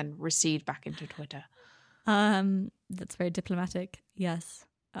thing and then recede back into Twitter. That's very diplomatic. Yes,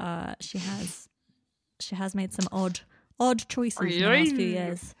 she has made some odd choices in the last few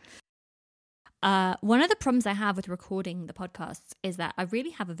years. One of the problems I have with recording the podcasts is that I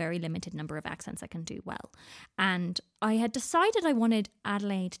really have a very limited number of accents I can do well. And I had decided I wanted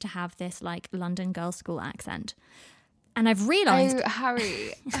Adelaide to have this like London girls' school accent. And I've realised... Oh,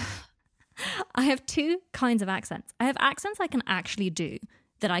 Harry. I have two kinds of accents. I have accents I can actually do,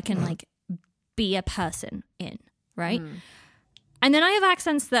 that I can like be a person in, right? And then I have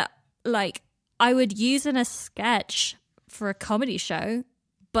accents that like I would use in a sketch for a comedy show,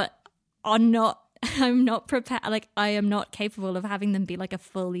 but I'm not prepared, like I am not capable of having them be like a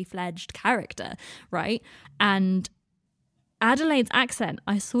fully fledged character, right? And Adelaide's accent,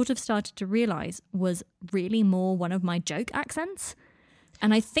 I sort of started to realise, was really more one of my joke accents.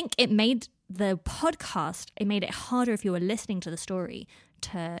 And I think it made the podcast, it made it harder if you were listening to the story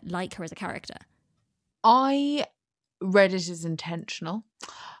to like her as a character. I read it as intentional.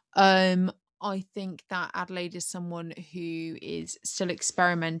 I think that Adelaide is someone who is still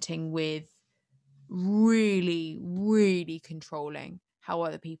experimenting with really, really controlling how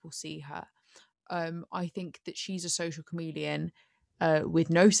other people see her. I think that she's a social chameleon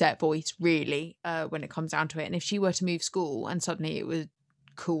with no set voice, really, when it comes down to it. And if she were to move school and suddenly it was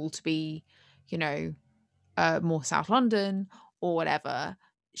cool to be, you know, more South London or whatever,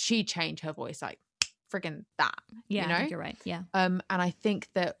 she'd change her voice like friggin' that. Yeah, you know? I think you're right. Yeah. And I think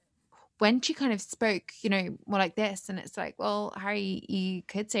that when she kind of spoke, you know, more like this, and it's like, well, Harry, you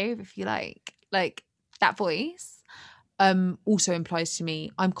could serve if you like that voice, also implies to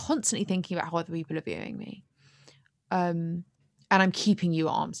me, I'm constantly thinking about how other people are viewing me. And I'm keeping you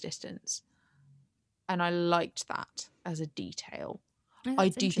at arm's distance. And I liked that as a detail. Oh, I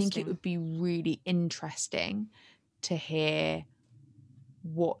do think it would be really interesting to hear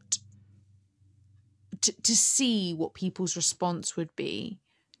to see what people's response would be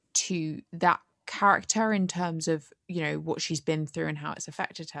to that character in terms of, you know, what she's been through and how it's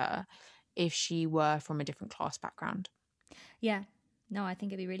affected her if she were from a different class background. Yeah. No, I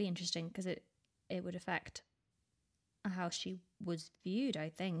think it'd be really interesting because it would affect how she was viewed, I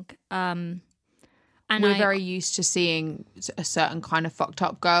think. And we're very used to seeing a certain kind of fucked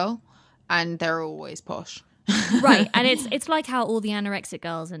up girl, and they're always posh. Right. And it's like how all the anorexic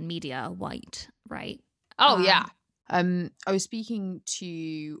girls in media are white, right? Oh, yeah. I was speaking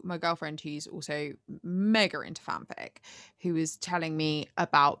to my girlfriend who's also mega into fanfic, who was telling me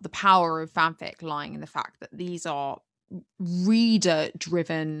about the power of fanfic lying in the fact that these are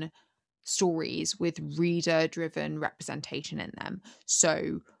reader-driven stories with reader-driven representation in them.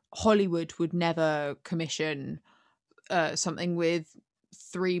 So Hollywood would never commission something with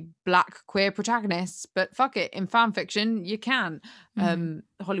 3 black queer protagonists, but fuck it, in fan fiction you can.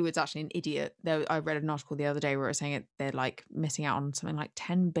 Hollywood's actually an idiot. I read an article the other day where it was saying they're like missing out on something like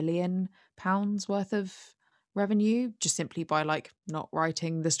 10 billion pounds worth of revenue just simply by like not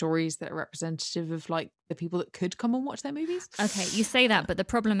writing the stories that are representative of like the people that could come and watch their movies. Okay, you say that, but the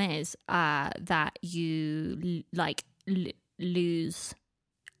problem is that you lose.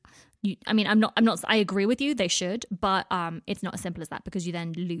 I agree with you, they should, but it's not as simple as that, because you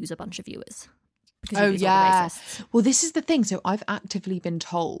then lose a bunch of viewers. Oh yeah. Well, this is the thing. So I've actively been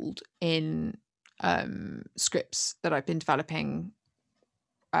told in scripts that I've been developing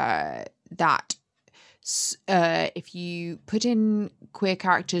that if you put in queer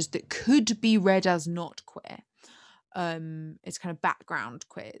characters that could be read as not queer, it's kind of background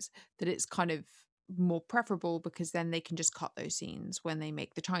queers, that it's kind of more preferable, because then they can just cut those scenes when they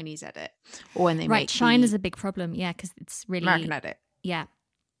make the Chinese edit, or when they make China is a big problem, yeah, because it's really American edit. Yeah.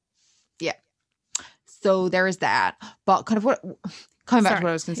 So there is that. But kind of coming back to what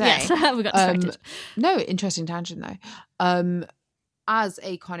I was going to say. Yes, we got distracted. No, interesting tangent though. As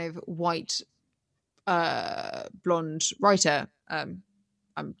a kind of white blonde writer, I'm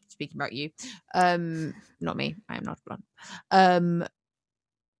speaking about you. Not me. I am not blonde.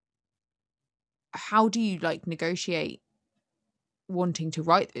 How do you like negotiate wanting to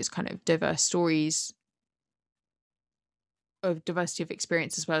write those kind of diverse stories of diversity of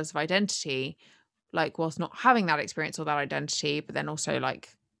experience as well as of identity, like whilst not having that experience or that identity, but then also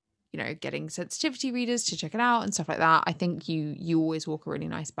like, you know, getting sensitivity readers to check it out and stuff like that? I think you always walk a really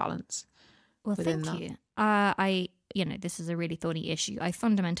nice balance. Well, thank you. This is a really thorny issue. I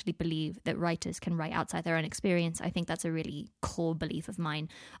fundamentally believe that writers can write outside their own experience. I think that's a really core belief of mine.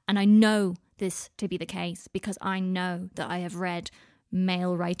 And I know this to be the case because I know that I have read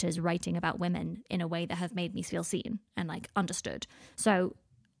male writers writing about women in a way that have made me feel seen and like understood. So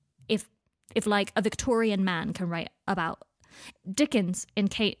if like a Victorian man can write about Dickens in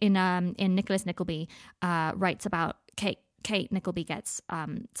Nicholas Nickleby writes about Kate Nickleby gets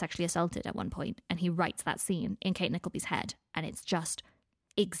sexually assaulted at one point, and he writes that scene in Kate Nickleby's head, and it's just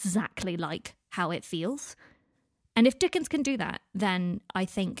exactly like how it feels. And if Dickens can do that, then I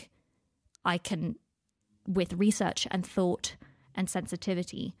think I can, with research and thought and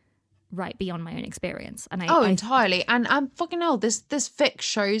sensitivity, write beyond my own experience. And entirely. And fucking hell, this fic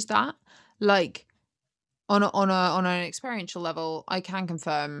shows that, like, on an experiential level, I can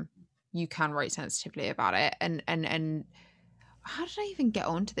confirm you can write sensitively about it. And how did I even get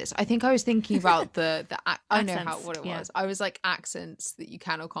onto this? I think I was thinking about the I know what it was. I was like, accents that you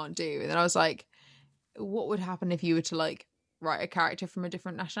can or can't do. And then I was like, what would happen if you were to like write a character from a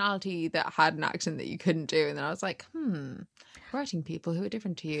different nationality that had an accent that you couldn't do? And then I was like, writing people who are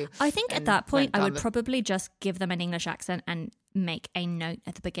different to you. I think at that point I would probably just give them an English accent and make a note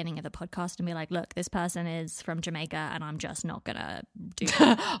at the beginning of the podcast and be like, look, this person is from Jamaica and I'm just not gonna do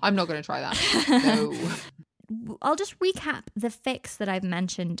that. I'm not gonna try that. No. I'll just recap the fics that I've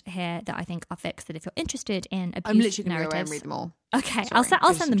mentioned here that I think are fics that if you're interested in abuse I'm literally going to narratives, go away and read them all. Okay,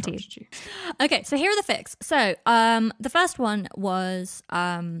 I'll send them to you. Okay, so here are the fics. So the first one was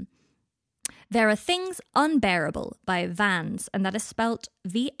There Are Things Unbearable by Vans, and that is spelt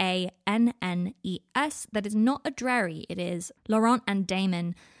Vannes. That is not a Drarry. It is Laurent and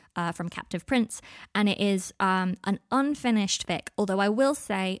Damon from Captive Prince, and it is an unfinished fic. Although I will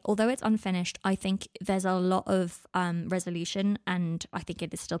say, although it's unfinished, I think there's a lot of resolution, and I think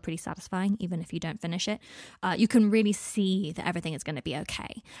it is still pretty satisfying, even if you don't finish it. You can really see that everything is going to be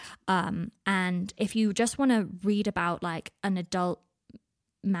okay. And if you just want to read about like an adult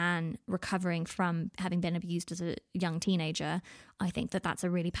man recovering from having been abused as a young teenager, I think that that's a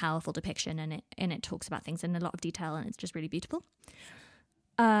really powerful depiction, and it talks about things in a lot of detail, and it's just really beautiful.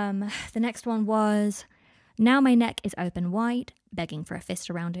 The next one was Now My Neck is Open Wide, Begging for a Fist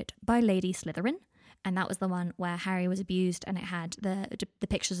Around It by Lady Slytherin. And that was the one where Harry was abused, and it had the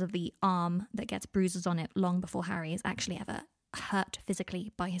pictures of the arm that gets bruises on it long before Harry is actually ever hurt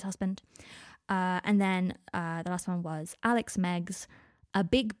physically by his husband. And then the last one was Alex Meggs, A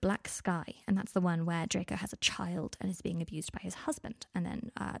Big Black Sky. And that's the one where Draco has a child and is being abused by his husband. And then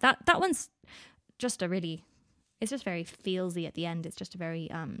that one's just it's just very feelsy at the end. It's just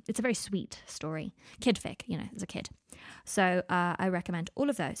it's a very sweet story. Kid fic, as a kid. So I recommend all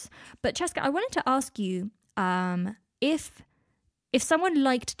of those. But Cheska, I wanted to ask you, if someone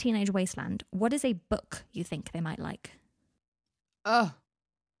liked Teenage Wasteland, what is a book you think they might like? I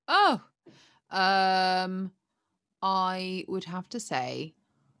would have to say,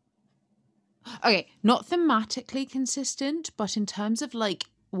 okay, not thematically consistent, but in terms of like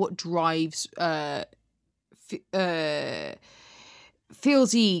what drives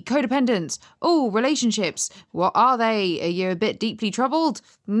feelsy, codependence. Oh, relationships. What are they? Are you a bit deeply troubled?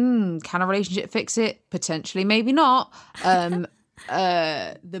 Can a relationship fix it? Potentially, maybe not. The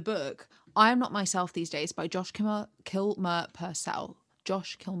book I Am Not Myself These Days by Josh Kilmer Purcell.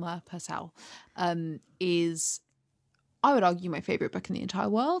 Josh Kilmer Purcell is, I would argue, my favourite book in the entire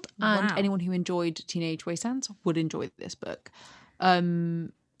world. And anyone who enjoyed Teenage Wasteland would enjoy this book.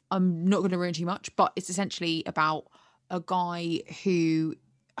 I'm not going to ruin too much, but it's essentially about a guy who,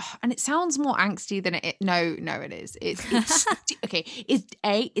 and it sounds more angsty than it. No, it is. It's okay.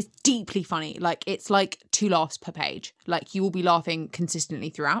 It's deeply funny. Like, it's like 2 laughs per page. Like, you will be laughing consistently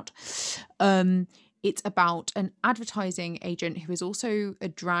throughout. It's about an advertising agent who is also a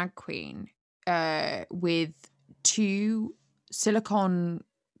drag queen, with 2 silicone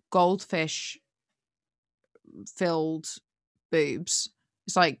goldfish filled boobs.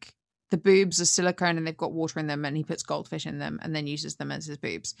 It's like the boobs are silicone and they've got water in them, and he puts goldfish in them and then uses them as his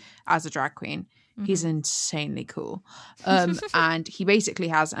boobs as a drag queen. He's insanely cool. And he basically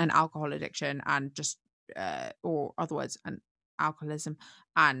has an alcohol addiction and just or other words, an alcoholism,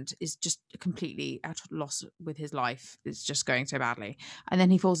 and is just completely at a loss with his life. It's just going so badly. And then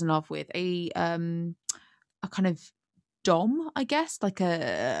he falls in love with a kind of dom, I guess, like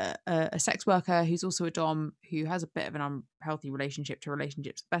a sex worker who's also a dom, who has a bit of an unhealthy relationship to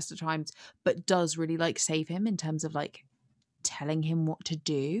relationships at best of times, but does really like save him in terms of like telling him what to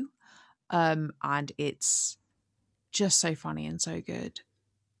do. And it's just so funny and so good.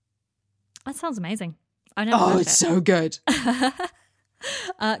 That sounds amazing. I never read it. It's so good.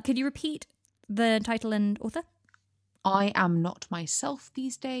 Could you repeat the title and author? I Am Not Myself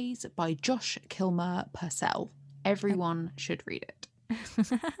These Days by Josh Kilmer Purcell. Everyone should read it.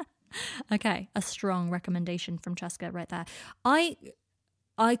 Okay, a strong recommendation from Cheska right there. I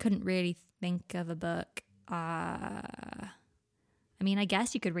couldn't really think of a book. I mean, I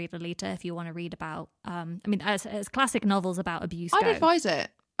guess you could read Lolita if you want to read about, as classic novels about abuse I'd advise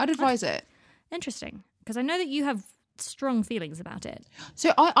it. Interesting, because I know that you have strong feelings about it.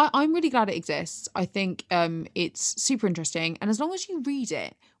 So I'm really glad it exists. I think it's super interesting. And as long as you read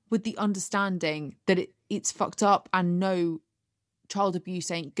it with the understanding that it's fucked up and no child abuse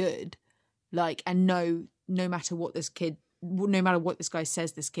ain't good, like, and no matter what this guy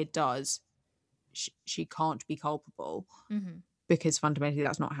says this kid does, she can't be culpable, because fundamentally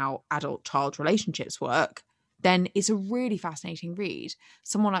that's not how adult-child relationships work, then it's a really fascinating read.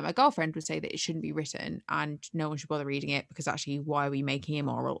 Someone like my girlfriend would say that it shouldn't be written and no one should bother reading it, because actually, why are we making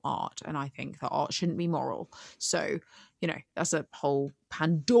immoral art? And I think that art shouldn't be moral. So, that's a whole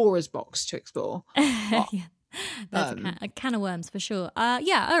Pandora's box to explore. Yeah. That's a can of worms for sure.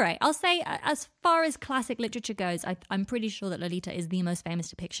 Yeah, all right. I'll say, as far as classic literature goes, I'm pretty sure that Lolita is the most famous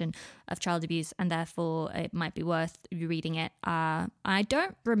depiction of child abuse, and therefore it might be worth you reading it. I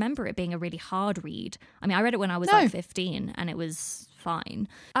don't remember it being a really hard read. I mean, I read it when I was like 15, and it was fine.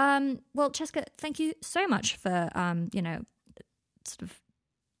 Well, Cheska, thank you so much for sort of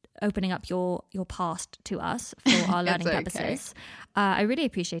opening up your past to us for our learning purposes. I really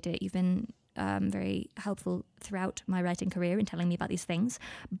appreciate it. You've been very helpful throughout my writing career in telling me about these things.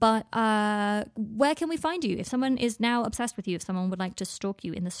 But where can we find you? If someone is now obsessed with you, if someone would like to stalk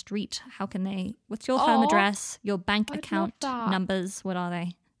you in the street, how can they? What's your home address, your bank account numbers? What are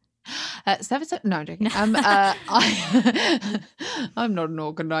they? No, I'm joking. I'm not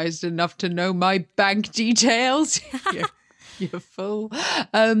organised enough to know my bank details. You're full.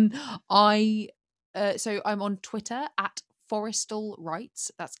 So I'm on Twitter at Forrestal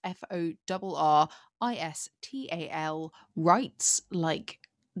Writes. That's FORRISTAL Writes, like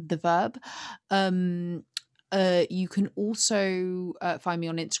the verb. You can also find me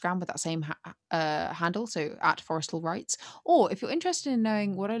on Instagram with that same handle, so at Forrestal Writes. Or if you're interested in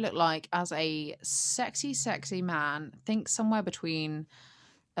knowing what I look like as a sexy man, think somewhere between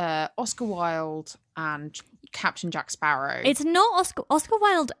Oscar Wilde and Captain Jack Sparrow. It's not Oscar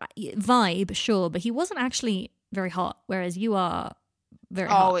Wilde vibe, sure, but he wasn't actually very hot, whereas you are very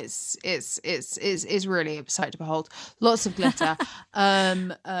hot. It's really a sight to behold. Lots of glitter.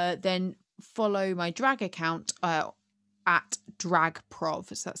 Then follow my drag account at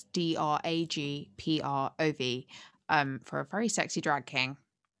dragprov. So that's DRAGPROV for a very sexy drag king.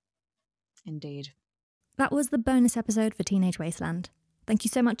 Indeed. That was the bonus episode for Teenage Wasteland. Thank you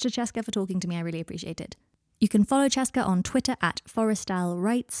so much to Cheska for talking to me. I really appreciate it. You can follow Cheska on Twitter at Forrestal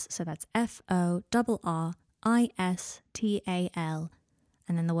Writes. So that's FORRISTAL,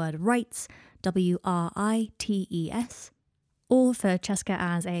 and then the word Writes, WRITES. Or for Cheska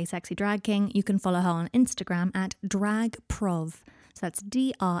as a sexy drag king, you can follow her on Instagram at dragprov. So that's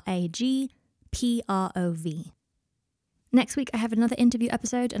DRAGPROV. Next week, I have another interview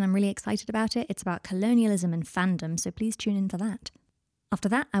episode, and I'm really excited about it. It's about colonialism and fandom, so please tune in for that. After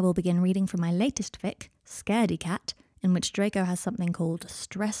that, I will begin reading from my latest fic, Scaredy Cat, in which Draco has something called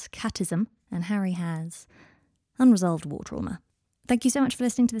stress catism, and Harry has unresolved war trauma. Thank you so much for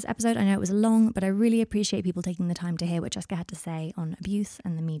listening to this episode. I know it was long, but I really appreciate people taking the time to hear what Jessica had to say on abuse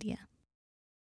and the media.